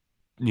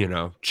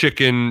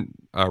 chicken,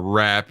 a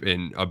wrap,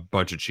 and a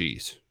bunch of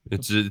cheese.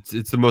 It's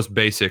the most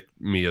basic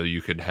meal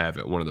you could have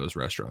at one of those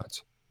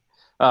restaurants.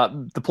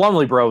 The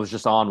Plumley bro was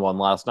just on one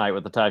last night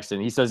with the text,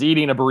 and he says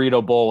eating a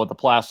burrito bowl with a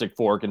plastic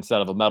fork instead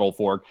of a metal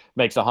fork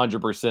makes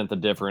 100% the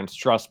difference.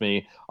 Trust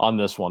me on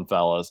this one,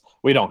 fellas.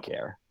 We don't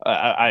care.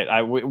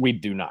 We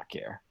do not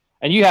care.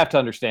 And you have to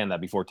understand that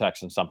before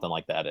texting something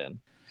like that in.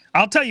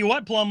 I'll tell you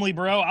what, Plumley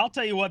bro. I'll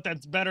tell you what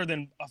that's better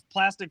than a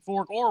plastic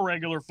fork or a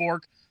regular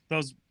fork.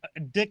 Those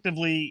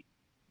addictively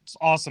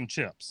awesome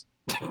chips.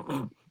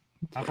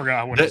 I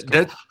forgot what it's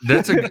called.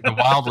 That's the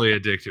wildly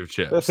addictive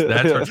chips.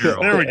 That's what you're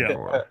There we go.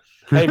 For.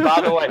 Hey,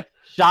 by the way,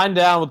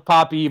 Shinedown with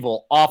Pop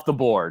Evil off the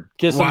board.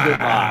 Kiss them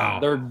goodbye.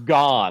 They're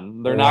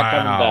gone. They're not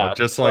coming back.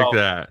 Just like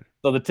that.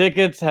 So the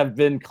tickets have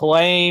been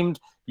claimed.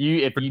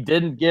 If you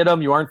didn't get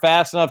them, you aren't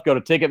fast enough, go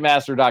to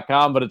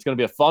Ticketmaster.com. But it's going to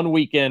be a fun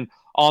weekend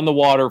on the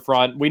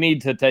waterfront. We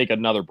need to take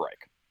another break.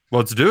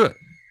 Let's do it.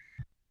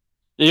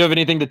 Do you have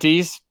anything to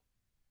tease?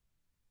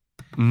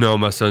 No,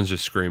 my son's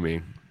just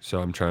screaming. So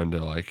I'm trying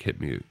to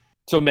hit mute.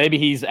 So maybe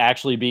he's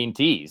actually being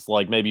teased.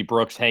 Like maybe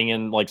Brooks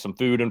hanging some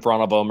food in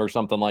front of him or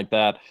something like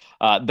that.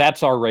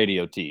 That's our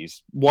radio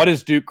tease. What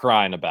is Duke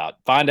crying about?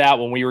 Find out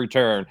when we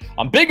return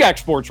on Big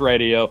X Sports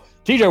Radio.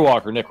 TJ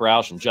Walker, Nick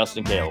Roush, and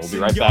Justin Kale. We'll be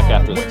right back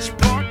after this.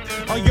 Which part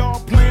are y'all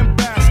playing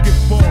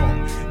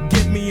basketball?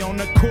 Get me on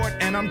the court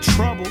and I'm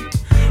troubled.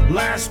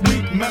 Last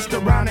week messed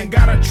around and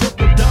got a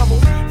triple-double.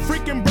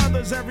 Freaking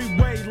brothers every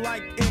way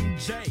like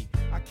MJ.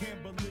 I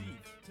can't believe.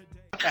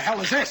 What the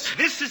hell is this?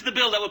 This is the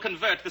bill that will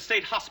convert the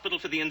State Hospital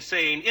for the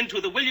Insane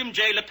into the William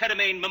J.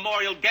 LePetomane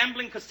Memorial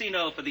Gambling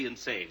Casino for the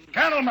Insane.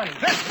 Gentlemen,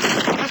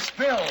 this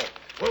bill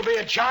will be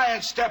a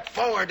giant step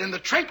forward in the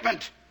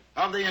treatment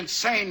of the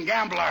insane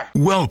gambler.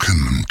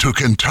 Welcome to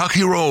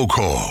Kentucky Roll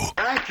Call.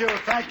 Thank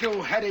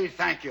you, Hetty,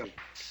 thank you.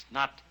 It's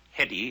not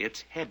Hetty,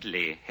 it's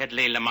Headley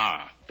Lamar.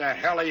 What the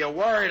hell are you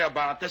worried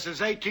about? This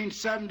is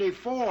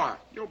 1874.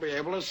 You'll be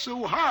able to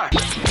sue hard.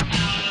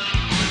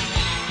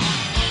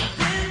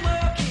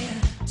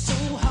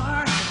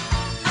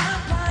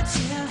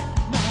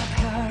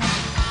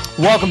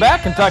 Welcome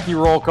back. Kentucky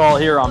Roll Call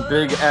here on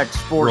Big X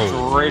Sports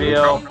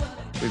Radio.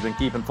 We've been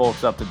keeping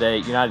folks up to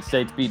date. United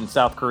States beating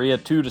South Korea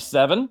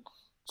 2-7.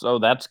 So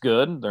that's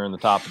good. They're in the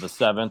top of the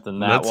seventh in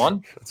that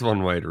one. That's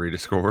one way to read a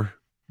score.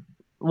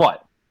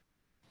 What?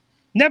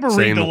 Never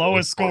read the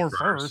lowest score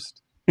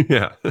first.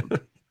 Yeah.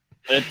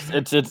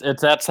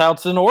 It's that's how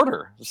it's in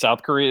order.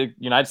 South Korea,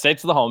 United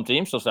States is the home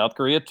team, so South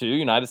Korea 2,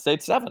 United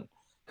States 7.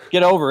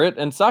 Get over it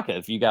and suck it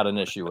if you got an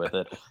issue with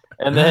it.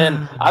 And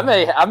then I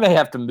may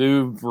have to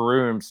move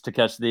rooms to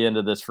catch the end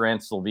of this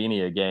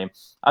France-Slovenia game.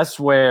 I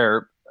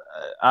swear,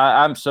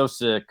 I'm so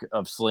sick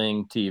of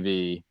Sling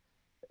TV,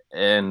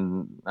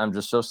 and I'm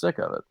just so sick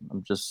of it.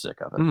 I'm just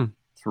sick of it.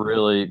 It's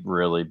really,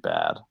 really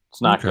bad.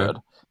 It's not good.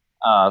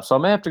 So I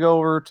may have to go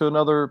over to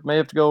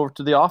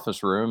the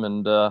office room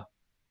and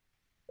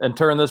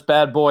turn this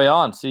bad boy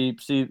on. See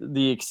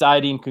the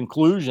exciting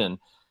conclusion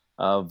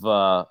of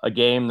a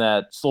game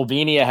that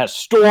Slovenia has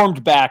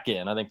stormed back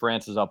in. I think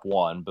France is up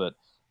 1, but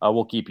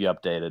we'll keep you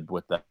updated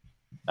with that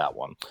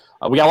one.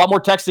 We got a lot more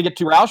text to get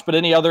to, Roush, but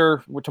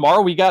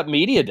tomorrow we got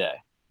Media Day.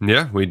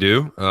 Yeah, we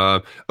do.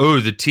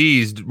 The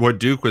tease, what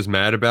Duke was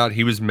mad about,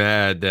 he was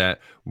mad that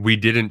we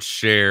didn't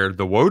share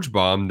the Woj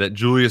bomb that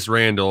Julius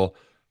Randle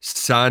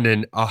signed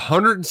an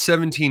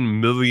 $117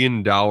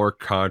 million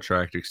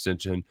contract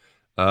extension.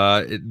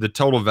 The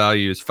total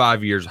value is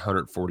 5 years,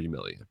 $140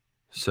 million.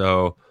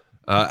 So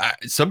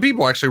some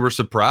people actually were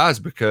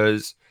surprised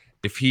because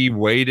if he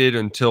waited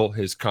until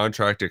his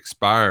contract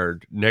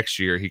expired next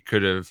year, he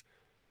could have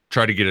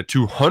tried to get a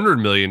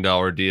 $200 million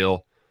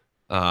deal.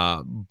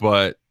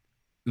 But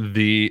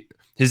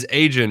his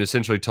agent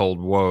essentially told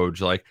Woj,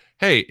 like,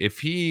 hey, if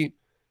he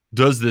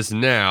does this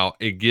now,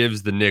 it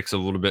gives the Knicks a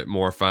little bit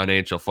more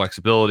financial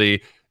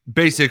flexibility.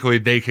 Basically,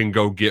 they can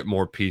go get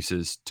more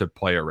pieces to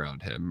play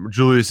around him.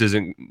 Julius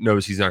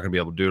knows he's not going to be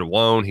able to do it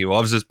alone. He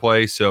loves his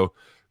play, so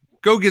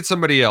go get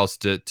somebody else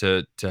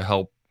to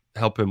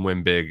help him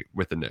win big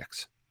with the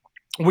Knicks.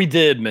 We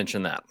did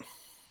mention that.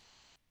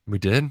 We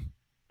did.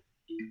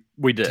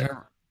 We did.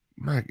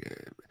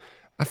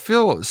 I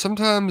feel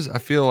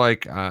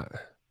like,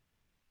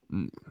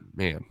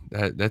 man,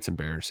 that's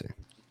embarrassing.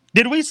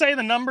 Did we say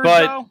the numbers,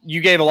 but though?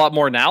 You gave a lot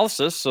more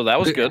analysis, so that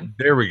was good.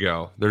 There we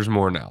go. There's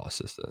more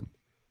analysis then.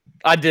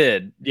 I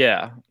did.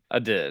 Yeah, I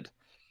did.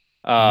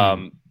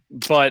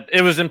 But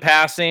it was in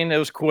passing. It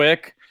was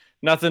quick.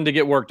 Nothing to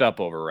get worked up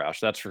over, Roush.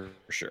 That's for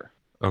sure.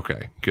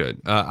 Okay,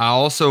 good. I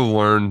also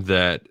learned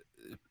that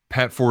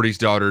Pat Forty's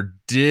daughter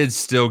did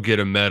still get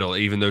a medal,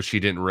 even though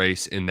she didn't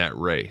race in that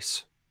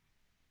race.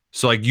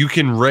 So, like, you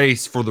can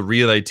race for the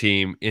relay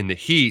team in the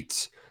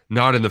heats,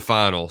 not in the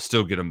final,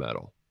 still get a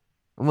medal.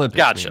 Olympics,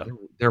 gotcha. Man,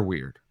 they're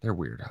weird. They're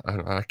weird.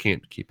 I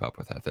can't keep up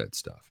with that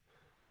stuff.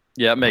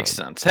 Yeah, it makes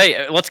sense.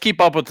 Hey, let's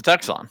keep up with the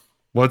Texan.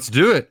 Let's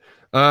do it.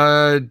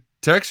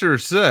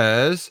 Texter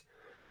says,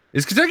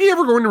 is Kentucky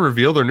ever going to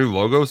reveal their new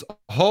logos?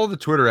 All the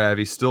Twitter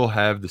avies still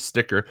have the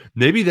sticker.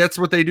 Maybe that's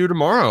what they do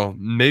tomorrow.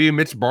 Maybe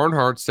Mitch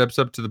Barnhart steps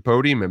up to the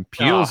podium and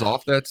peels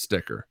off that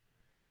sticker.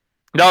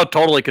 No,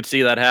 totally could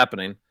see that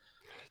happening.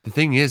 The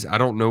thing is, I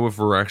don't know if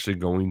we're actually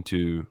going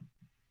to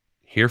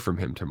hear from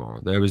him tomorrow.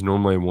 That was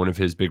normally one of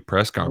his big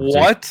press conferences.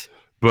 What?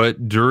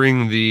 But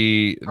during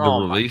the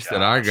release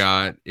that I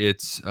got,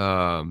 it's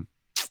I'm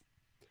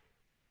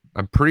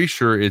pretty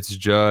sure it's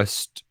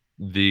just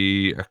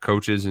the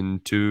coaches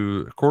and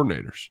 2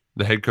 coordinators,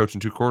 the head coach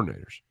and 2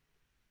 coordinators.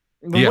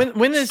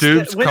 When is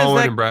Stoops, when Cohen,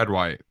 is that, and Brad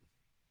White.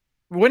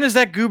 When is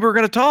that goober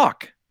going to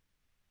talk?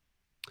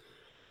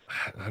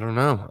 I don't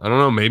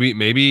know. Maybe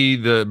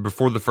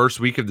before the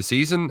first week of the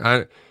season.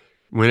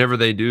 Whenever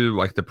they do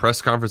like the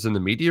press conference in the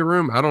media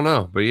room, I don't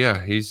know. But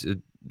yeah, it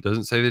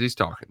doesn't say that he's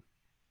talking.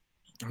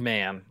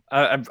 Man,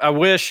 I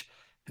wish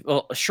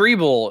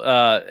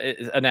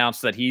Schrebel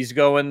announced that he's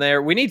going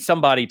there. We need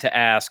somebody to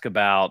ask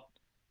about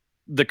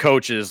the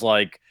coaches,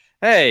 like,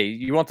 hey,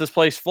 you want this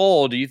place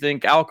full? Do you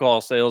think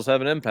alcohol sales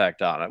have an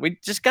impact on it? We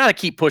just got to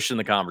keep pushing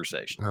the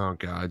conversation. Oh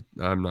God,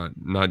 I'm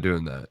not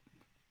doing that.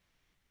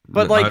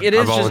 But like, it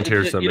is I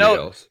volunteer just, somebody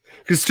else.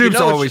 Because Stoops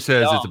always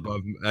says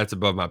that's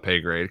above my pay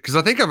grade. Because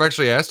I think I've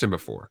actually asked him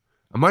before.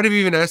 I might have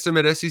even asked him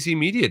at SEC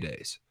Media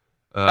Days.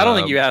 I don't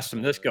think you asked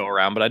him this go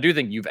around, but I do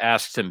think you've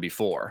asked him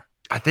before.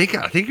 I think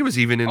it was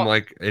even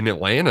in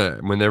Atlanta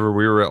whenever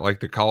we were at like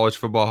the College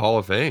Football Hall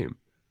of Fame,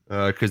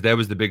 because that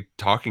was the big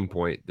talking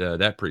point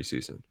that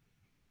preseason.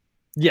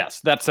 Yes,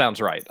 that sounds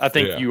right. I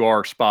think you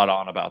are spot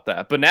on about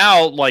that. But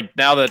now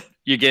that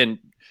again,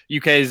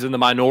 UK is in the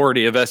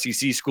minority of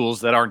SEC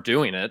schools that aren't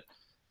doing it.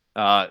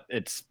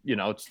 It's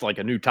like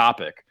a new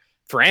topic.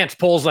 France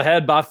pulls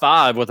ahead by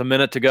 5 with a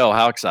minute to go.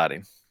 How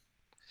exciting!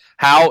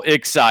 How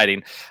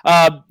exciting.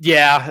 So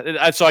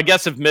I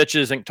guess if Mitch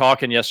isn't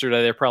talking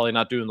yesterday, they're probably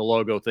not doing the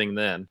logo thing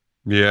then.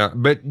 Yeah,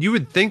 but you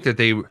would think that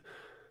they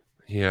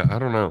I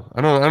don't know.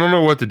 I don't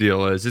know what the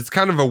deal is. It's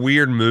kind of a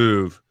weird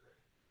move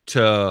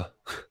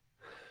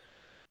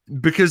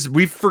because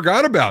we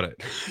forgot about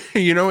it.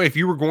 If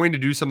you were going to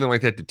do something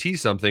like that to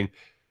tease something,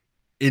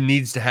 it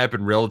needs to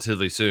happen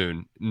relatively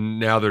soon.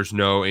 Now there's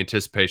no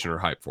anticipation or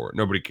hype for it.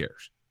 Nobody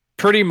cares.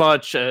 Pretty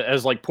much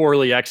as like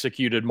poorly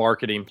executed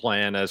marketing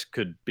plan as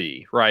could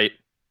be, right?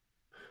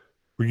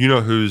 Well, you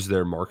know who's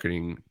their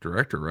marketing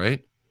director,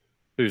 right?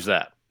 Who's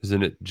that?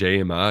 Isn't it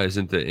JMI?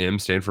 Isn't the M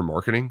stand for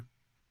marketing?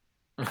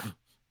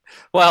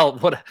 Well,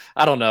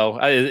 I don't know.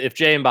 If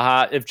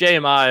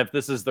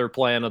this is their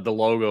plan of the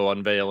logo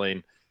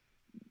unveiling,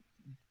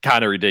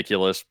 kind of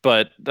ridiculous.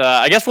 But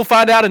I guess we'll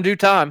find out in due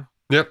time.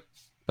 Yep,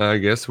 I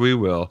guess we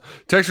will.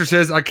 Texter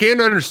says, I can't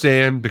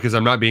understand because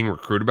I'm not being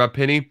recruited by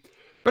Penny.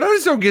 But I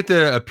just don't get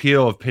the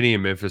appeal of Penny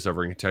and Memphis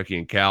over in Kentucky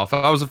and Cal. If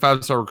I was a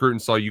 5-star recruit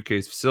and saw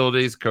UK's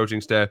facilities, coaching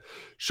staff,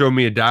 show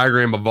me a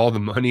diagram of all the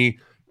money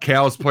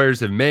Cal's players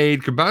have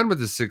made, combined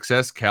with the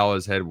success Cal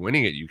has had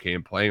winning at UK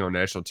and playing on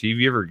national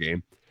TV every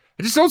game,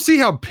 I just don't see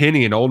how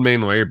Penny and old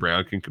man Larry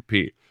Brown can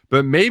compete.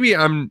 But maybe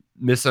I'm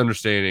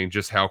misunderstanding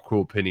just how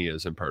cool Penny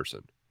is in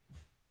person.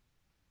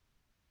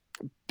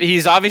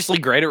 He's obviously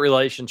great at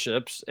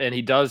relationships, and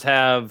he does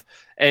have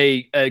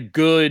a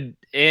good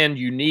and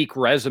unique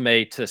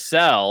resume to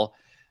sell.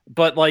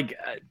 But like,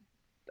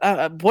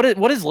 what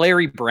is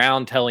Larry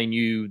Brown telling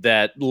you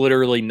that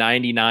literally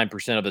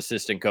 99% of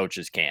assistant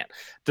coaches can't?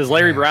 Does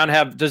Larry Brown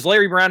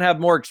have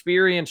more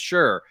experience?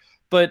 Sure.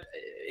 But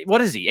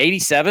what is he,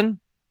 87?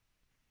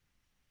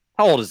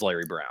 How old is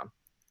Larry Brown?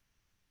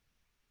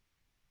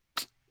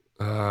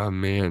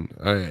 Man,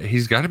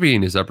 he's got to be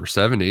in his upper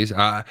 70s.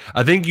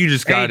 I think you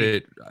just got 80.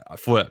 It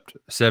flipped.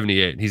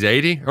 78. He's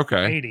 80?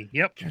 Okay. 80,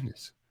 yep.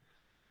 Goodness.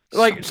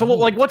 What's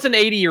an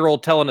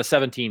 80-year-old telling a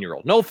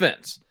 17-year-old? No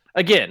offense.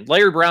 again,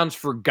 Larry Brown's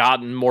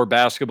forgotten more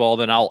basketball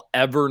than I'll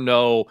ever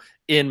know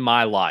in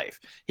my life.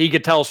 He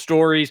could tell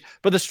stories,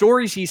 but the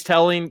stories he's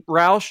telling,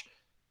 Roush,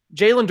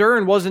 Jalen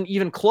Duren wasn't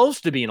even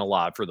close to being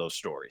alive for those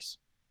stories.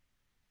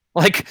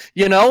 Like,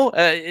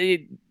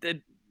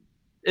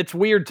 it's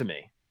weird to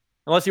me.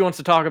 Unless he wants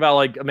to talk about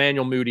like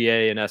Emmanuel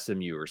Mudiay and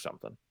SMU or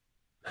something.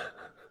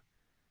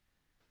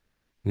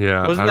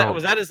 Yeah.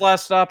 Was that his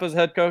last stop as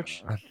head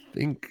coach? I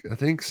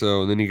think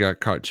so. And then he got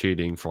caught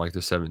cheating for like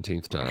the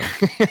 17th time.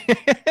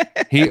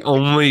 He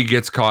only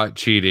gets caught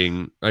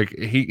cheating. Like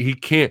he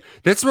can't.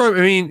 That's what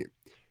I mean.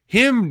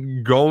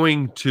 Him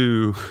going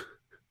to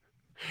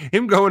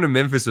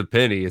Memphis with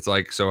Penny. It's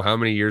like, so how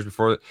many years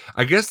before?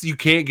 I guess you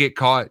can't get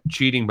caught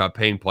cheating by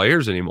paying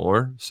players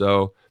anymore.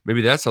 So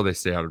maybe that's how they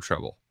stay out of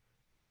trouble.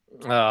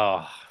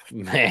 Oh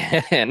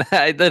man,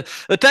 the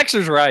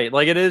texter's right.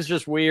 Like, it is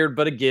just weird,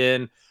 but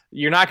again,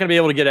 you're not going to be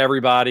able to get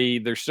everybody.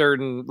 There's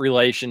certain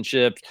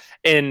relationships,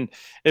 and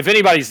if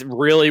anybody's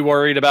really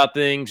worried about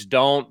things,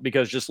 don't,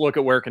 because just look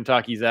at where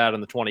Kentucky's at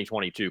in the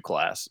 2022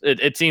 class.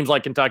 It seems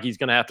like Kentucky's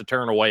going to have to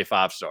turn away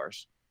 5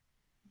 stars,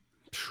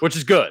 which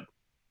is good.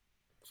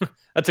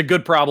 That's a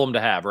good problem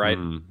to have, right?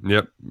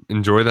 Yep.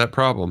 Enjoy that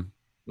problem.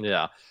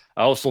 Yeah.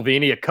 Oh,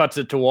 Slovenia cuts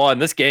it to 1.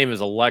 This game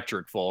is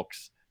electric,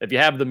 folks. If you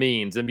have the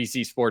means,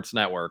 NBC Sports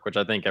Network, which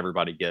I think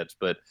everybody gets,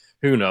 but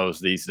who knows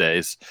these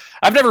days.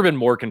 I've never been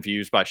more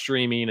confused by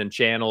streaming and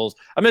channels.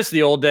 I miss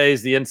the old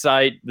days. The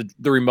Insight,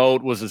 the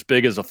remote was as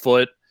big as a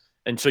foot,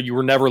 and so you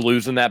were never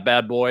losing that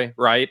bad boy,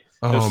 right?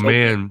 Oh,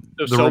 man.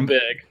 It was so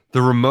big.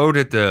 The remote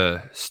at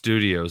the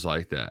studios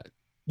like that.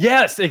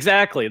 Yes,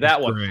 exactly. That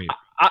one. Great.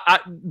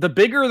 The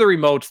bigger the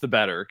remotes, the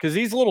better, because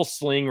these little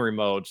sling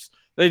remotes,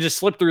 they just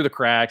slip through the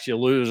cracks. You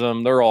lose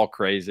them. They're all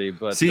crazy.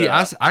 But see,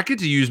 I get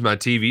to use my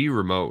TV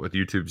remote with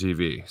YouTube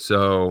TV,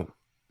 so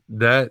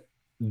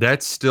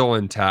that's still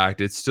intact.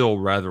 It's still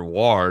rather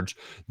large.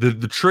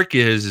 The trick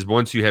is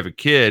once you have a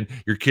kid,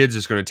 your kid's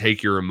just going to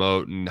take your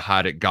remote and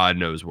hide it God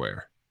knows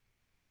where.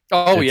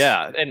 Oh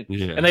yeah, and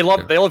they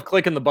love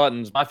clicking the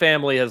buttons. My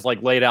family has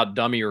like laid out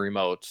dummy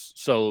remotes,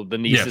 so the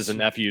nieces and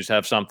nephews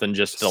have something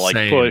just to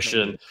like push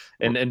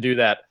and do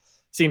that.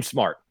 Seems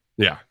smart.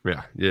 Yeah,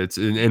 it's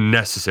and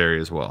necessary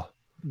as well.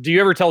 Do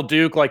you ever tell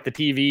Duke like the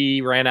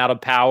TV ran out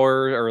of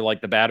power or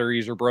like the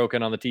batteries are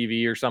broken on the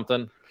TV or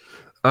something?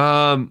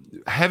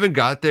 Haven't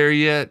got there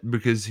yet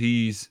because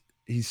he's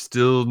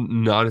still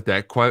not at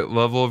that quite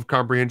level of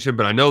comprehension,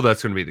 but I know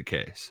that's going to be the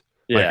case.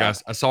 Yeah. Like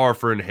I saw our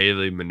friend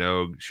Haley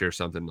Minogue share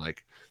something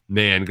like,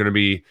 man, gonna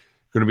be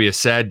a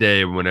sad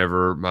day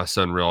whenever my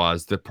son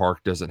realized the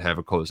park doesn't have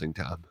a closing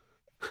time.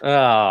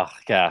 Oh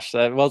gosh.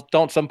 Well,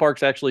 don't some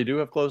parks actually do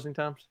have closing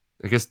times?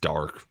 I guess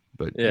dark,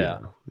 but yeah,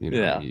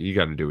 you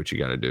got to do what you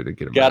got to do to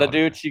get them. Got to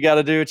do what you got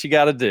to do. What you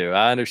got to do.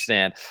 I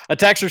understand. A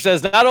texter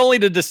says, not only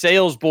did the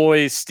DeSales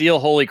boys steal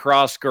Holy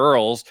Cross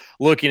girls,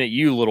 looking at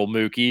you, little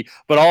Mookie,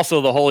 but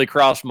also the Holy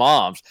Cross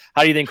moms.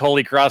 How do you think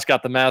Holy Cross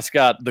got the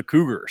mascot, the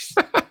Cougars?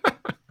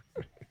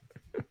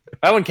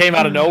 That one came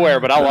out of nowhere,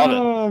 but I love it.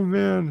 Oh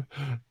man,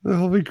 the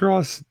Holy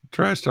Cross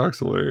trash talk's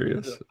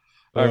hilarious.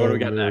 All right, what do we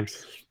got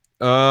next?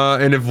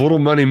 And if Little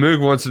Money Moog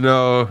wants to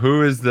know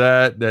who is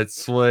that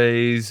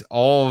slays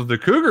all of the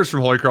Cougars from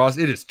Holy Cross,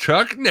 it is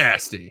Chuck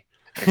Nasty.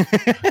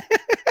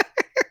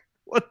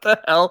 What the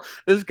hell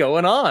is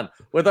going on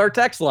with our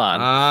text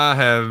line? I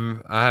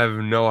have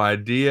no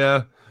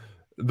idea.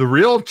 The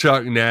real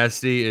Chuck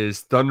Nasty is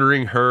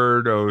Thundering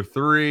Herd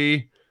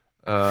 03.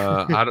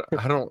 I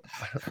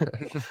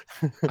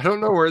don't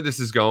know where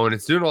this is going.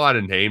 It's doing a lot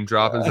of name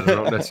droppings that I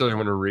don't necessarily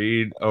want to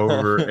read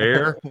over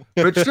air,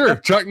 but sure,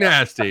 Chuck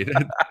Nasty.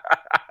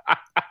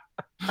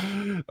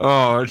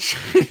 Oh,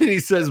 he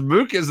says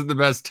Mook isn't the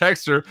best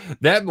texter.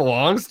 That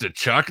belongs to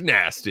Chuck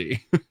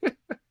Nasty.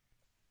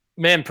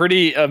 Man,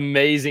 pretty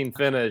amazing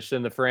finish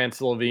in the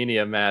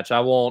France-Slovenia match. I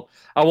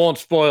won't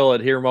spoil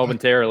it here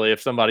momentarily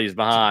if somebody's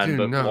behind,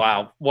 but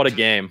wow, what a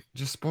game.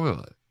 Just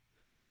spoil it.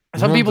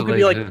 Some people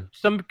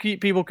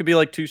could be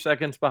like 2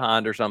 seconds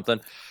behind or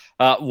something.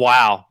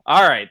 Wow.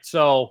 All right.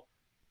 So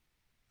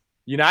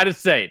United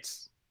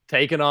States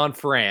taking on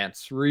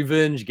France,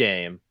 revenge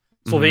game.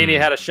 Slovenia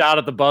had a shot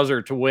at the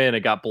buzzer to win.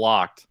 It got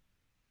blocked.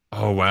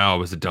 Oh, wow.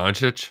 Was it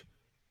Doncic?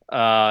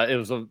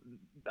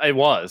 It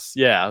was.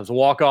 Yeah. It was a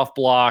walk-off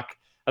block.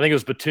 I think it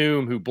was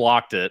Batum who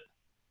blocked it.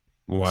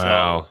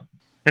 Wow. So,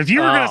 if you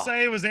were going to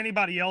say it was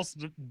anybody else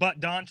but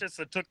Doncic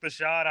that took the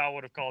shot, I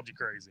would have called you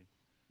crazy.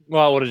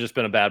 Well, it would have just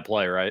been a bad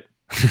play, right?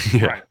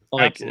 Right.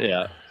 Absolutely.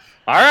 Yeah.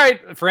 All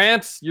right,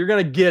 France, you're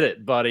going to get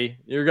it, buddy.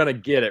 You're going to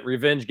get it.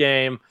 Revenge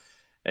game.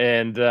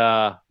 And,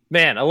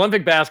 man,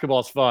 Olympic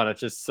basketball is fun. It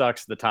just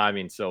sucks the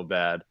timing so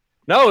bad.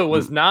 No, it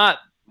was not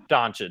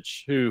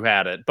Doncic who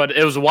had it, but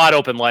it was a wide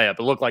open layup.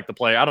 It looked like the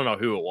player. I don't know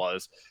who it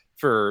was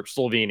for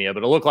Slovenia,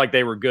 but it looked like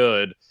they were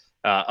good.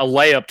 A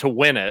layup to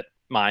win it,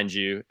 mind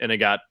you, and it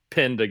got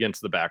pinned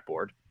against the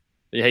backboard.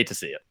 You hate to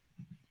see it.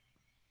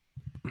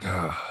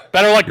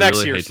 Better luck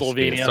next year,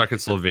 Slovenia. Suck at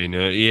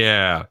Slovenia.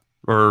 Yeah.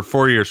 Or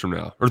 4 years from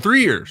now. Or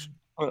 3 years.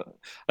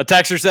 A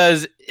texter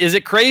says, is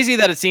it crazy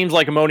that it seems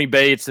like Amoni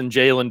Bates and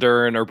Jalen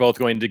Duren are both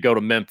going to go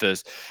to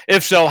Memphis?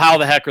 If so, how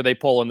the heck are they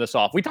pulling this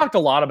off? We talked a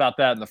lot about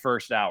that in the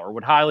first hour.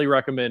 Would highly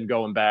recommend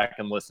going back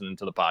and listening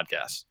to the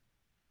podcast.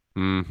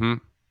 Mm-hmm.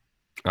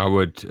 I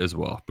would as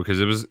well, because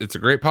it's a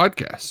great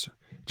podcast.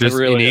 Just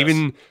really and is.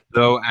 even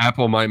though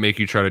Apple might make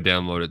you try to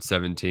download it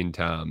 17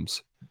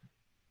 times,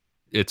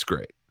 it's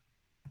great.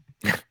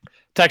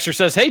 Texter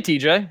says, hey,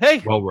 TJ.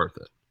 Hey. Well worth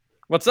it.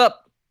 What's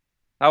up?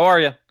 How are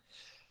you?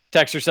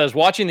 Texter says,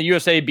 watching the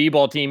USA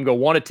B-ball team go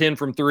 1 of 10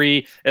 from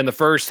 3 in the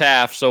first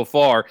half so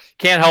far,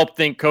 can't help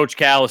think Coach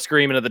Cal is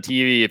screaming at the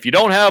TV, if you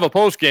don't have a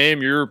post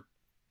game, you're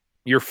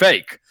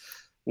fake.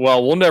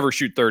 Well, we'll never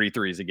shoot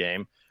 33s a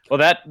game. Well,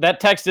 that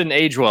text didn't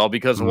age well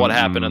because of what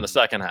happened in the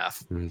second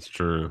half. That's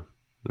true.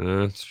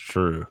 That's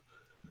true.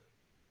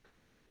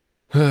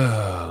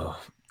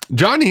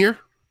 John here.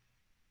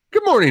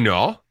 Good morning,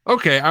 y'all.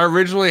 Okay, I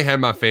originally had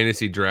my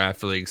fantasy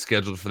draft league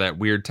scheduled for that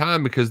weird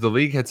time because the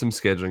league had some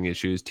scheduling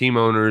issues, team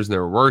owners, and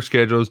there were work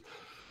schedules.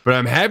 But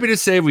I'm happy to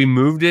say we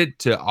moved it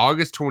to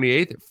August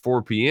 28th at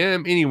 4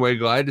 p.m. Anyway,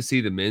 glad to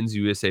see the men's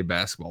USA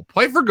basketball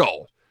play for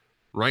gold.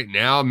 Right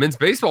now, men's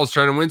baseball is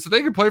trying to win so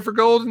they can play for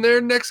gold in their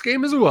next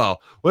game as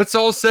well. Let's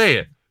all say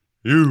it.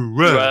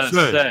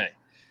 USA.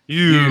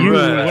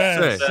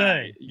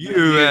 USA.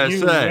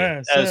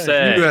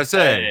 USA.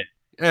 USA.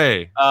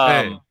 Hey.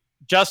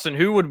 Justin,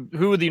 who would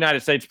the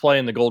United States play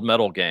in the gold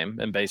medal game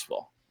in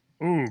baseball?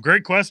 Ooh,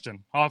 great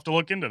question. I'll have to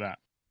look into that.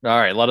 All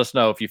right, let us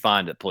know if you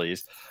find it,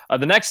 please.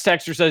 The next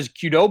texter says,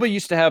 Qdoba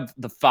used to have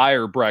the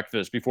fire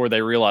breakfast before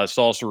they realized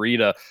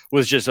Salsarita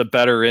was just a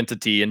better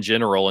entity in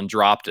general and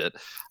dropped it.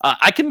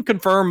 I can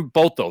confirm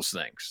both those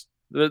things.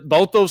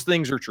 Both those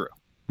things are true.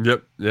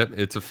 Yep,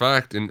 it's a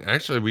fact. And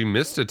actually, we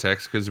missed a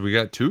text because we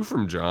got 2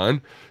 from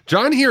John.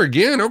 John here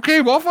again.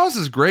 Okay, Waffle House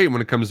is great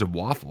when it comes to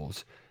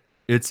waffles.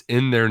 It's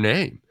in their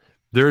name.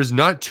 There's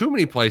not too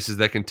many places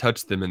that can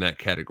touch them in that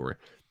category.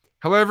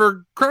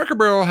 However, Cracker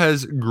Barrel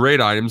has great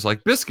items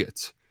like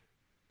biscuits.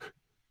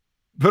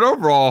 But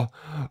overall,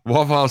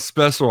 Waffle House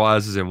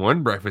specializes in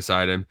one breakfast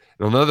item,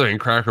 and on the other hand,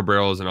 Cracker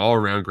Barrel is an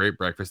all-around great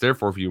breakfast.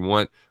 Therefore, if you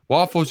want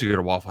waffles, you go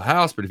to Waffle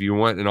House, but if you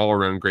want an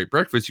all-around great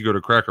breakfast, you go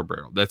to Cracker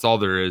Barrel. That's all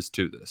there is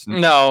to this.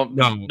 No.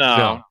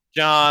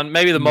 John,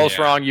 maybe the most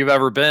wrong you've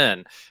ever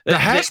been. The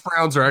hash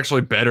browns are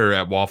actually better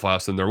at Waffle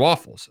House than their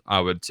waffles, I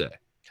would say.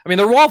 I mean,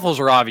 their waffles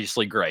are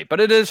obviously great, but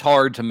it is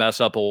hard to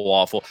mess up a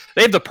waffle.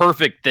 They have the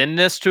perfect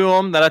thinness to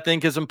them that I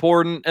think is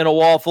important in a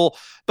waffle.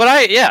 But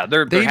they even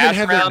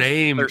have their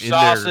name their in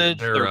sausage,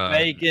 their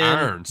bacon,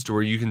 irons to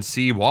where you can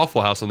see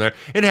Waffle House on there.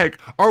 And heck,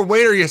 our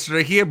waiter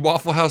yesterday, he had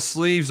Waffle House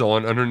sleeves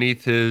on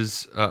underneath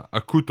his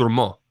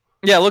accoutrement.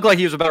 Yeah, it looked like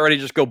he was about ready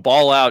to just go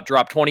ball out,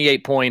 drop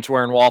 28 points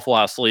wearing Waffle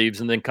House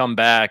sleeves, and then come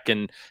back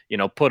and,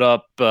 put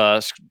up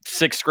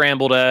 6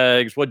 scrambled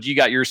eggs. What you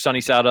got your sunny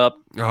side up?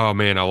 Oh,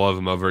 man, I love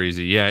them over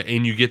easy. Yeah,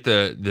 and you get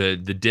the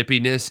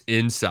dippiness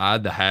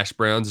inside the hash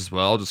browns as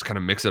well. Just kind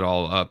of mix it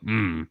all up.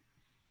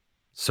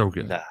 So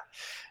good. Yeah,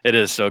 it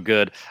is so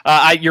good.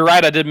 You're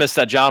right, I did miss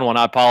that John one.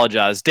 I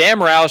apologize. Damn,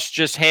 Roush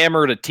just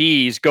hammered a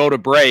tease. Go to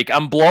break.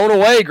 I'm blown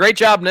away. Great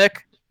job,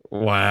 Nick.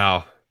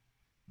 Wow.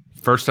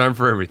 First time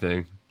for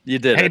everything. You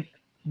did it.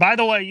 By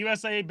the way,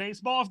 USA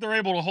Baseball, if they're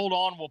able to hold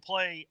on, will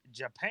play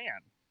Japan.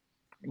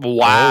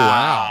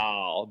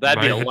 Wow.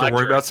 That'd be have electric. to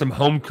worry about some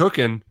home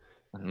cooking.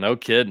 No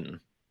kidding.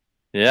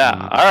 Yeah.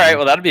 All right.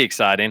 Well, that'd be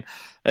exciting.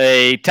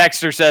 A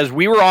texter says,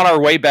 we were on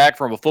our way back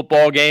from a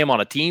football game on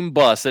a team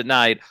bus at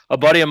night. A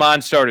buddy of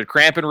mine started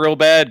cramping real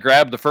bad,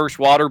 grabbed the first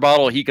water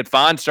bottle he could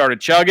find, started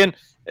chugging.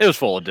 It was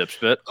full of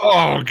dipspit.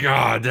 Oh,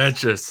 God.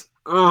 That's just...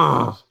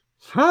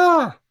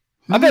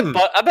 I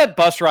bet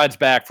bus rides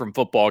back from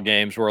football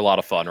games were a lot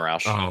of fun,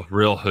 Roush. Oh,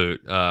 real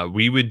hoot.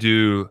 We would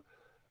do,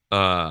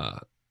 I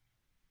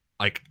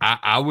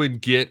would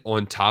get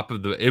on top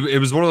of the. It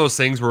was one of those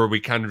things where we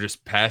kind of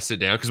just passed it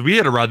down because we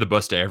had to ride the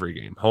bus to every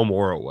game, home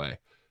or away.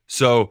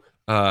 So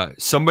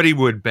somebody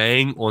would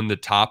bang on the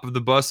top of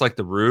the bus, like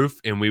the roof,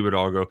 and we would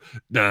all go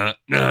na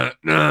na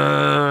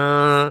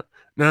na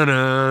na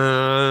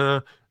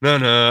na. No.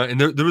 And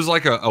there was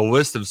like a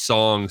list of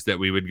songs that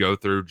we would go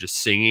through just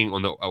singing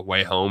on the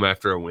way home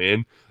after a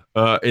win.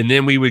 And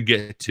then we would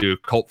get to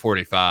Colt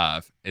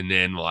 45. And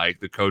then like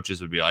the coaches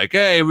would be like,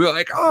 hey, we were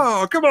like,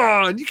 oh, come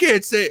on, you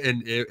can't say it.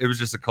 And it was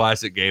just a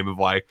classic game of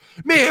like,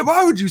 man,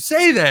 why would you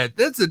say that?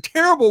 That's a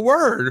terrible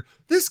word.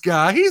 This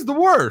guy, he's the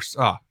worst.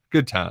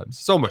 Good times.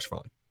 So much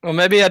fun. Well,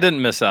 maybe I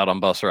didn't miss out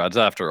on bus rides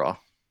after all.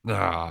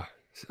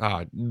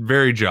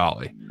 Very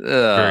jolly.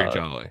 Very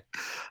jolly.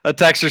 A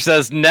texter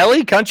says,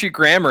 Nelly Country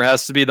Grammar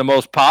has to be the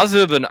most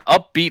positive and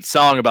upbeat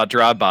song about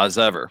drive-bys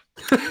ever.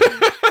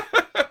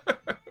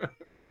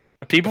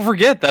 People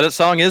forget that a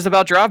song is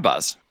about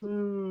drive-bys.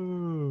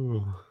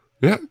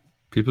 Yeah,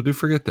 people do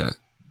forget that.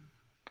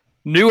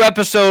 New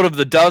episode of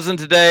The Dozen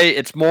today.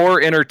 It's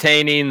more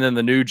entertaining than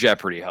the new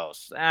Jeopardy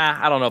host.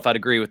 I don't know if I'd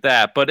agree with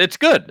that, but it's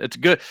good. It's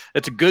good.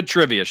 It's a good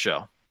trivia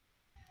show.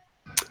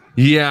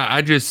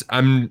 Yeah,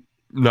 I'm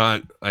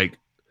not like...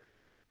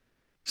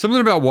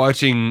 Something about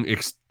watching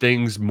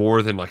things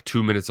more than like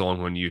 2 minutes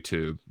long on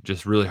YouTube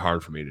just really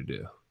hard for me to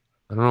do.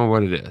 I don't know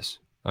what it is.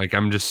 Like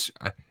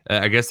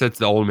I guess that's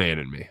the old man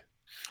in me.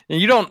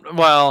 And you don't,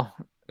 well,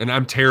 and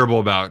I'm terrible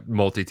about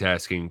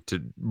multitasking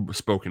to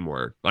spoken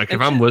word. Like if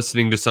I'm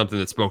listening to something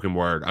that's spoken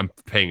word, I'm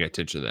paying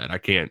attention to that. I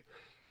can't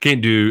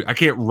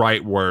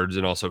write words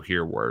and also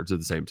hear words at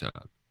the same time.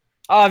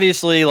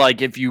 Obviously,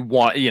 like if you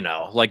want,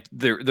 like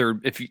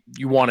if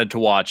you wanted to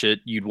watch it,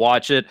 you'd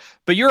watch it.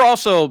 But you're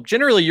also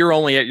generally you're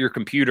only at your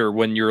computer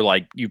when you're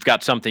like you've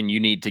got something you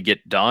need to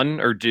get done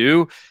or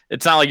do.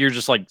 It's not like you're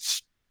just like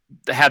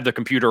have the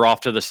computer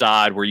off to the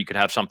side where you could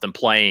have something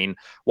playing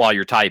while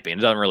you're typing.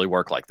 It doesn't really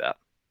work like that.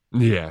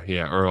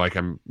 Yeah, or like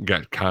I'm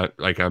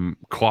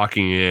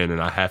clocking in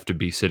and I have to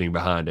be sitting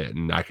behind it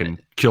and I can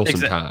kill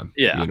some time.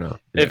 Yeah,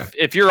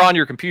 If you're on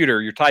your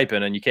computer, you're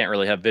typing and you can't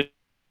really have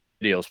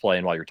videos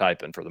playing while you're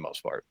typing for the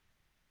most part.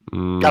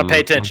 Got to pay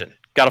attention.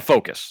 Got to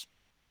focus.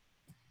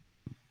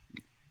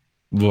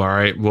 All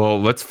right.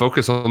 Well, let's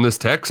focus on this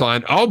text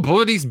line. Oh,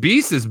 Bullet East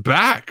Beast is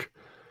back.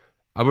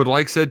 I would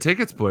like said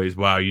tickets, please.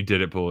 Wow, you did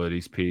it, Bullet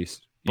East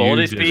Beast. Bullet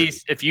East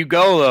Beast. If you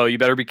go though, you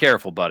better be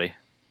careful, buddy.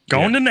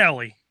 Going to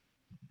Nelly.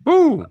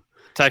 Ooh.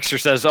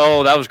 Texter says,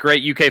 "Oh, that was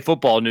great UK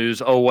football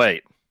news." Oh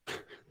wait.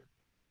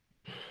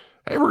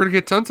 Hey, we're gonna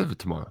get tons of it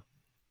tomorrow.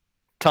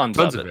 Tons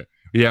of it.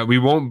 Yeah, we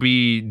won't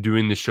be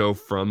doing the show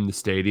from the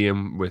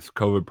stadium with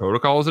COVID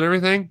protocols and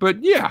everything,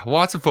 but yeah,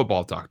 lots of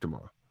football talk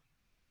tomorrow.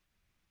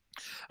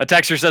 A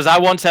texter says, "I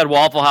once had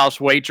Waffle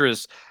House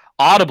waitress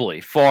audibly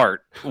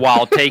fart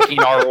while taking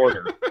our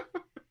order.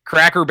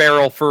 Cracker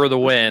Barrel for the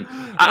win."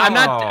 I'm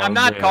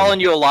not calling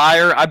you a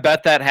liar. I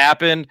bet that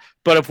happened.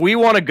 But if we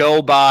want to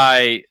go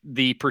by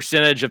the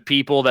percentage of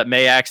people that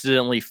may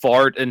accidentally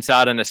fart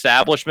inside an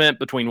establishment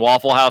between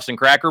Waffle House and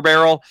Cracker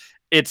Barrel,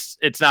 it's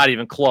not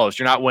even close.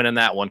 You're not winning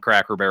that one,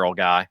 Cracker Barrel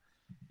guy.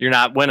 You're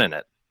not winning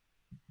it.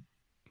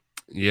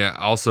 Yeah.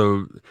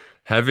 Also,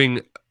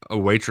 having a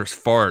waitress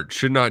fart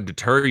should not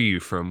deter you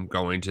from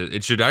going to.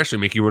 It should actually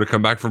make you want to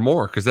come back for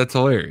more because that's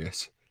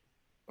hilarious.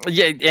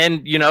 Yeah,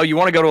 and you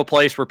want to go to a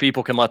place where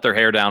people can let their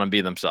hair down and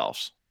be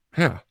themselves.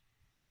 Yeah.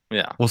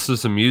 Yeah. Listen to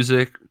some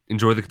music,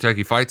 enjoy the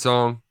Kentucky Fight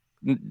song.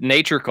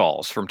 Nature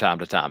calls from time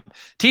to time.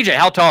 TJ,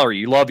 how tall are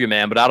you? Love you,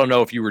 man, but I don't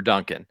know if you were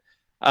dunking.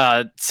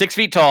 6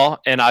 feet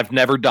tall, and I've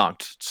never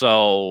dunked,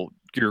 so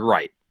you're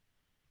right.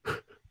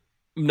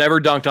 Never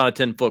dunked on a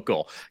 10-foot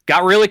goal.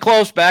 Got really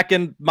close back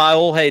in my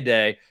old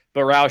heyday,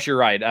 but Roush, you're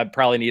right. I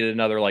probably needed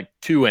another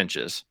 2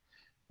 inches.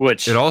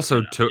 Which it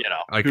also took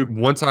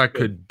once I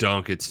could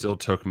dunk, it still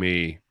took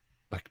me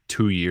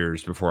 2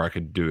 years before I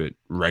could do it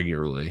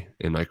regularly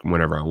and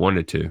whenever I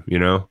wanted to,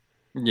 Yeah.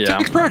 It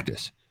takes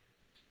practice.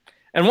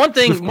 And one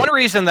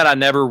reason that I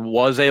never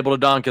was able to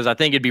dunk is I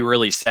think it'd be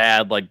really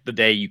sad the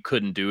day you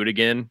couldn't do it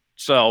again.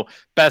 So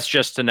best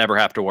just to never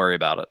have to worry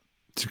about it.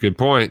 It's a good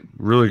point.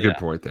 Really good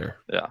point there.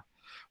 Yeah.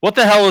 What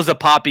the hell is a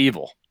Pop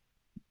Evil?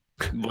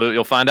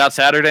 You'll find out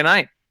Saturday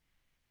night.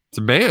 It's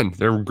a band.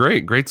 They're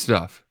great. Great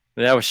stuff.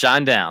 That was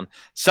Shine Down.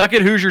 Suck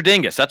it, Hoosier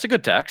Dingus. That's a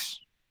good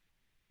text.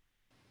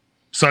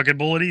 Suck it,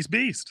 Bullet East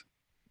Beast.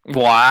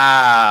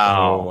 Wow.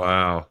 Oh,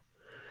 wow.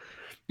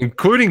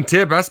 Including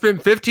tip, I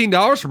spent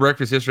 $15 for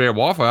breakfast yesterday at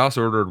Waffle House.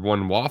 Ordered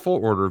one waffle,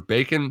 ordered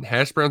bacon,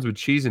 hash browns with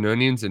cheese and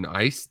onions, and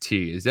iced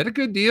tea. Is that a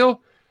good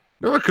deal?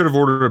 No, I could have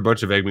ordered a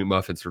bunch of Egg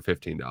McMuffins for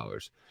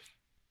 $15.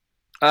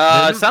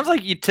 It sounds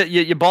like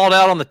you balled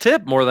out on the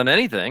tip more than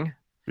anything.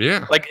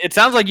 Yeah. It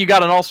sounds like you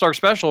got an all-star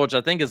special, which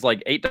I think is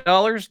 $8,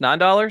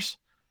 $9.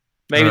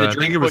 Maybe the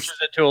drink pushes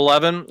it to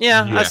 11.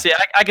 Yeah, I see.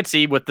 I could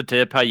see with the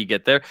tip how you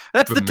get there.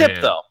 That's the tip,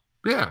 though.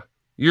 Yeah,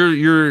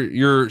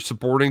 you're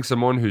supporting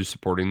someone who's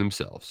supporting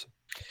themselves.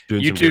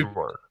 Doing some good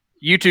work.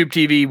 YouTube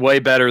TV way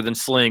better than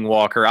Sling,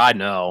 Walker. I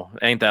know,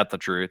 ain't that the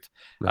truth?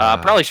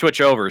 Probably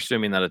switch over,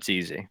 assuming that it's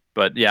easy.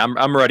 But yeah,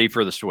 I'm ready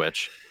for the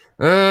switch.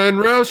 And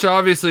Roush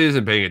obviously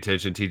isn't paying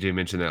attention. TJ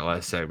mentioned that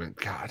last segment.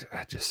 God,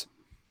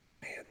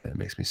 that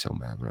makes me so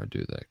mad when I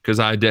do that. Because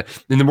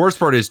and the worst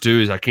part is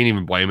I can't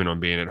even blame it on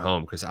being at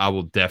home because I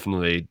will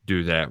definitely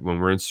do that when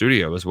we're in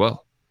studio as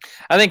well.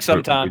 I think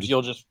sometimes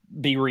you'll just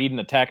be reading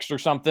a text or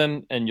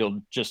something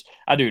and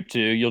I do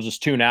too. You'll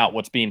just tune out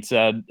what's being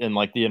said in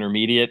the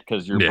intermediate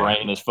because your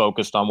brain is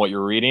focused on what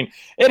you're reading.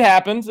 It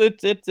happens.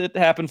 It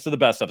happens to the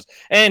best of us.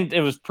 And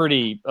it was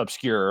pretty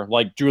obscure,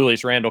 like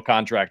Julius Randle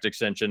contract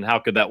extension. How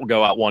could that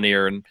go out one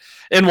ear and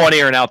in one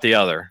ear and out the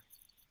other?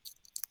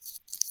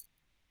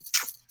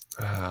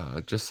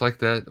 Just like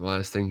that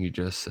last thing you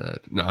just said.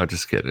 No,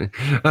 just kidding.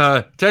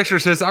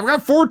 Texter says, I've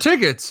got 4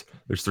 tickets.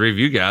 There's 3 of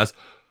you guys.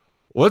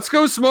 Let's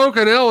go smoke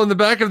an L in the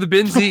back of the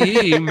Benz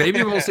EE.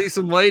 Maybe we'll see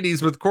some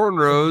ladies with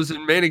cornrows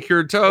and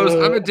manicured toes.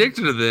 I'm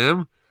addicted to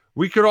them.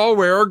 We could all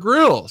wear our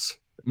grills.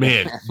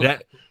 Man,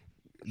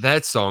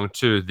 that song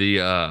too.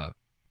 There's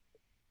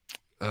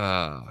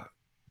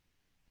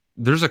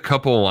a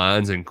couple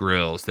lines in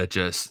grills that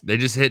just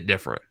hit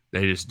different.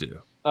 They just do.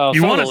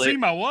 You want to see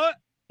my what?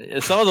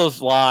 Some of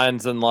those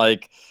lines in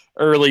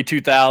early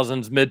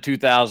 2000s, mid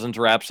 2000s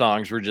rap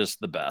songs were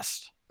just the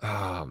best.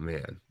 Oh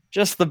man.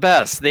 Just the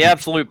best, the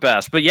absolute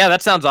best. But yeah,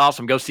 that sounds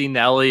awesome. Go see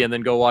Nelly and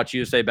then go watch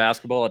USA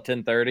basketball at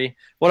 10:30.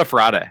 What a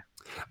Friday!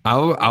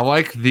 I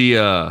like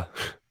the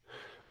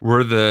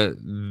where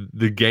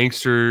the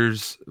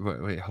gangsters.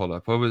 Wait, hold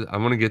up. What was I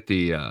want to get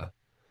the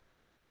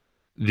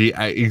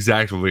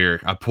exact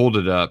lyric. I pulled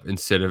it up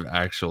instead of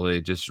actually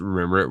just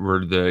remember it.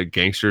 Where the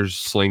gangsters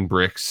sling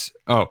bricks.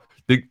 Oh,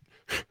 the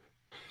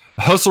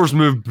hustlers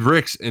move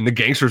bricks and the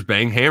gangsters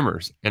bang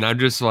hammers. And I'm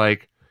just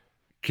like,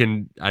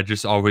 I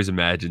just always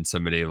imagine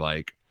somebody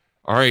like,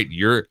 all right,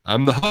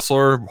 I'm the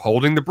hustler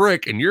holding the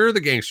brick and you're the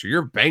gangster.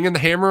 You're banging the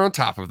hammer on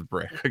top of the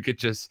brick. Like it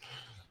just,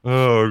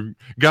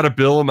 got a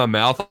bill in my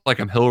mouth like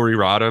I'm Hillary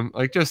Rodham.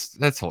 Like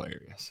that's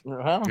hilarious.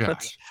 Well,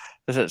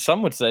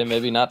 some would say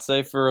maybe not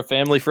safe for a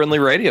family-friendly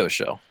radio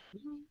show.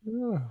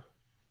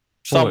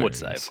 Some would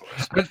say, of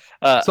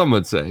course. Some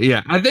would say,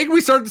 yeah. I think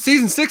we start the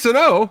season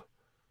 6-0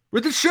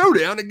 with the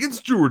showdown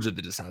against Georgia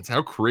that decides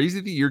how crazy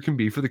the year can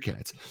be for the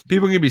Cats.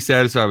 People can be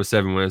satisfied with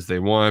 7 wins they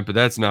want, but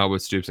that's not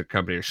what Stoops and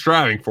company are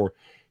striving for.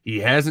 He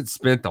hasn't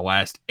spent the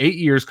last 8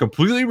 years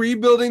completely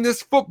rebuilding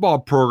this football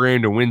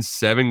program to win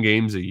 7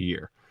 games a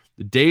year.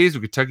 The days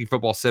of Kentucky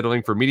football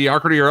settling for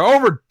mediocrity are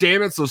over,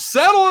 damn it. So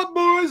settle up,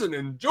 boys, and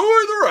enjoy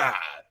the ride.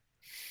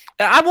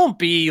 I won't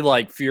be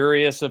like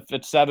furious if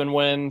it's 7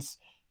 wins.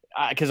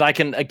 Because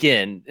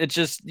it's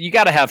just, you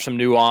got to have some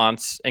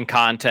nuance and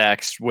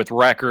context with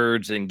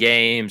records and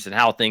games and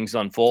how things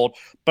unfold.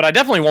 But I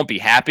definitely won't be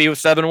happy with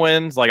 7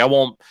 wins. Like, I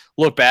won't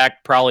look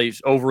back probably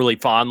overly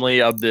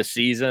fondly of this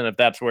season if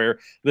that's where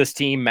this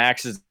team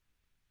maxes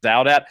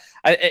out at.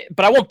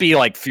 But I won't be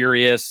like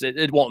furious.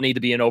 It won't need to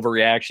be an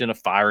overreaction of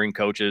firing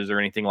coaches or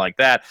anything like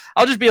that.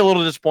 I'll just be a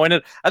little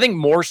disappointed. I think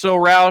more so,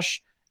 Roush,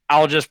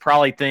 I'll just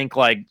probably think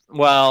like,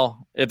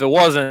 well, if it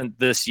wasn't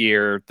this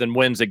year, then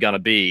when's it going to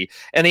be?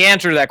 And the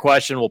answer to that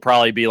question will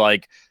probably be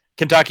like,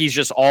 Kentucky's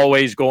just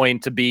always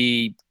going to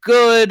be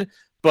good,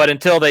 but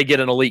until they get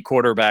an elite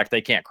quarterback,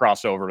 they can't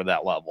cross over to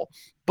that level.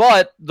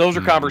 But those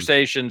are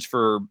conversations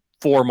for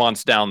 4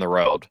 months down the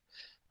road.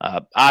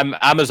 I'm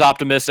as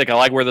optimistic. I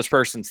like where this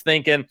person's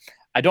thinking.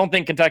 I don't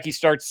think Kentucky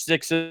starts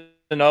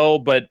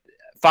 6-0, but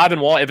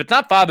 5-1. If it's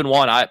not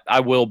 5-1, I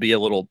will be a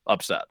little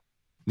upset.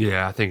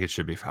 Yeah, I think it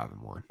should be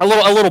 5-1. A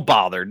little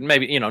bothered,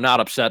 maybe, not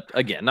upset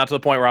again, not to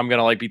the point where I'm going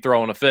to like be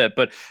throwing a fit,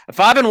 but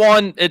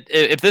 5-1.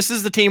 If this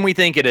is the team we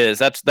think it is,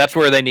 that's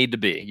where they need to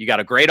be. You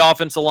got a great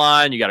offensive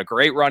line, you got a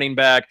great running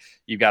back,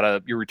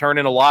 you're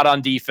returning a lot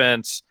on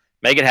defense.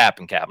 Make it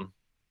happen, Captain.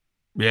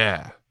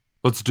 Yeah,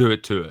 let's do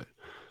it to it.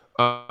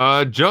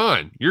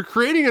 John, you're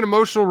creating an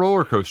emotional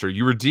roller coaster.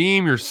 You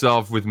redeem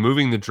yourself with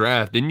moving the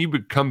draft, then you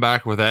would come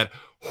back with that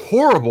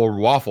horrible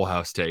Waffle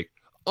House take.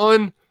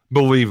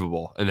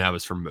 Unbelievable. And that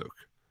was from Mook.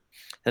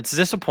 That's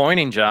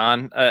disappointing,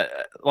 John.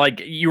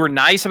 Like, you were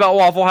nice about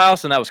Waffle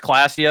House, and that was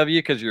classy of you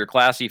because you're a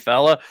classy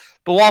fella.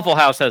 But Waffle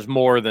House has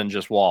more than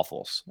just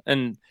waffles.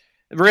 And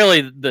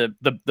really,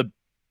 the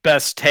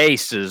best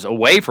taste is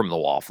away from the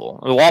waffle.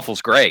 The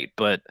waffle's great,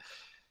 but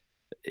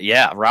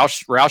yeah,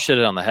 Roush hit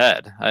it on the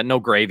head. I had no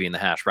gravy in the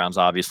hash browns,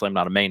 obviously. I'm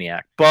not a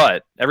maniac.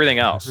 But everything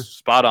else,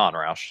 spot on,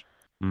 Roush.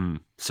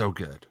 So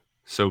good.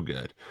 So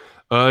good.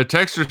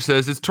 Texter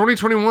says, it's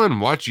 2021.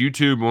 Watch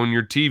YouTube on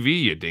your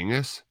TV, you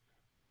dingus.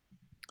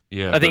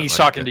 Yeah, I think he's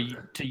talking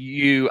to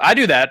you. I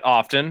do that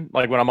often,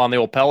 like when I'm on the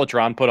old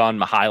Peloton, put on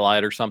my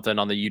highlight or something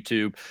on the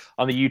YouTube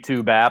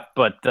app.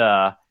 But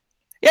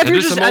yeah, if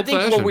you're just, I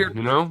think what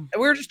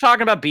we're just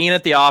talking about being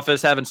at the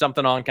office, having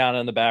something on kind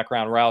of in the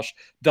background. Roush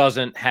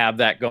doesn't have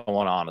that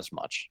going on as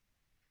much.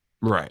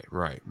 Right.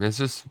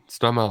 It's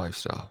not my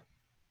lifestyle.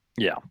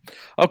 Yeah.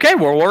 Okay.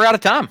 Well, we're out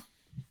of time.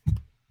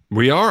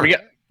 We are.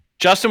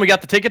 Justin, we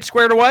got the tickets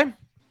squared away.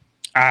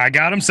 I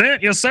got them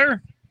sent. Yes,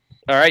 sir.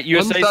 All right.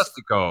 USA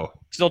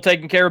still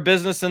taking care of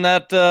business in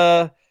that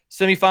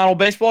semifinal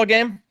baseball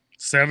game.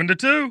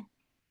 7-2.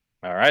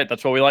 All right.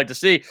 That's what we like to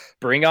see.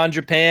 Bring on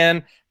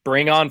Japan.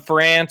 Bring on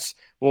France.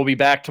 We'll be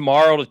back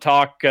tomorrow to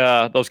talk.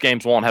 Those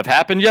games won't have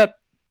happened yet,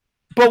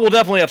 but we'll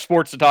definitely have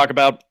sports to talk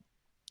about.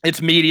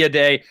 It's media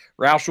day.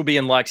 Roush will be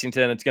in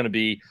Lexington. It's going to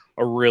be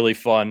a really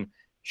fun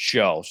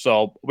show.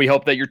 So we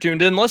hope that you're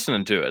tuned in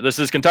listening to it. This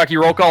is Kentucky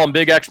Roll Call on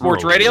Big X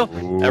Sports Radio.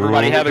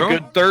 Everybody have a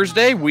good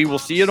Thursday. We will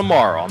see you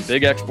tomorrow on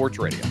Big X Sports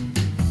Radio.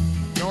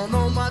 Don't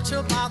know much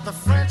about the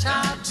French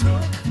I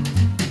took.